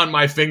crust on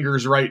my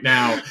fingers right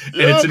now, and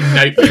it's a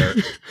nightmare.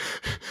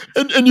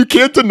 And you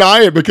can't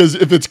deny it, because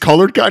if it's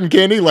colored cotton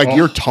candy, like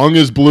your tongue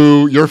is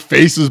blue, your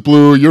face is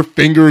blue, your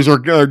fingers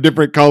are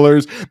different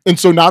colors. And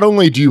so not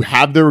only do you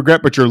have the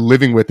regret, but you're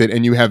living with it,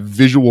 and you have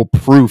visual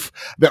proof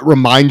that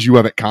reminds you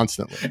of it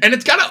constantly. And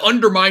it's got to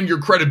undermine your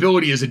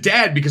credibility as a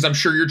dad, because I'm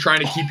sure you're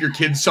trying to keep your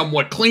kids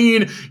somewhat clean.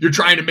 You're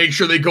trying to make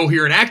sure they go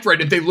here and act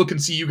right. If they look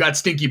and see you got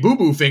stinky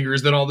boo-boo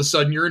fingers, then all of a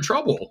sudden you're in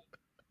trouble.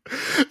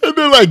 And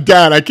they're like,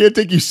 Dad, I can't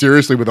take you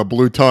seriously with a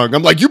blue tongue.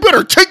 I'm like, you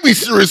better take me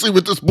seriously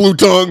with this blue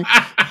tongue.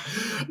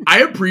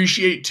 I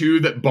appreciate, too,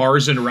 that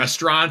bars and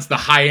restaurants, the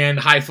high-end,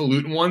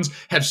 highfalutin ones,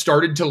 have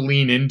started to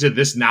lean into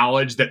this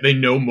knowledge that they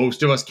know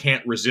most of us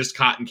can't resist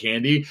cotton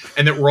candy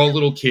and that we're all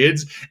little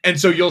kids. And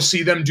so you'll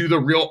see them do the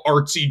real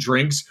artsy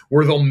drinks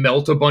where they'll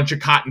melt a bunch of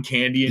cotton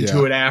candy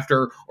into it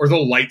after, or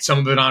they'll light some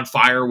of it on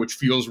fire, which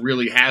feels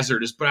really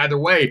hazardous. But either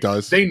way,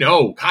 they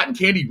know cotton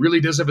candy really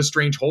does have a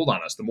strange hold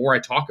on us the more I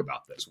talk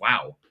about this.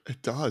 Wow.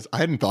 It does. I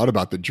hadn't thought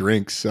about the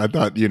drinks. I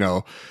thought,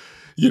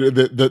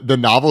 the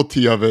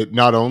novelty of it.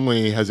 Not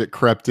only has it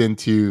crept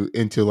into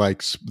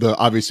like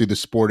obviously the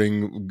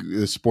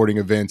sporting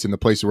events and the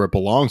places where it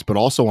belongs, but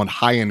also on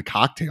high end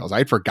cocktails. I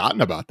had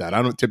forgotten about that.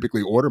 I don't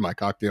typically order my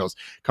cocktails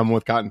coming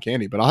with cotton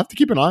candy, but I'll have to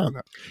keep an eye on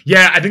that.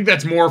 Yeah, I think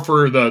that's more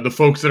for the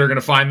folks that are going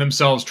to find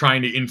themselves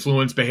trying to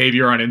influence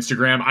behavior on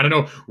Instagram. I don't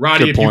know,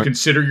 Roddy, if you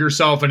consider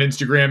yourself an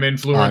Instagram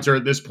influencer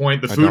at this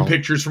point. The food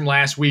pictures from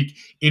last week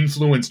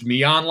influenced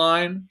me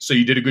online, so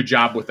you did a good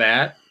job with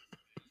that.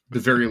 The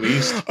very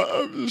least.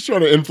 I'm just trying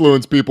to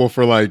influence people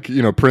for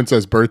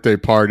princess birthday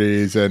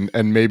parties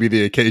and maybe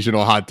the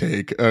occasional hot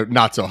take.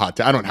 Not so hot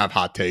take. I don't have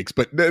hot takes,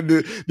 but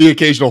the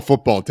occasional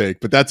football take.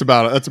 But that's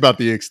about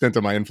the extent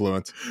of my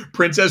influence.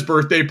 Princess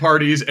birthday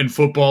parties and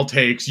football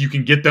takes. You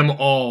can get them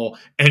all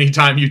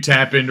anytime you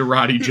tap into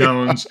Roddy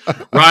Jones.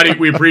 Roddy,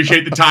 we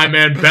appreciate the time,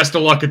 man. Best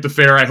of luck at the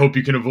fair. I hope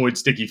you can avoid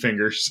sticky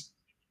fingers.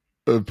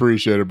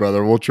 Appreciate it,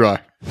 brother. We'll try.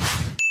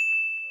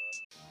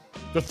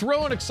 The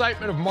thrill and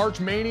excitement of March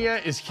Mania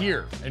is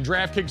here, and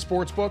DraftKings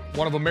Sportsbook,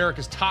 one of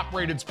America's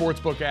top-rated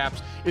sportsbook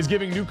apps, is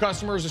giving new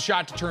customers a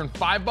shot to turn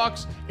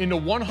 $5 into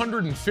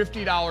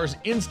 $150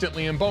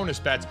 instantly in bonus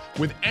bets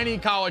with any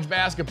college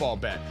basketball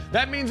bet.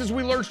 That means as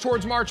we lurch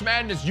towards March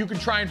Madness, you can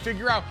try and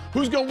figure out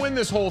who's going to win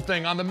this whole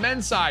thing. On the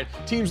men's side,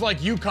 teams like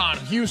UConn,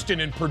 Houston,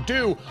 and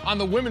Purdue. On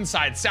the women's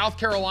side, South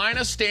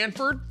Carolina,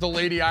 Stanford, the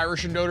Lady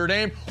Irish, and Notre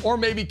Dame, or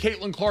maybe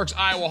Caitlin Clark's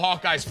Iowa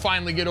Hawkeyes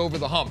finally get over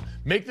the hump.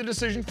 Make the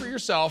decision for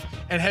yourself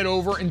and head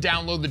over and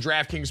download the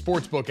DraftKings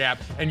Sportsbook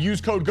app and use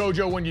code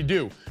GOJO when you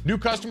do. New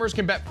customers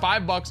can bet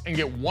 $5 and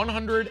get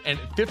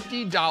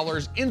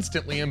 $150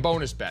 instantly in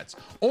bonus bets.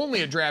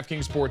 Only at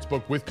DraftKings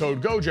Sportsbook with code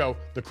GOJO.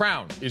 The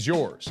crown is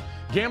yours.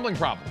 Gambling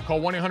problem?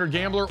 Call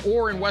 1-800-GAMBLER,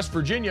 or in West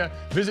Virginia,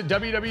 visit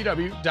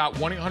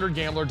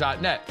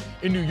www.1800gambler.net.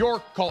 In New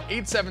York, call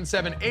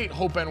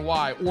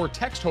 877-8-HOPE-NY or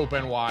text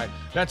HOPE-NY.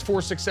 That's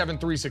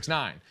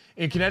 467-369.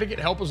 In Connecticut,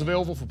 help is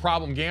available for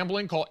problem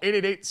gambling. Call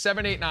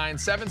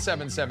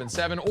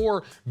 888-789-7777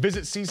 or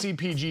visit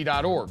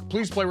ccpg.org.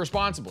 Please play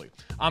responsibly.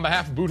 On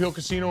behalf of Boot Hill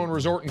Casino and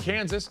Resort in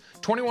Kansas,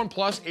 21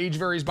 plus, age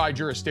varies by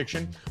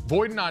jurisdiction,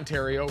 void in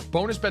Ontario.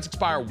 Bonus bets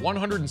expire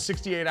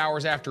 168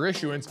 hours after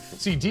issuance.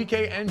 See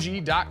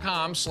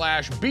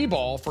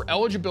dkng.com/bball for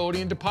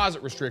eligibility and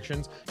deposit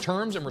restrictions,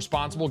 terms, and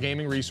responsible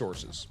gaming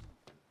resources.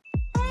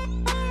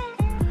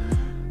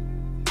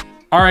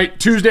 All right,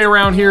 Tuesday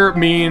around here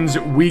means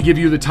we give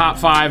you the top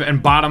 5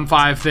 and bottom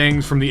 5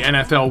 things from the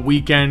NFL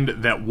weekend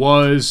that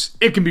was.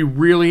 It can be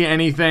really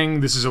anything.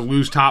 This is a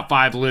loose top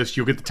 5 list.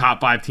 You'll get the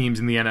top 5 teams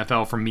in the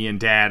NFL from me and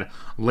Dad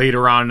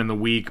later on in the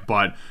week.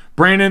 But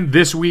Brandon,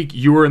 this week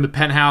you were in the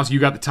penthouse. You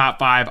got the top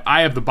 5.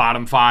 I have the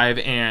bottom 5,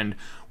 and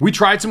we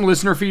tried some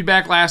listener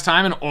feedback last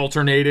time and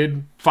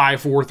alternated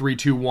 5, 4, 3,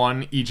 2,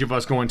 1. Each of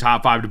us going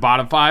top 5 to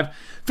bottom 5.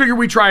 Figure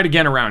we try it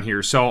again around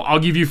here. So I'll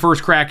give you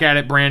first crack at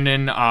it,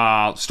 Brandon.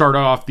 Start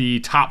off the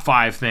top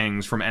 5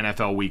 things from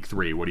NFL Week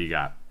 3. What do you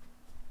got?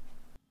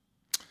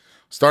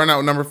 Starting out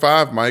with number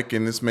 5, Mike,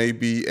 and this may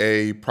be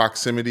a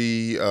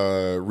proximity,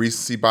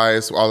 recency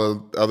bias, all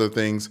the other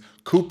things.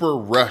 Cooper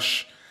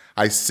Rush.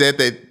 I said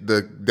that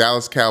the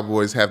Dallas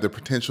Cowboys have the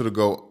potential to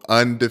go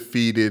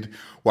undefeated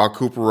while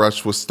Cooper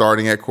Rush was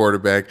starting at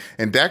quarterback.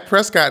 And Dak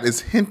Prescott is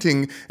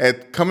hinting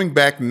at coming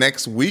back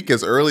next week,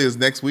 as early as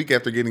next week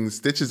after getting the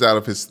stitches out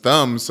of his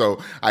thumb. So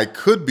I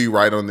could be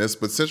right on this,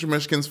 but Central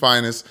Michigan's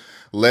finest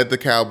led the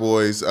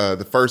Cowboys,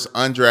 the first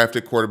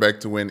undrafted quarterback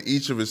to win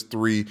each of his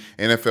 3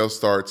 NFL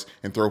starts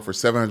and throw for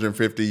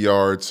 750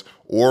 yards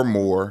or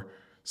more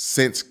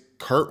since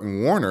Kurt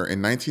Warner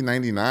in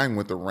 1999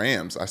 with the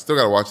Rams. I still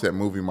got to watch that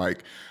movie,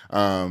 Mike.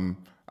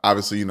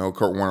 Obviously,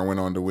 Kurt Warner went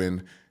on to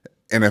win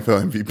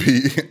NFL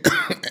MVP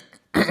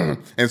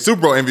and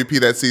Super Bowl MVP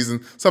that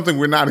season, something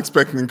we're not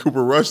expecting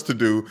Cooper Rush to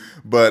do.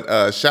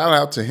 But shout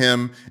out to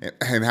him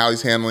and how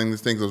he's handling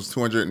these things. It was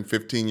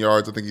 215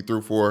 yards, I think he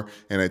threw for,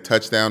 and a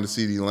touchdown to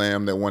CeeDee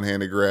Lamb, that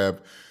one-handed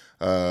grab.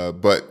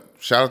 But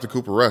shout out to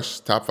Cooper Rush,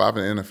 top 5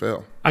 in the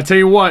NFL. I tell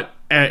you what,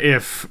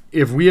 if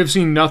we have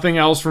seen nothing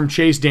else from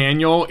Chase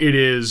Daniel, it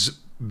is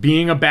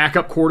being a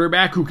backup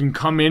quarterback who can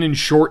come in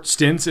short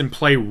stints and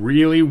play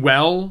really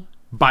well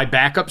by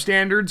backup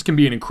standards can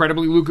be an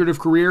incredibly lucrative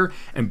career,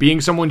 and being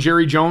someone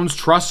Jerry Jones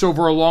trusts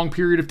over a long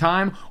period of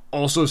time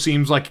also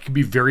seems like it could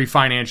be very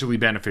financially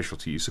beneficial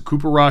to you. So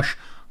Cooper Rush,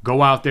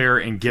 go out there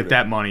and get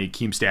that money,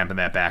 keep stamping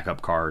that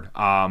backup card.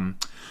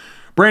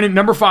 Brandon,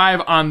 number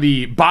 5 on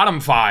the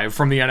bottom 5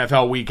 from the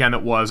NFL weekend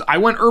I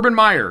went Urban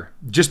Meyer,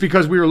 just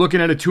because we were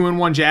looking at a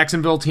 2-1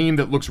 Jacksonville team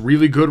that looks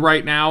really good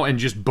right now and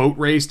just boat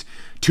raced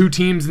 2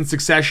 teams in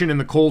succession in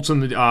the Colts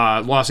and the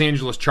Los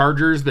Angeles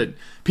Chargers that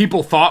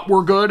people thought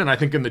were good, and I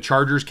think in the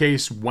Chargers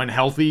case, when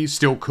healthy,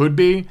 still could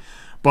be.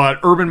 But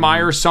Urban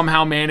Meyer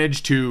somehow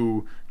managed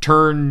to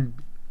turn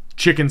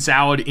chicken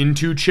salad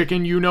into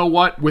chicken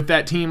you-know-what with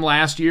that team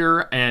last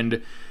year,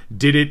 and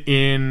did it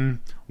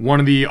in one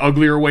of the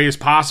uglier ways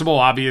possible.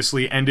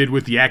 Obviously ended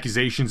with the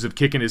accusations of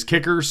kicking his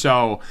kicker.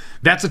 So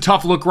that's a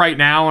tough look right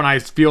now. And I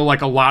feel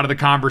like a lot of the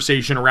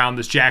conversation around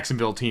this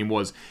Jacksonville team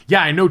was,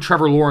 yeah, I know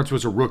Trevor Lawrence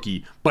was a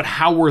rookie, but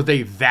how were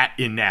they that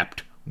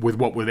inept with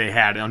what they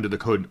had under the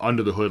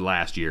hood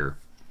last year.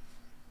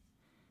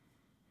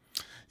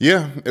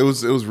 Yeah, it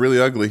was really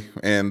ugly,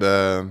 and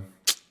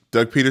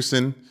Doug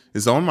Peterson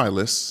is on my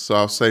list, so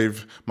I'll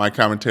save my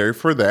commentary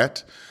for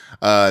that.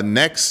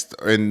 Next,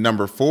 in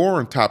number 4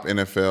 in top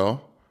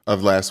NFL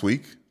of last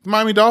week, the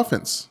Miami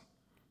Dolphins.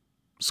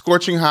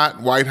 Scorching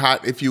hot, white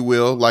hot, if you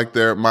will, like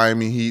their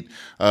Miami Heat,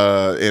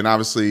 and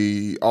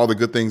obviously all the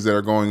good things that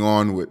are going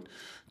on with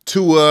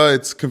Tua.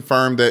 It's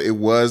confirmed that it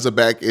was a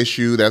back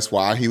issue. That's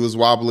why he was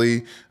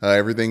wobbly.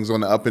 Everything's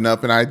on the up and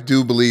up, and I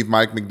do believe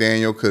Mike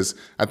McDaniel, because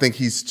I think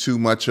he's too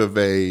much of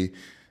a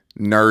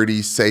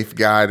nerdy, safe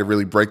guy to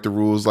really break the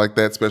rules like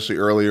that, especially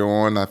earlier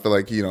on. I feel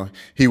like,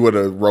 he would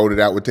have rolled it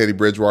out with Teddy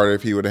Bridgewater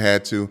if he would have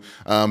had to.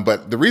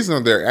 But the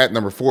reason they're at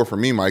number 4 for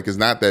me, Mike, is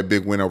not that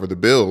big win over the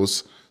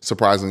Bills,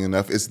 surprisingly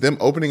enough. It's them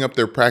opening up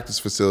their practice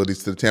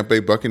facilities to the Tampa Bay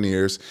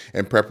Buccaneers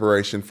in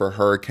preparation for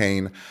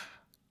Hurricane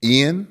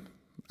Ian.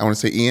 I want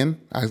to say Ian.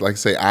 I like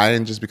to say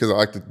Ian just because I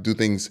like to do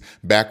things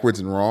backwards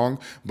and wrong.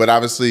 But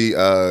obviously,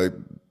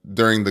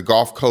 during the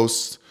Gulf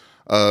Coast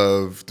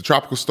of the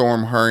tropical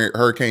storm,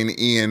 Hurricane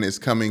Ian is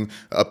coming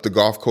up the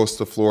Gulf Coast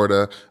of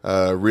Florida,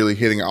 really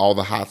hitting all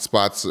the hot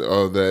spots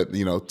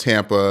that,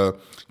 Tampa,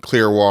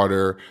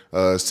 Clearwater,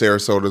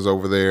 Sarasota's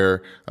over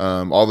there,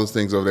 all those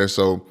things over there.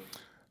 So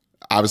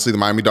obviously the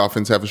Miami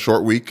Dolphins have a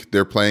short week.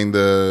 They're playing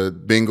the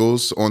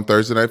Bengals on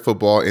Thursday Night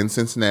Football in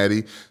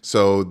Cincinnati.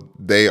 So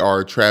they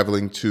are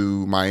traveling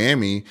to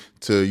Miami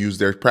to use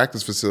their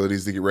practice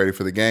facilities to get ready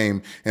for the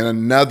game. And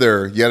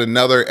yet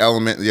another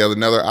element,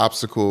 another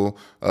obstacle,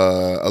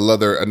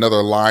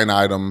 another line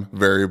item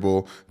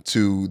variable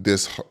to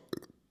this,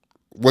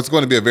 what's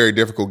going to be a very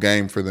difficult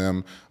game for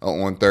them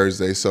on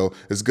Thursday. So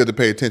it's good to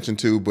pay attention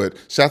to, but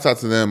shouts out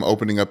to them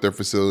opening up their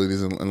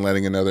facilities and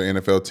letting another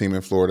NFL team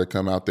in Florida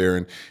come out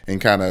there and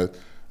kind of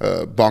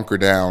bunker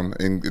down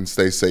and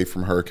stay safe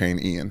from Hurricane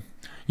Ian.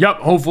 Yep,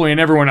 hopefully, and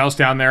everyone else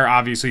down there,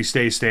 obviously,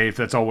 stay safe.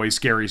 That's always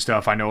scary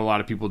stuff. I know a lot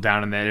of people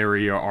down in that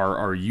area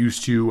are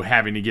used to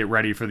having to get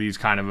ready for these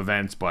kind of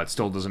events, but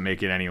still doesn't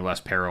make it any less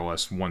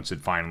perilous once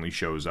it finally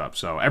shows up.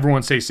 So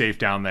everyone stay safe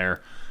down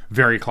there.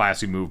 Very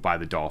classy move by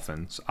the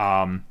Dolphins.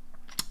 Brandon,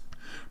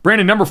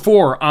 number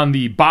 4 on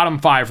the bottom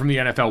 5 from the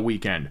NFL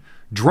weekend,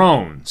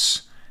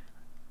 drones.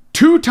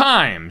 2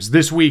 times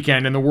this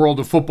weekend in the world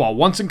of football,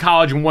 once in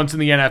college and once in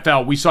the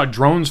NFL, we saw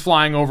drones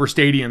flying over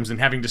stadiums and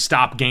having to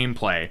stop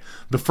gameplay.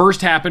 The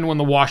first happened when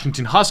the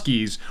Washington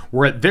Huskies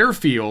were at their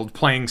field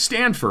playing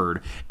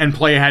Stanford, and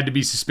play had to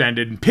be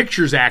suspended, and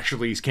pictures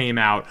actually came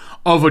out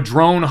of a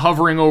drone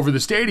hovering over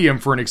the stadium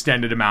for an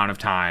extended amount of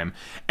time.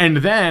 And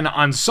then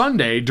on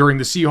Sunday, during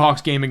the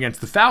Seahawks game against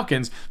the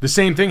Falcons, the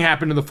same thing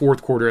happened in the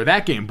fourth quarter of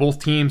that game.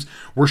 Both teams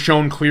were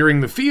shown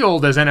clearing the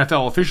field as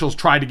NFL officials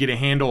tried to get a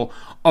handle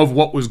of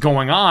what was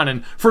going on.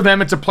 And for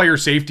them, it's a player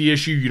safety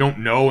issue. You don't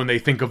know, and they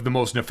think of the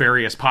most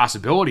nefarious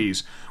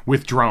possibilities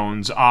with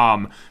drones.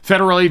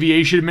 Federal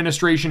Aviation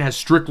Administration has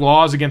strict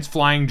laws against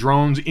flying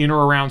drones in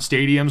or around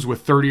stadiums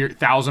with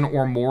 30,000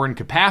 or more in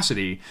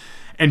capacity.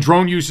 And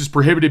drone use is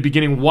prohibited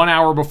beginning 1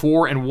 hour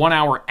before and 1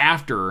 hour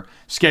after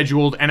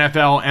scheduled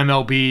NFL,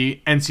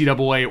 MLB,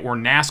 NCAA, or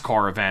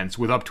NASCAR events,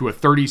 with up to a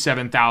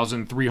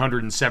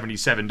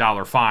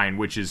 $37,377 fine,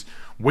 which is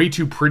way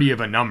too pretty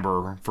of a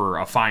number for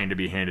a fine to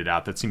be handed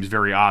out. That seems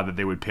very odd that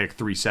they would pick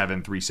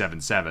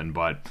 37377,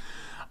 but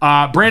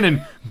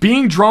Brandon,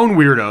 being drone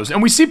weirdos,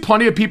 and we see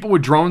plenty of people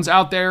with drones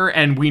out there,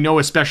 and we know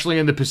especially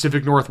in the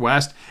Pacific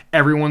Northwest,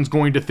 everyone's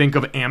going to think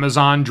of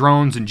Amazon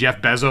drones and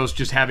Jeff Bezos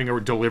just having a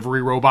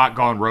delivery robot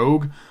gone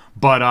rogue,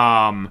 but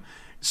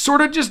sort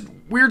of just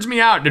weirds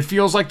me out, and it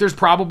feels like there's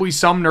probably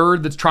some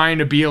nerd that's trying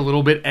to be a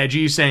little bit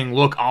edgy, saying,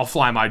 look, I'll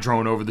fly my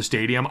drone over the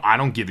stadium, I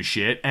don't give a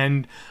shit,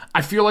 and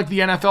I feel like the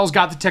NFL's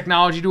got the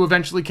technology to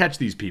eventually catch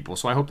these people,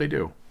 so I hope they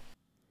do.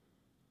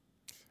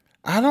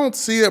 I don't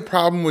see a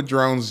problem with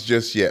drones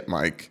just yet,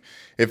 Mike.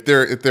 If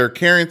they're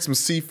carrying some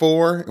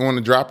C4 and want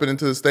to drop it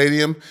into the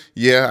stadium,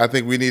 yeah, I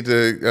think we need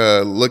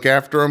to look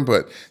after them.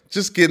 But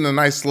just getting a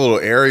nice little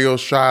aerial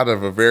shot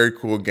of a very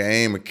cool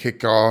game, a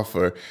kickoff,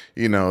 or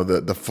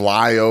the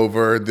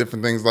flyover,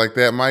 different things like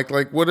that, Mike.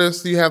 Like, what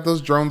else do you have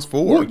those drones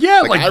for? Well,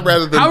 yeah, like I'd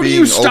rather than how do being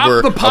you stop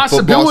over the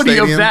possibility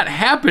of of that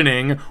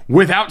happening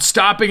without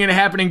stopping it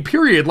happening?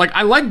 Period. Like,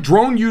 I like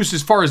drone use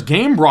as far as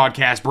game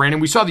broadcast, Brandon.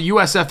 We saw the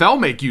USFL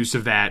make use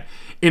of that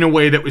in a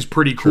way that was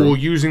pretty cool,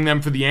 using them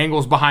for the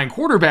angles behind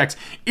quarterbacks.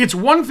 It's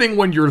one thing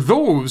when you're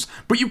those,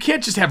 but you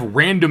can't just have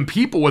random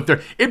people with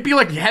their... It'd be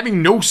like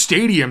having no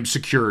stadium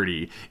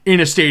security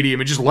in a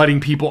stadium and just letting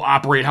people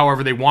operate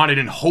however they wanted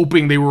and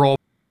hoping they were all...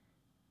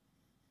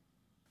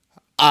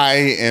 I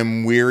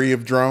am weary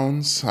of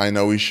drones. I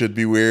know we should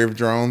be weary of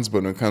drones,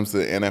 but when it comes to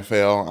the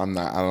NFL, I'm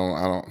not. I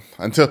don't.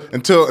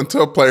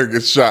 Until a player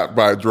gets shot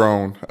by a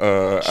drone,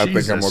 I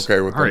think I'm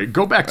okay with it. All right,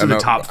 go back to the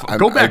top.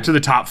 Go back to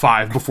the top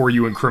 5 before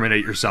you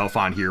incriminate yourself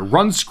on here.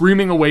 Run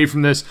screaming away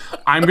from this.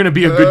 I'm going to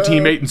be a good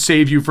teammate and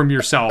save you from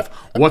yourself.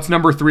 What's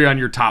number 3 on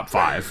your top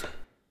 5?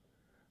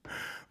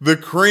 The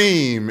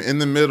cream in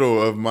the middle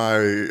of my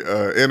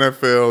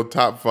NFL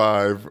top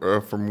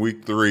 5 from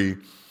week 3.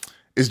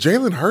 is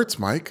Jalen Hurts,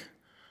 Mike.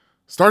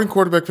 Starting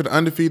quarterback for the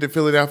undefeated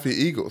Philadelphia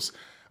Eagles.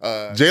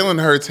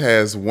 Jalen Hurts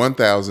has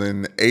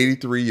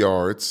 1,083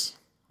 yards,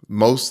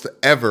 most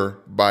ever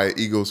by an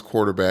Eagles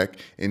quarterback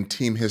in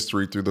team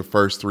history through the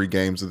first 3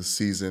 games of the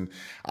season.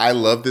 I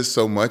love this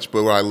so much,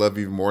 but what I love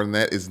even more than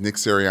that is Nick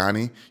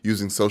Sirianni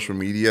using social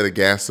media to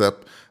gas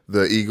up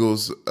the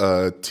Eagles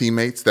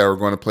teammates that were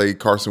going to play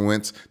Carson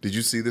Wentz. Did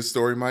you see this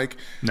story, Mike?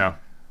 No.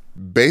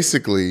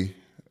 Basically,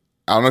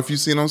 I don't know if you've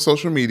seen it on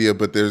social media,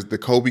 but there's the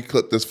Kobe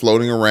clip that's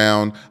floating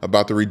around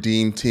about the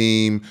Redeem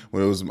team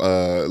when it was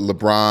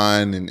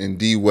LeBron and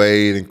D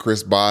Wade and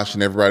Chris Bosh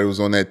and everybody was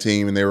on that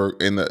team, and they were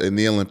in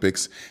the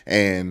Olympics,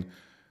 and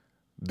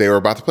they were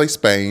about to play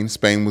Spain.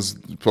 Spain was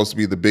supposed to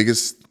be the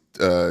biggest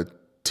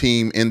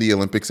team in the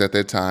Olympics at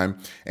that time,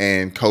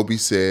 and Kobe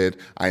said,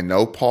 "I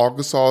know Paul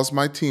Gasol is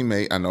my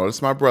teammate. I know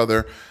it's my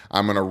brother.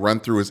 I'm gonna run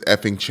through his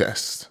effing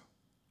chest."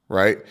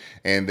 Right?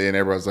 And then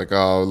everybody's like,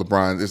 oh,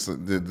 LeBron, this is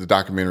the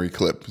documentary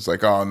clip. It's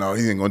like, oh, no,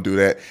 he ain't going to do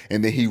that.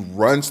 And then he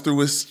runs through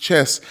his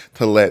chest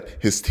to let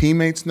his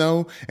teammates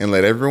know and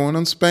let everyone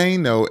in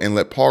Spain know and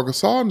let Paul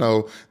Gasol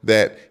know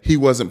that he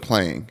wasn't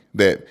playing,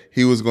 that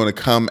he was going to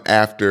come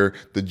after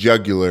the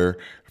jugular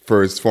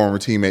for his former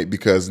teammate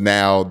because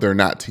now they're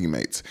not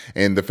teammates.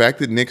 And the fact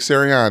that Nick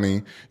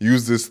Sirianni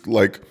used this,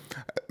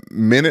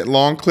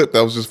 minute-long clip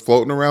that was just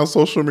floating around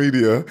social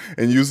media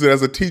and used it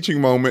as a teaching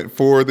moment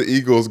for the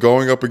Eagles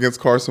going up against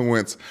Carson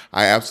Wentz.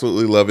 I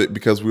absolutely love it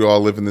because we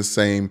all live in the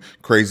same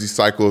crazy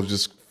cycle of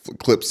just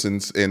clips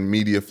and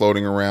media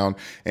floating around,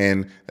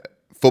 and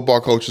football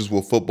coaches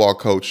will football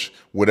coach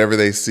whatever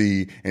they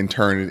see and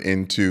turn it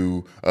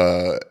into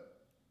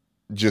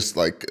just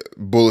like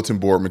bulletin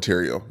board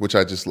material, which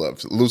I just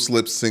love. Loose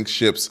lips, sink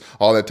ships,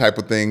 all that type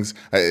of things.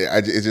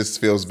 It just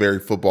feels very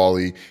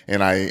football-y,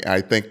 and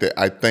I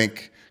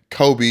think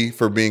Kobe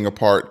for being a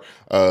part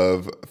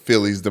of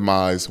Philly's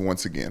demise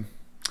once again.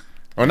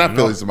 Or not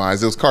Philly's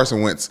demise, it was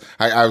Carson Wentz.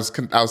 I was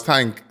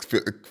tying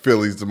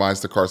Philly's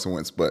demise to Carson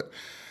Wentz, but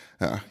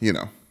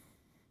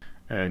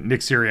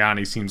Nick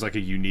Sirianni seems like a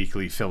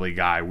uniquely Philly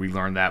guy. We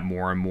learn that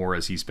more and more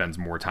as he spends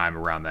more time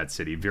around that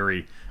city.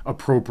 Very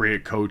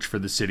appropriate coach for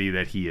the city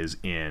that he is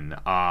in.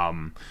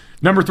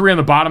 Number 3 on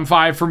the bottom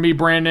 5 for me,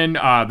 Brandon,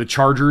 the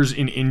Chargers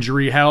in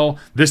injury hell.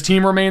 This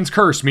team remains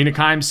cursed. Mina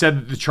Kimes said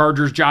that the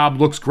Chargers job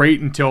looks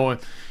great until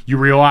you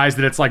realize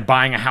that it's like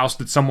buying a house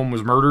that someone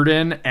was murdered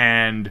in,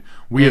 and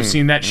we have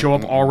seen that show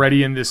up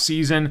already in this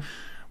season.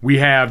 We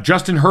have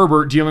Justin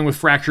Herbert dealing with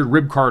fractured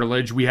rib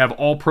cartilage. We have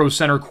all-pro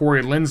center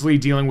Corey Linsley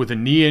dealing with a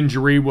knee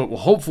injury, what will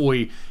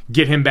hopefully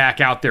get him back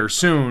out there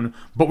soon.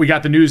 But we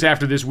got the news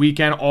after this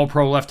weekend.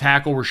 All-pro left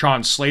tackle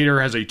Rashawn Slater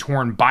has a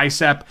torn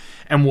bicep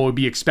and will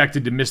be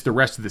expected to miss the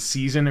rest of the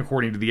season,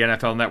 according to the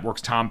NFL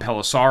Network's Tom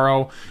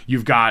Pelissero.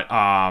 You've got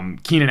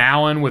Keenan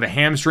Allen with a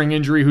hamstring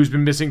injury who's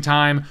been missing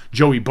time.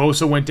 Joey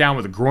Bosa went down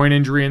with a groin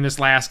injury in this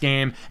last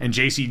game. And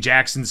J.C.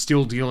 Jackson's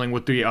still dealing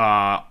with the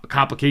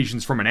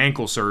complications from an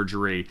ankle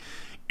surgery.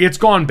 It's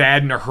gone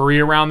bad in a hurry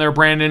around there,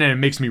 Brandon, and it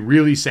makes me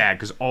really sad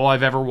because all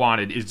I've ever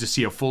wanted is to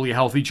see a fully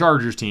healthy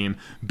Chargers team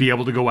be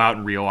able to go out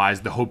and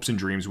realize the hopes and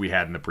dreams we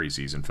had in the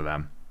preseason for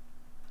them.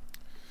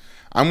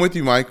 I'm with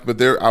you, Mike,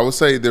 but I would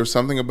say there's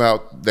something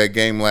about that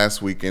game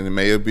last week, and it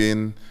may have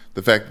been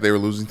the fact that they were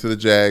losing to the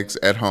Jags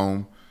at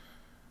home,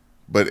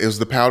 but it was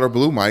the powder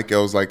blue, Mike. I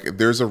was like,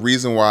 there's a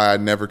reason why I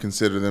never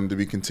consider them to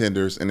be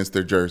contenders, and it's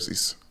their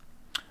jerseys.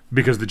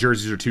 Because the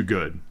jerseys are too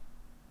good.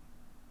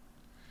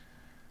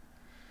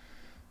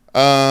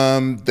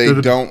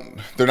 They're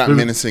not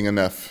menacing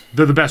enough.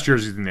 They're the best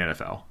jerseys in the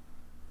NFL.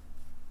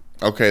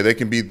 Okay, they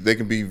can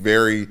be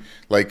very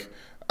like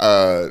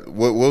what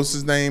was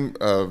his name?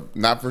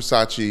 Not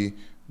Versace,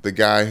 the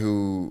guy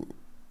who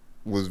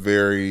was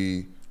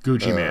very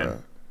Gucci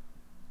Man.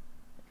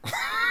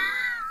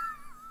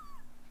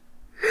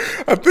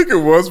 I think it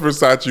was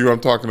Versace who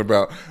I'm talking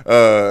about.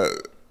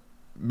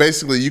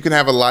 Basically, you can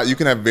have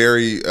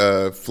very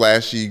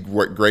flashy,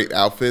 great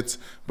outfits,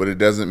 but it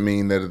doesn't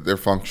mean that they're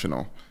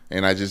functional.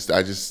 And I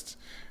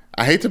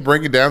I hate to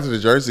bring it down to the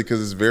jersey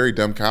because it's very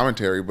dumb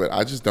commentary, but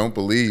I just don't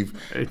believe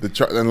until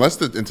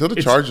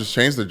the Chargers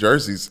change their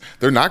jerseys,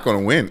 they're not going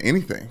to win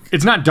anything.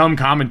 It's not dumb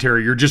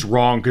commentary. You're just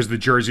wrong because the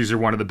jerseys are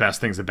one of the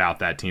best things about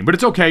that team. But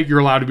it's okay. You're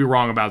allowed to be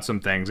wrong about some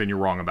things, and you're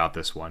wrong about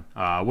this one.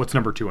 What's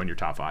number 2 on your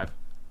top 5?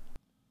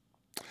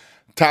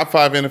 Top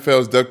 5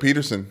 NFL is Doug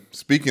Peterson.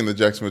 Speaking of the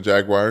Jacksonville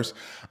Jaguars,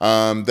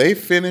 they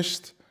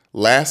finished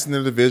last in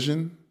the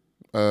division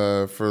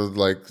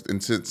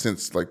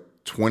since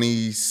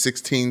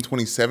 2016,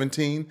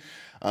 2017.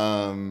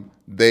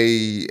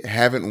 They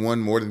haven't won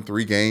more than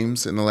 3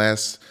 games in the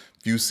last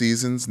few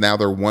seasons. Now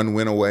they're 1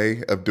 win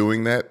away of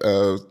doing that,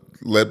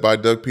 led by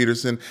Doug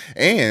Peterson.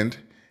 And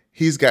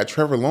he's got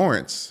Trevor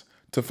Lawrence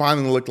to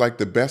finally look like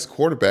the best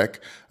quarterback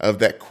of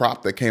that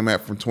crop that came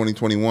out from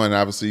 2021.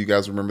 Obviously, you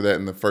guys remember that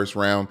in the first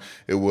round.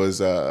 It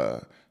was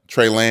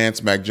Trey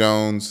Lance, Mac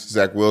Jones,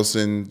 Zach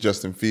Wilson,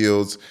 Justin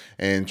Fields,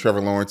 and Trevor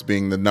Lawrence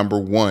being the number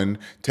one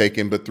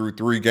taken. But through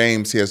 3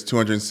 games, he has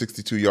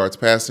 262 yards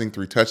passing,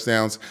 3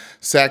 touchdowns,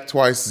 sacked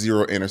twice,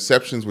 0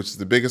 interceptions, which is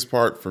the biggest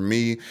part for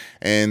me,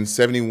 and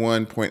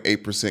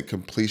 71.8%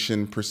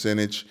 completion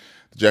percentage.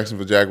 The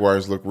Jacksonville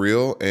Jaguars look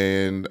real,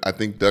 and I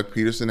think Doug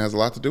Peterson has a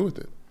lot to do with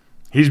it.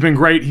 He's been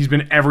great. He's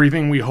been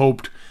everything we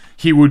hoped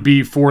he would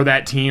be for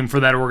that team,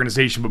 for that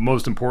organization, but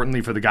most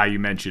importantly for the guy you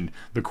mentioned,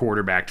 the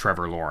quarterback,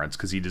 Trevor Lawrence,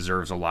 because he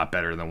deserves a lot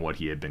better than what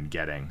he had been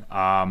getting.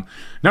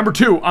 Number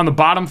 2, on the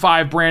bottom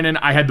 5, Brandon,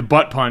 I had the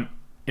butt punt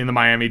in the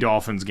Miami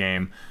Dolphins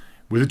game.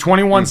 With a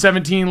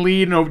 21-17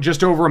 lead and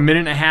just over a minute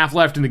and a half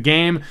left in the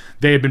game,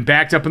 they had been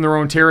backed up in their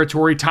own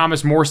territory.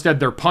 Thomas Morstead,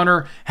 their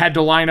punter, had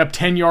to line up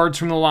 10 yards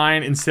from the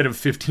line instead of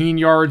 15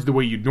 yards, the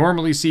way you'd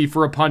normally see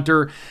for a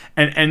punter,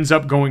 and ends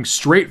up going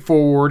straight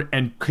forward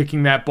and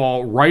kicking that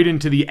ball right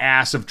into the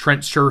ass of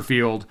Trent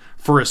Sherfield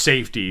for a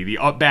safety. The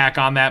up back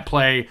on that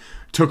play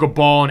took a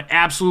ball and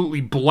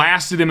absolutely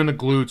blasted him in the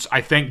glutes.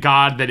 I thank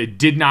God that it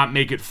did not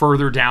make it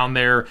further down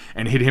there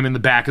and hit him in the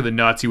back of the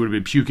nuts. He would have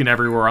been puking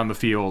everywhere on the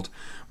field.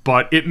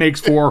 But it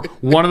makes for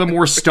one of the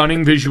more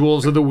stunning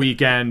visuals of the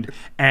weekend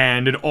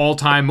and an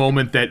all-time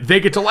moment that they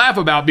get to laugh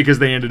about because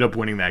they ended up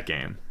winning that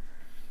game.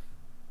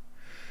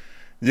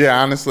 Yeah,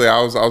 honestly,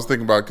 I was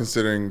thinking about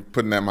considering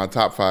putting that in my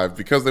top 5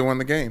 because they won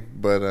the game.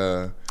 But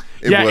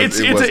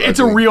it's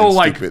a real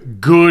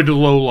good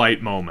low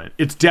light moment.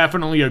 It's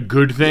definitely a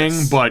good thing,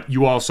 yes. But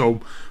you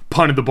also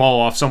punted the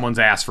ball off someone's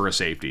ass for a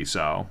safety.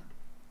 So,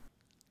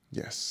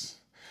 yes.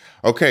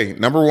 Okay,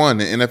 number 1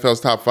 in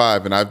NFL's top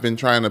 5, and I've been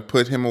trying to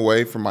put him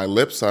away from my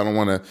lips. I don't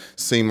want to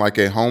seem like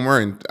a homer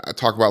and I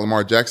talk about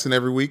Lamar Jackson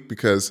every week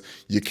because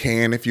you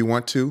can if you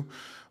want to,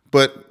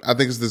 but I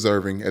think it's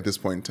deserving at this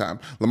point in time.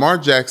 Lamar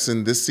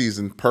Jackson this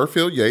season, per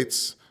Field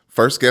Yates,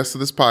 first guest of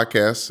this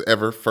podcast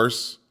ever,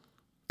 first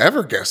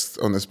ever guest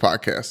on this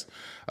podcast,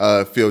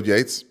 Field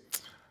Yates,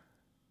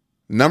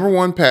 number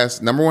one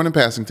in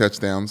passing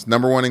touchdowns,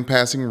 number 1 in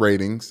passing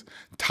ratings,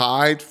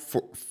 tied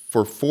for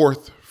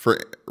 4th for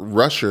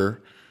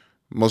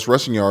most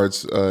rushing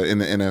yards in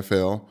the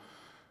NFL.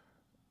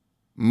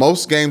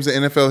 Most games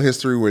in NFL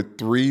history with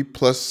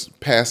 3+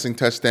 passing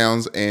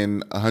touchdowns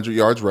and 100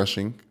 yards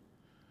rushing.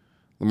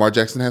 Lamar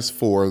Jackson has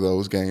 4 of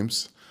those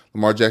games.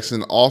 Lamar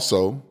Jackson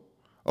also,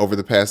 over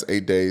the past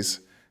 8 days,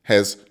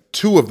 has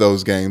 2 of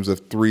those games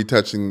of 3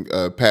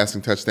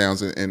 passing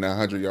touchdowns and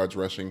 100 yards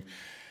rushing.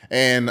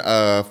 And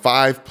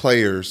 5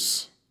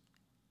 players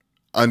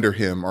under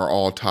him are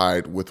all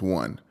tied with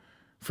 1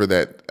 for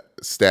that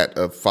stat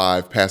of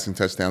 5 passing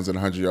touchdowns and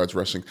 100 yards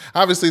rushing.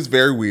 Obviously, it's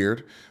very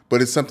weird,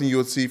 but it's something you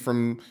would see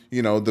from,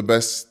 the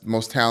best,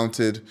 most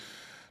talented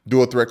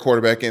dual threat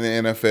quarterback in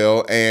the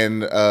NFL.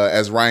 And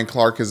as Ryan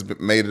Clark has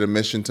made it a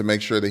mission to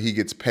make sure that he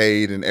gets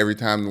paid, and every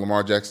time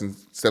Lamar Jackson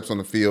steps on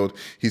the field,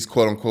 he's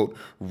quote unquote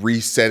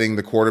resetting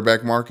the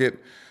quarterback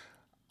market.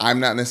 I'm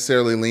not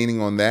necessarily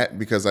leaning on that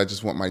because I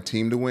just want my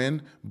team to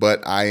win,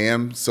 but I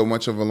am so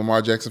much of a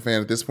Lamar Jackson fan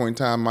at this point in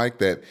time, Mike,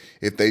 that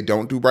if they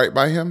don't do right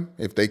by him,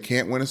 if they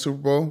can't win a Super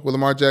Bowl with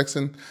Lamar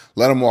Jackson,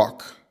 let him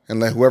walk and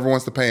let whoever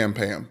wants to pay him,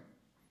 pay him.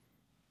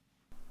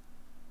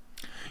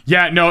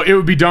 Yeah, no, it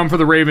would be dumb for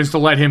the Ravens to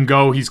let him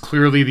go. He's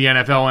clearly the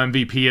NFL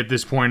MVP at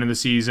this point in the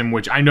season,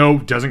 which I know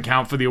doesn't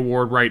count for the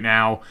award right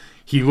now.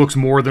 He looks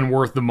more than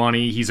worth the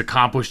money. He's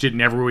accomplished it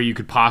in every way you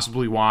could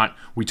possibly want.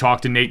 We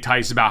talked to Nate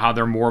Tice about how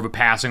they're more of a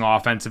passing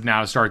offensive now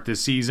to start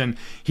this season.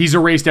 He's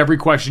erased every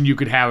question you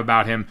could have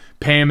about him.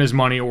 Pay him his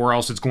money or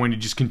else it's going to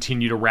just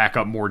continue to rack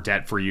up more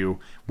debt for you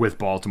with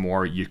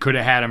Baltimore. You could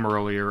have had him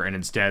earlier, and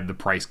instead the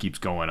price keeps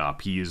going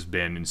up. He has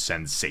been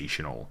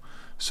sensational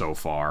so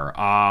far.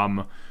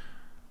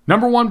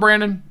 Number 1,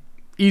 Brandon,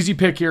 easy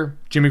pick here,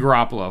 Jimmy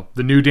Garoppolo,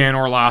 the new Dan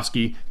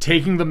Orlovsky,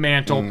 taking the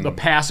mantle, the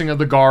passing of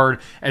the guard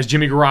as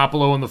Jimmy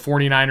Garoppolo in the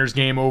 49ers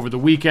game over the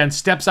weekend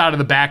steps out of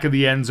the back of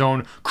the end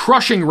zone,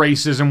 crushing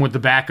racism with the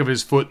back of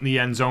his foot in the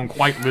end zone,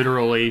 quite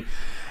literally,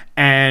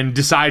 and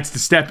decides to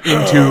step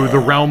into the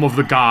realm of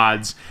the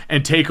gods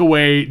and take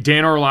away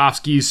Dan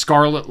Orlovsky's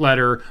scarlet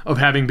letter of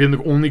having been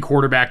the only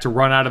quarterback to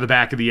run out of the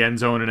back of the end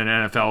zone in an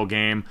NFL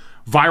game.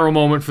 Viral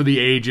moment for the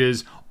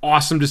ages.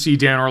 Awesome to see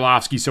Dan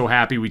Orlovsky so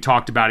happy. We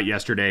talked about it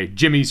yesterday.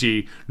 Jimmy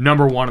Z,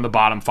 number 1 in the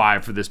bottom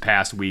 5 for this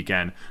past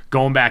weekend.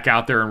 Going back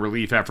out there in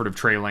relief effort of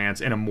Trey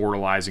Lance and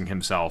immortalizing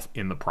himself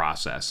in the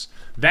process.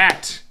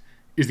 That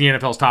is the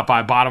NFL's top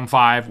 5, bottom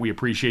 5. We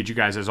appreciate you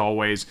guys, as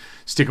always,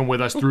 sticking with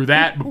us through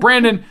that. But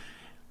Brandon,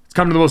 it's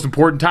come to the most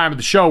important time of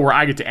the show where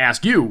I get to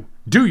ask you,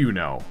 do you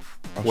know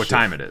what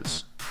time it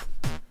is?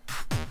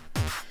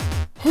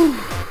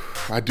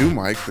 I do,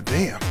 Mike, but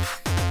damn.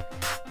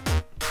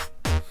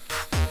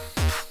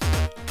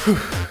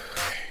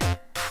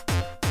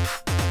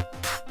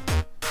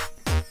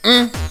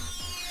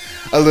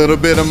 A little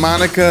bit of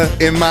Monica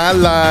in my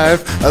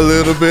life. A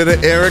little bit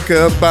of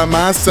Erica by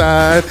my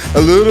side. A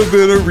little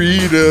bit of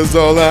Rita's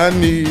all I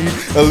need.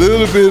 A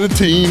little bit of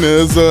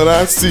Tina's all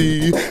I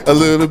see. A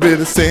little bit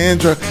of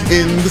Sandra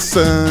in the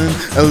sun.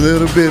 A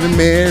little bit of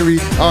Mary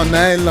all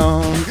night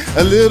long.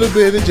 A little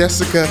bit of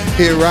Jessica,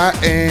 here I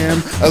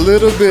am. A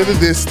little bit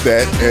of this,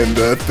 that, and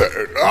the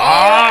third.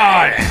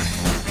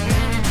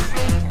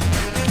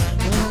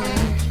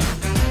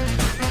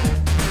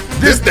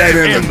 This, that,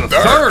 and the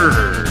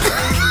third.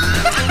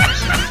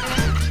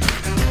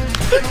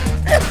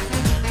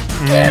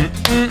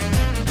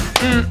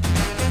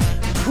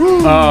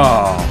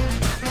 Oh,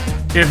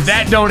 if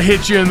that don't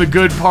hit you in the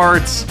good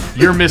parts,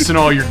 you're missing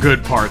all your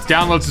good parts.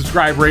 Download,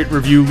 subscribe, rate,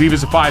 review, leave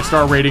us a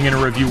 5-star rating and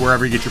a review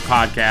wherever you get your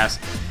podcast,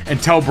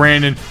 and tell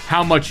Brandon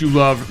how much you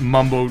love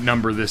Mumbo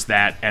Number This,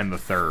 That, and the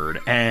Third.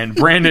 And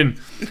Brandon,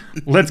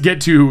 let's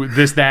get to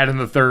This, That, and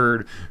the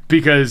Third,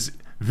 because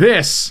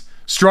this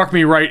struck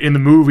me right in the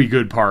movie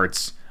good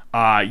parts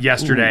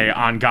yesterday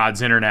on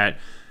God's Internet.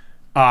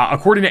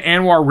 According to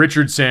Anwar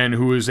Richardson,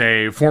 who is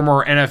a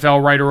former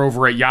NFL writer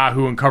over at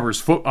Yahoo and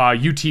covers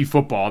UT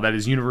football, that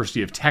is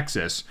University of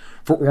Texas,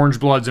 for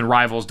OrangeBloods and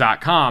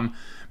Rivals.com,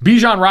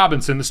 Bijan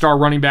Robinson, the star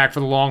running back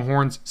for the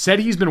Longhorns, said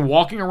he's been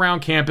walking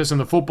around campus in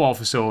the football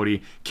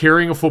facility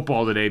carrying a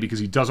football today because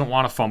he doesn't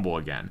want to fumble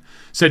again.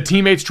 Said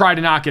teammates tried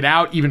to knock it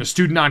out. Even a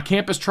student on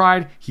campus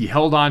tried. He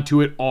held on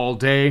to it all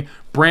day.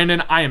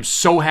 Brandon, I am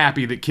so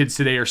happy that kids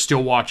today are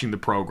still watching the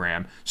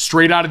program.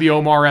 Straight out of the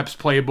Omar Epps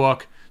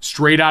playbook,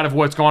 straight out of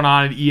what's going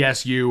on at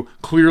ESU,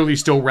 clearly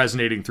still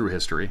resonating through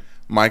history.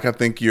 Mike, I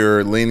think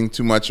you're leaning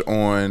too much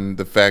on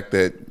the fact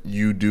that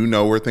you do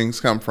know where things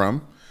come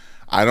from.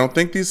 I don't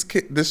think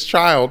this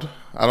child,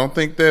 I don't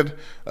think that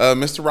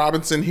Mr.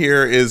 Robinson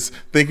here is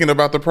thinking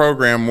about the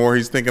program more.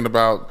 He's thinking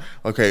about,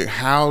 okay,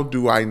 how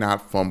do I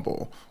not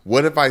fumble?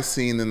 What have I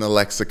seen in the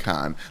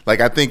lexicon?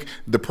 Like, I think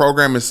the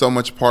program is so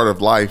much part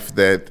of life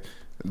that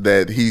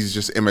he's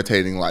just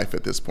imitating life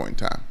at this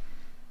point in time.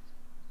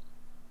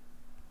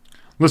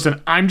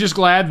 Listen, I'm just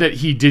glad that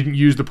he didn't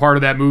use the part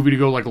of that movie to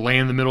go like lay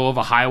in the middle of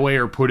a highway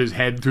or put his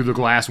head through the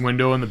glass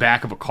window in the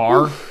back of a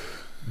car.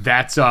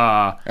 That's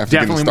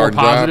definitely more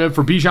positive.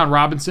 For Bijan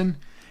Robinson,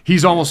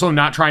 he's also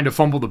not trying to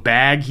fumble the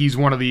bag. He's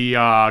one of the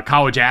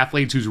college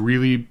athletes who's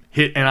really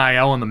hit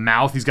NIL in the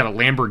mouth. He's got a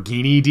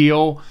Lamborghini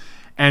deal.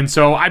 And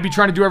so I'd be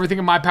trying to do everything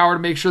in my power to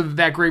make sure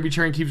that gravy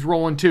train keeps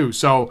rolling too.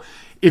 So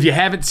if you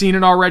haven't seen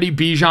it already,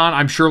 Bijan,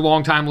 I'm sure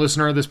longtime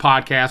listener of this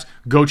podcast,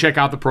 go check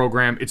out the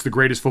program. It's the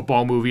greatest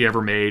football movie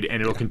ever made,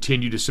 and it'll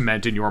continue to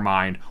cement in your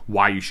mind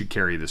why you should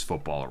carry this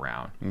football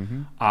around.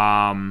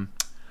 Mm-hmm.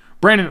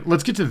 Brandon,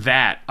 let's get to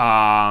that.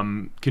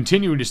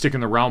 Continuing to stick in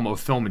the realm of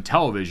film and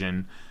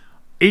television,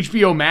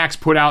 HBO Max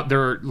put out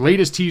their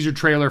latest teaser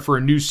trailer for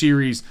a new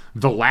series,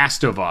 The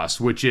Last of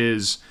Us, which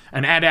is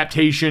an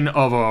adaptation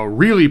of a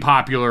really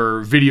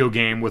popular video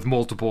game with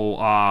multiple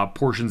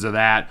portions of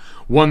that.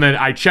 One that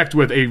I checked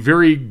with a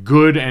very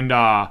good and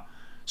a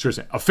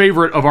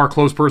favorite of our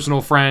close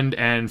personal friend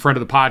and friend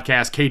of the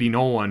podcast, Katie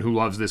Nolan, who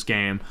loves this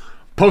game.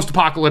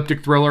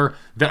 Post-apocalyptic thriller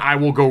that I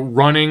will go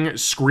running,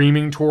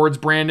 screaming towards,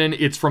 Brandon.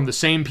 It's from the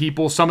same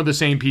people, some of the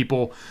same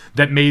people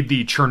that made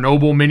the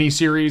Chernobyl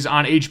miniseries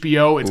on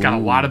HBO. It's got a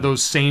lot of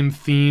those same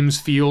themes,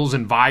 feels,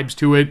 and vibes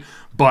to it,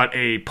 but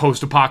a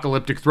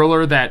post-apocalyptic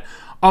thriller that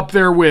up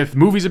there with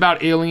movies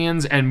about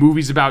aliens and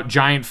movies about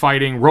giant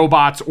fighting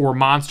robots or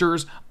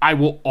monsters, I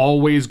will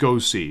always go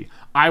see.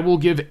 I will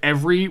give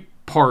every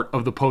part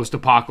of the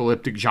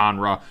post-apocalyptic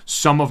genre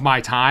some of my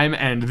time,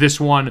 and this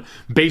one,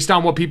 based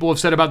on what people have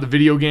said about the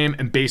video game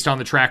and based on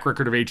the track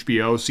record of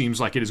HBO,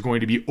 seems like it is going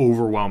to be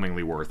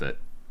overwhelmingly worth it.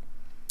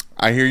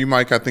 I hear you,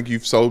 Mike. I think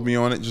you've sold me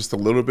on it just a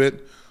little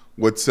bit.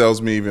 What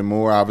sells me even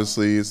more,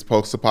 obviously, is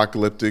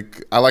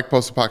post-apocalyptic. I like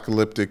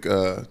post-apocalyptic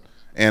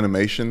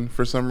animation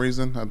for some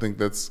reason. I think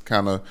that's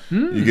kind of,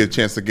 you get a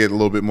chance to get a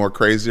little bit more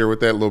crazier with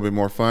that, a little bit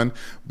more fun.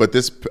 But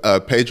this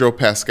Pedro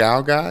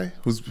Pascal guy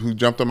who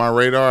jumped on my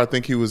radar, I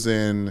think he was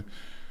in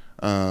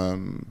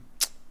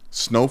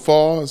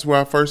Snowfall is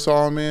where I first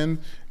saw him in,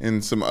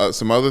 and some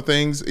other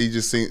things. He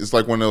just seems, it's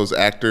like one of those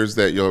actors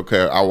that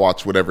I'll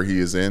watch whatever he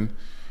is in.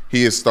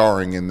 He is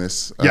starring in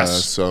this,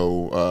 yes.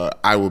 So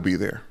I will be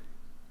there.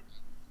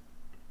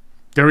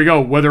 There we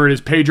go. Whether it is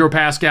Pedro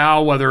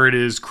Pascal, whether it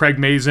is Craig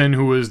Mazin,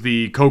 who is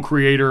the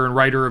co-creator and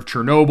writer of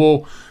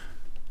Chernobyl,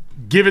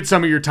 give it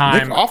some of your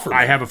time. Nick Offerman.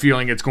 I have a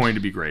feeling it's going to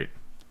be great.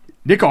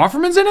 Nick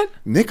Offerman's in it?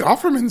 Nick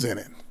Offerman's in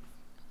it.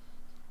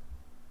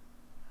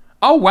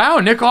 Oh, wow.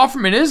 Nick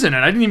Offerman is in it.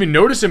 I didn't even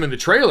notice him in the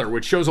trailer,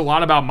 which shows a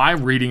lot about my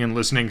reading and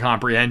listening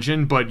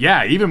comprehension. But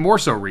yeah, even more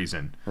so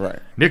reason. Right.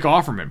 Nick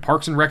Offerman,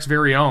 Parks and Rec's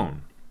very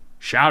own.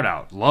 Shout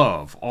out,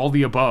 love, all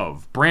the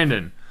above.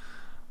 Brandon,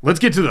 let's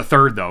get to the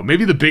third, though.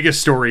 Maybe the biggest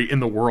story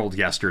in the world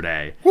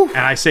yesterday. Whew.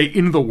 And I say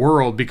in the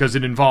world because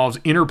it involves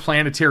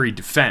interplanetary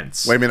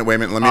defense. Wait a minute. Let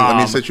me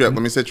set you up. I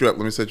don't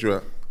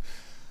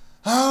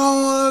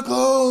want to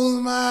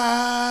close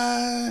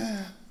my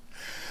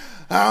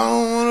eyes. I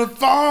don't want to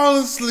fall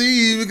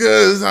asleep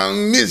because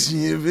I'm missing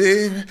you,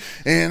 baby.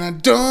 And I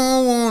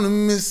don't want to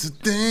miss a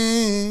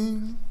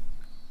thing.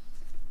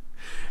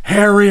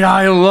 Harry,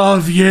 I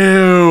love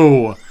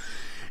you.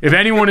 If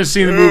anyone has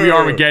seen the movie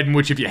Armageddon,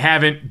 which if you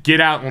haven't, get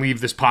out and leave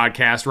this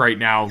podcast right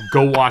now.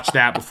 Go watch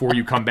that before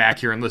you come back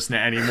here and listen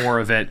to any more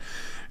of it.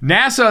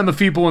 NASA and the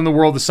people in the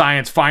world of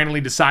science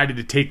finally decided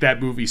to take that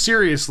movie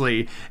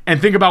seriously and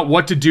think about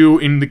what to do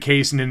in the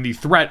case and in the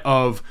threat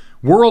of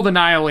world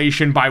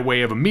annihilation by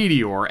way of a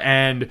meteor.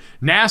 And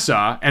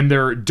NASA and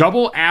their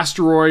double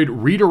asteroid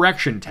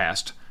redirection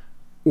test,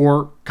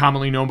 or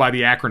commonly known by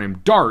the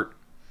acronym DART,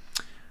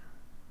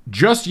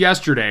 just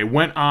yesterday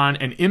went on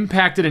and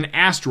impacted an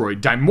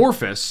asteroid,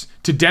 Dimorphos,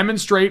 to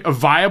demonstrate a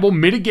viable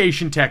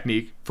mitigation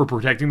technique for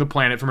protecting the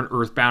planet from an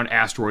earthbound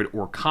asteroid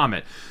or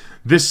comet.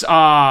 This,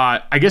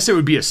 I guess it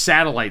would be a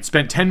satellite,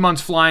 spent 10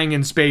 months flying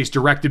in space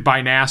directed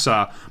by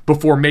NASA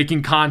before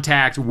making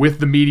contact with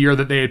the meteor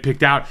that they had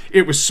picked out.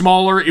 It was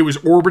smaller, it was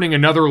orbiting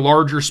another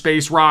larger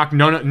space rock,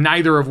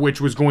 neither of which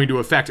was going to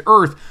affect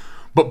Earth.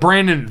 But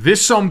Brandon,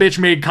 this sumbitch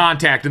made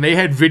contact, and they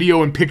had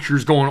video and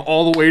pictures going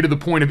all the way to the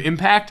point of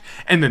impact,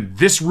 and then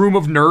this room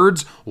of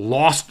nerds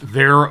lost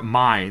their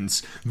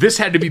minds. This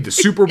had to be the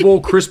Super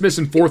Bowl, Christmas,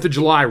 and 4th of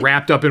July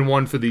wrapped up in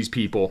one for these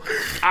people.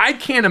 I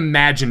can't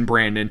imagine,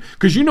 Brandon,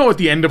 because you know at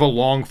the end of a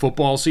long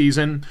football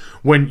season,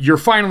 when you're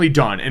finally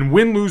done, and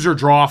win, lose, or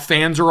draw,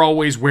 fans are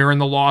always wearing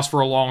the loss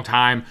for a long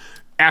time.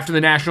 After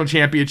the national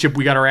championship,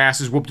 we got our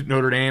asses whooped at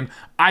Notre Dame.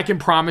 I can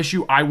promise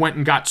you I went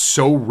and got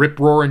so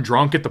rip-roaring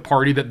drunk at the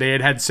party that they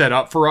had set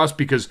up for us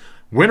because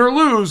win or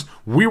lose,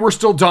 we were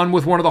still done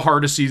with one of the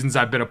hardest seasons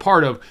I've been a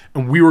part of,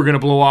 and we were going to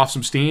blow off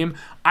some steam.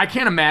 I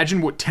can't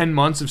imagine what 10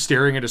 months of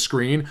staring at a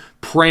screen,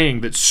 praying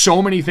that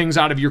so many things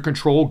out of your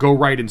control go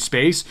right in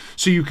space,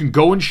 so you can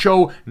go and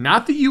show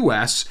not the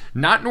U.S.,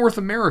 not North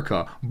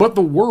America, but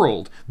the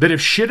world, that if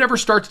shit ever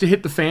starts to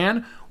hit the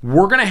fan,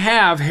 we're going to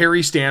have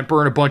Harry Stamper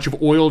and a bunch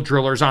of oil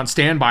drillers on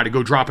standby to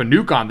go drop a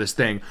nuke on this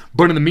thing.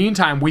 But in the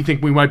meantime, we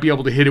think we might be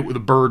able to hit it with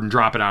a bird and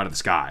drop it out of the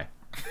sky.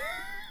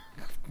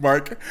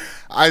 Mark,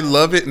 I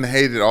love it and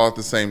hate it all at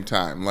the same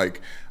time.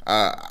 Like,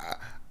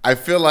 I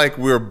feel like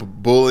we're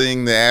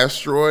bullying the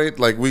asteroid.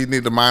 Like, we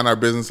need to mind our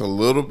business a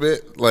little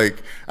bit.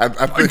 Like, I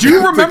think, do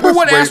you remember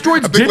what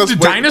asteroids did to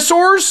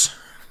dinosaurs?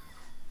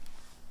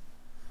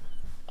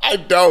 I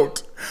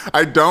don't.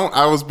 I've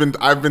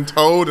been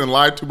told and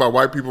lied to by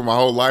white people my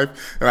whole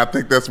life, and I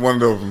think that's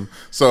one of them.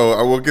 So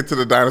I will get to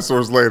the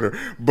dinosaurs later.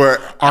 But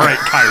all right,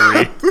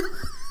 Kyrie.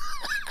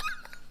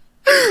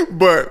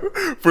 But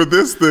for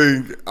this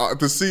thing,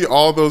 to see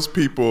all those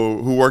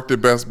people who worked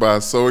at Best Buy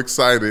so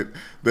excited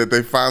that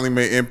they finally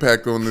made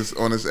impact on this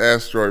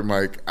asteroid,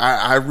 Mike,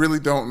 I really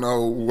don't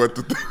know what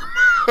to think.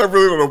 I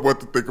really don't know what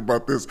to think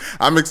about this.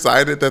 I'm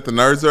excited that the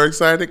nerds are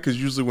excited because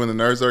usually when the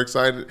nerds are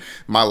excited,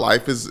 my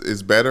life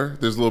is better.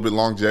 There's a little bit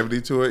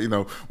longevity to it. You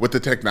know, with the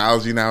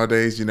technology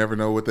nowadays, you never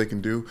know what they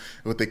can do,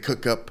 what they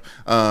cook up.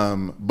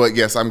 But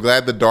yes, I'm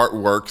glad the DART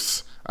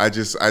works.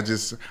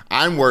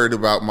 I'm worried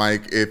about,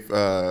 Mike, if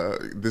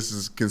this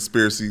is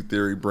conspiracy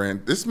theory,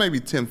 Brand. This may be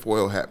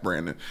tinfoil hat,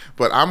 Brandon,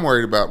 but I'm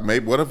worried about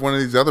maybe what if one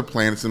of these other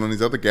planets and one of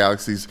these other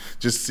galaxies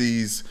just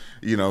sees,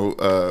 you know,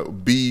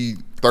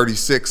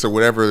 B36 or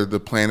whatever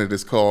the planet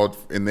is called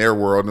in their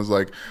world, and is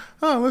like,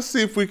 oh, let's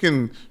see if we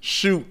can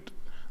shoot.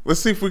 Let's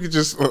see if we could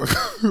just,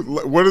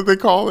 what do they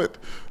call it?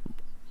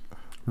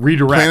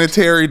 Redirect.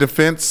 Planetary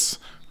defense.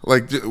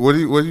 Like, what do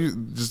you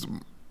just?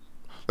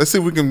 Let's see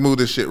if we can move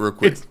this shit real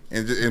quick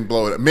and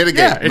blow it up. Mitigate.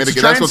 Yeah, it's to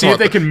try and see if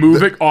they can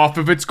move it off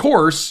of its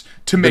course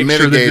to make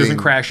sure that it doesn't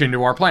crash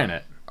into our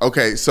planet.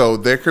 Okay, so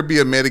there could be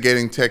a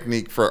mitigating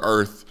technique for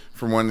Earth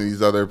from one of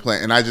these other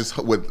planets, and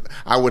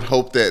I would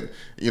hope that,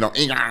 you know,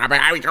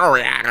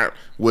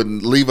 would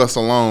leave us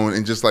alone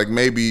and just like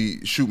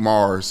maybe shoot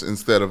Mars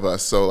instead of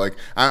us. So like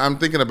I'm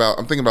thinking about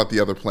the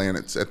other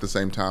planets at the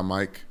same time,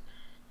 Mike.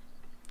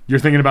 You're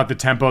thinking about the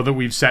tempo that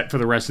we've set for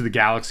the rest of the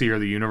galaxy or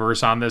the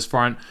universe on this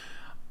front.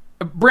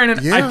 Brandon,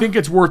 yeah. I think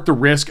it's worth the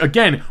risk.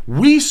 Again,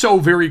 we so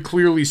very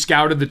clearly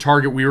scouted the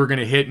target we were going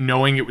to hit,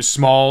 knowing it was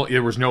small,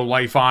 there was no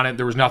life on it,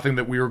 there was nothing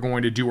that we were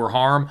going to do or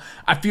harm.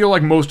 I feel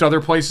like most other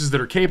places that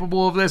are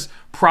capable of this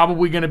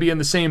probably going to be in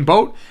the same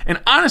boat.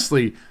 And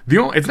honestly,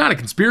 it's not a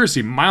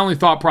conspiracy. My only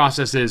thought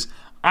process is,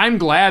 I'm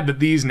glad that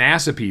these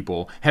NASA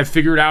people have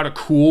figured out a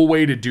cool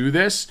way to do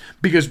this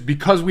because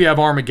we have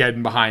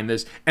Armageddon behind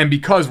this and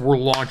because we're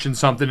launching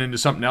something into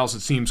something else that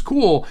seems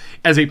cool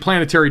as a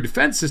planetary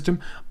defense system.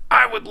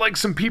 I would like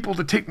some people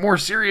to take more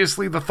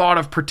seriously the thought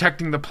of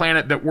protecting the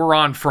planet that we're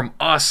on from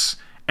us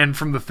and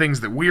from the things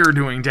that we're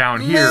doing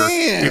down here.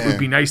 Man. It would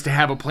be nice to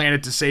have a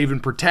planet to save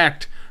and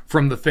protect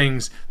from the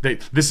things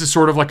that this is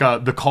sort of like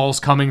the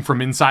calls coming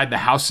from inside the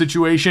house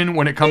situation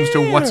when it comes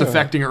to what's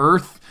affecting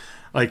Earth.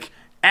 Like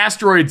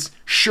asteroids,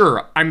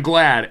 sure, I'm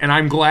glad. And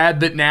I'm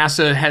glad that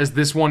NASA has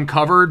this one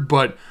covered,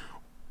 but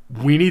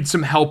we need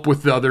some help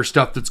with the other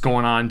stuff that's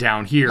going on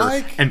down here,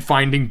 Mike, and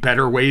finding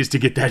better ways to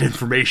get that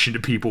information to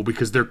people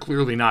because they're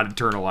clearly not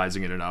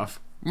internalizing it enough.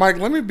 Mike,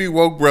 let me be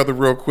woke, brother,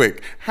 real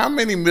quick. How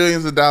many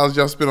millions of dollars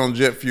y'all spent on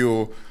jet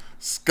fuel,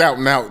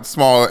 scouting out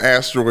small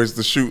asteroids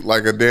to shoot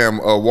like a damn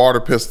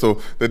water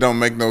pistol that don't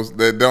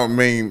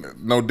mean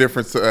no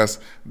difference to us?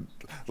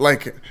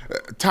 Like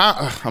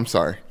Tom, I'm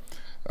sorry,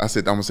 I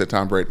almost said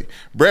Tom Brady.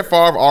 Brett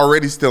Favre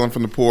already stealing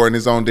from the poor in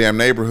his own damn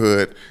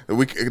neighborhood.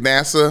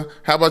 NASA,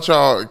 how about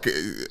y'all?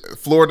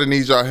 Florida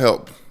needs y'all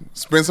help.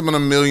 Spend some of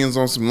them millions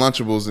on some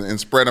Lunchables and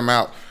spread them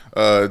out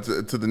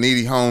to the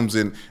needy homes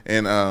in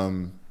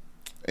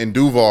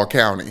Duval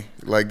County.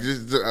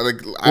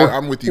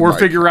 I'm with you, or Mike.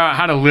 figure out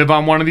how to live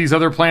on one of these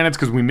other planets,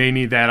 because we may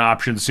need that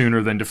option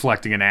sooner than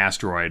deflecting an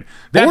asteroid.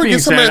 That being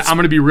said, I'm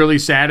going to be really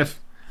sad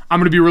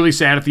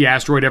if the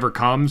asteroid ever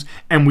comes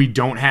and we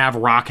don't have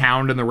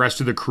Rockhound and the rest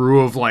of the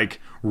crew of like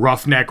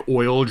roughneck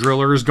oil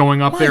drillers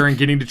going up there and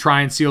getting to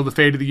try and seal the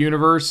fate of the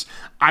universe.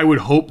 I would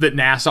hope that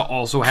NASA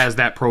also has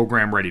that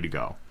program ready to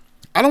go.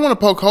 I don't want to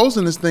poke holes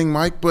in this thing,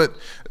 Mike, but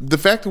the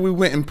fact that we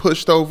went and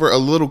pushed over a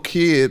little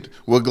kid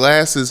with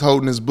glasses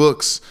holding his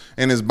books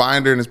and his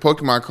binder and his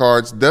Pokemon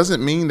cards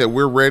doesn't mean that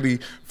we're ready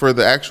for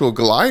the actual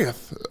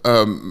Goliath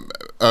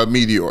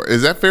meteor.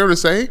 Is that fair to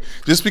say?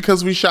 Just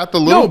because we shot the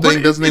little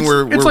thing doesn't mean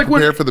we're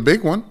prepared for the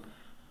big one.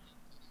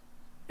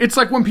 It's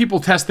like when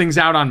people test things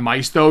out on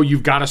mice, though.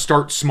 You've got to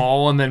start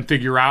small and then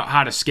figure out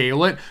how to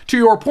scale it. To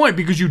your point,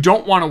 because you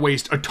don't want to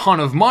waste a ton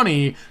of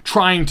money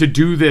trying to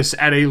do this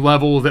at a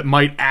level that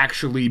might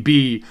actually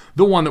be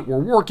the one that we're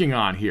working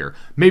on here.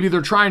 Maybe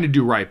they're trying to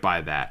do right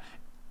by that.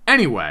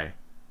 Anyway,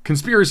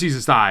 conspiracies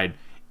aside,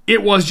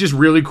 it was just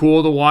really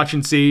cool to watch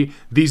and see.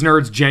 These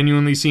nerds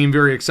genuinely seem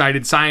very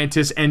excited.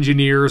 Scientists,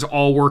 engineers,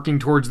 all working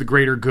towards the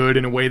greater good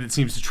in a way that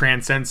seems to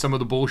transcend some of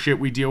the bullshit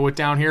we deal with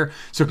down here.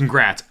 So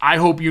congrats. I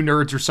hope you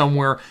nerds are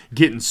somewhere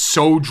getting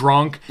so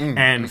drunk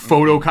and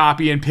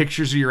photocopying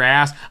pictures of your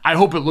ass. I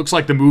hope it looks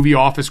like the movie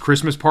Office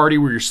Christmas Party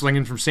where you're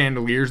slinging from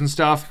chandeliers and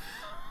stuff.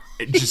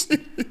 Just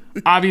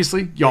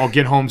obviously, y'all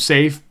get home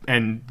safe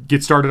and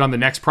get started on the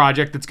next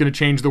project that's going to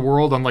change the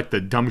world, unlike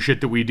the dumb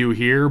shit that we do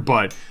here.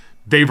 But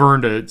they've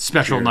earned a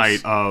special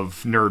night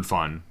of nerd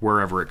fun,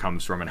 wherever it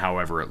comes from and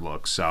however it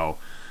looks. So,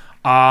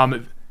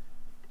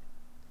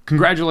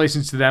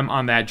 congratulations to them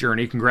on that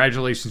journey.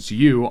 Congratulations to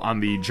you on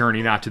the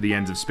journey, not to the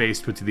ends of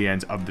space, but to the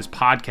ends of this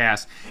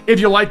podcast. If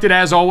you liked it,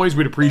 as always,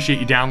 we'd appreciate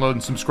you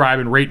downloading,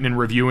 subscribing, rating, and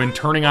reviewing,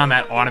 turning on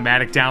that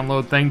automatic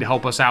download thing to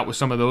help us out with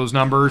some of those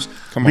numbers.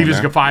 Leave us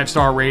a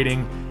 5-star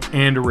rating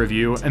and a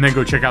review, and then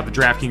go check out the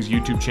DraftKings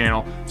YouTube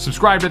channel.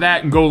 Subscribe to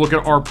that and go look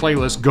at our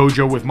playlist,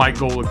 Gojo with Mike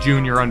Golick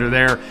Jr. under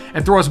there,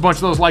 and throw us a bunch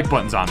of those like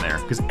buttons on there,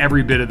 because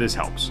every bit of this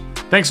helps.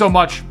 Thanks so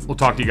much. We'll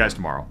talk to you guys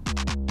tomorrow.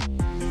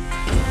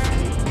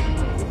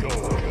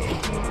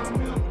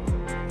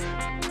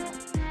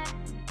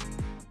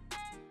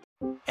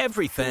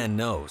 Every fan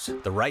knows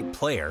the right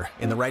player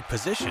in the right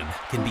position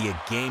can be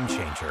a game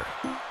changer.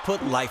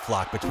 Put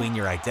LifeLock between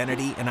your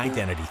identity and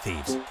identity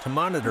thieves to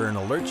monitor and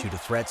alert you to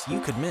threats you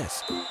could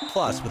miss.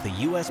 Plus, with a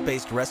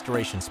U.S.-based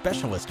restoration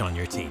specialist on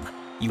your team,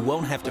 you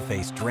won't have to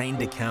face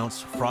drained accounts,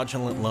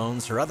 fraudulent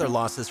loans, or other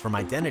losses from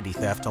identity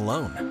theft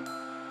alone.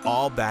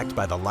 All backed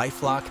by the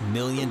LifeLock $1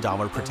 Million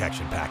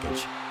Protection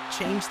Package.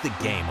 Change the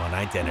game on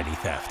identity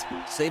theft.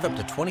 Save up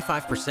to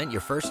 25%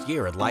 your first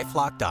year at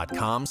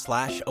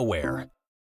LifeLock.com/aware.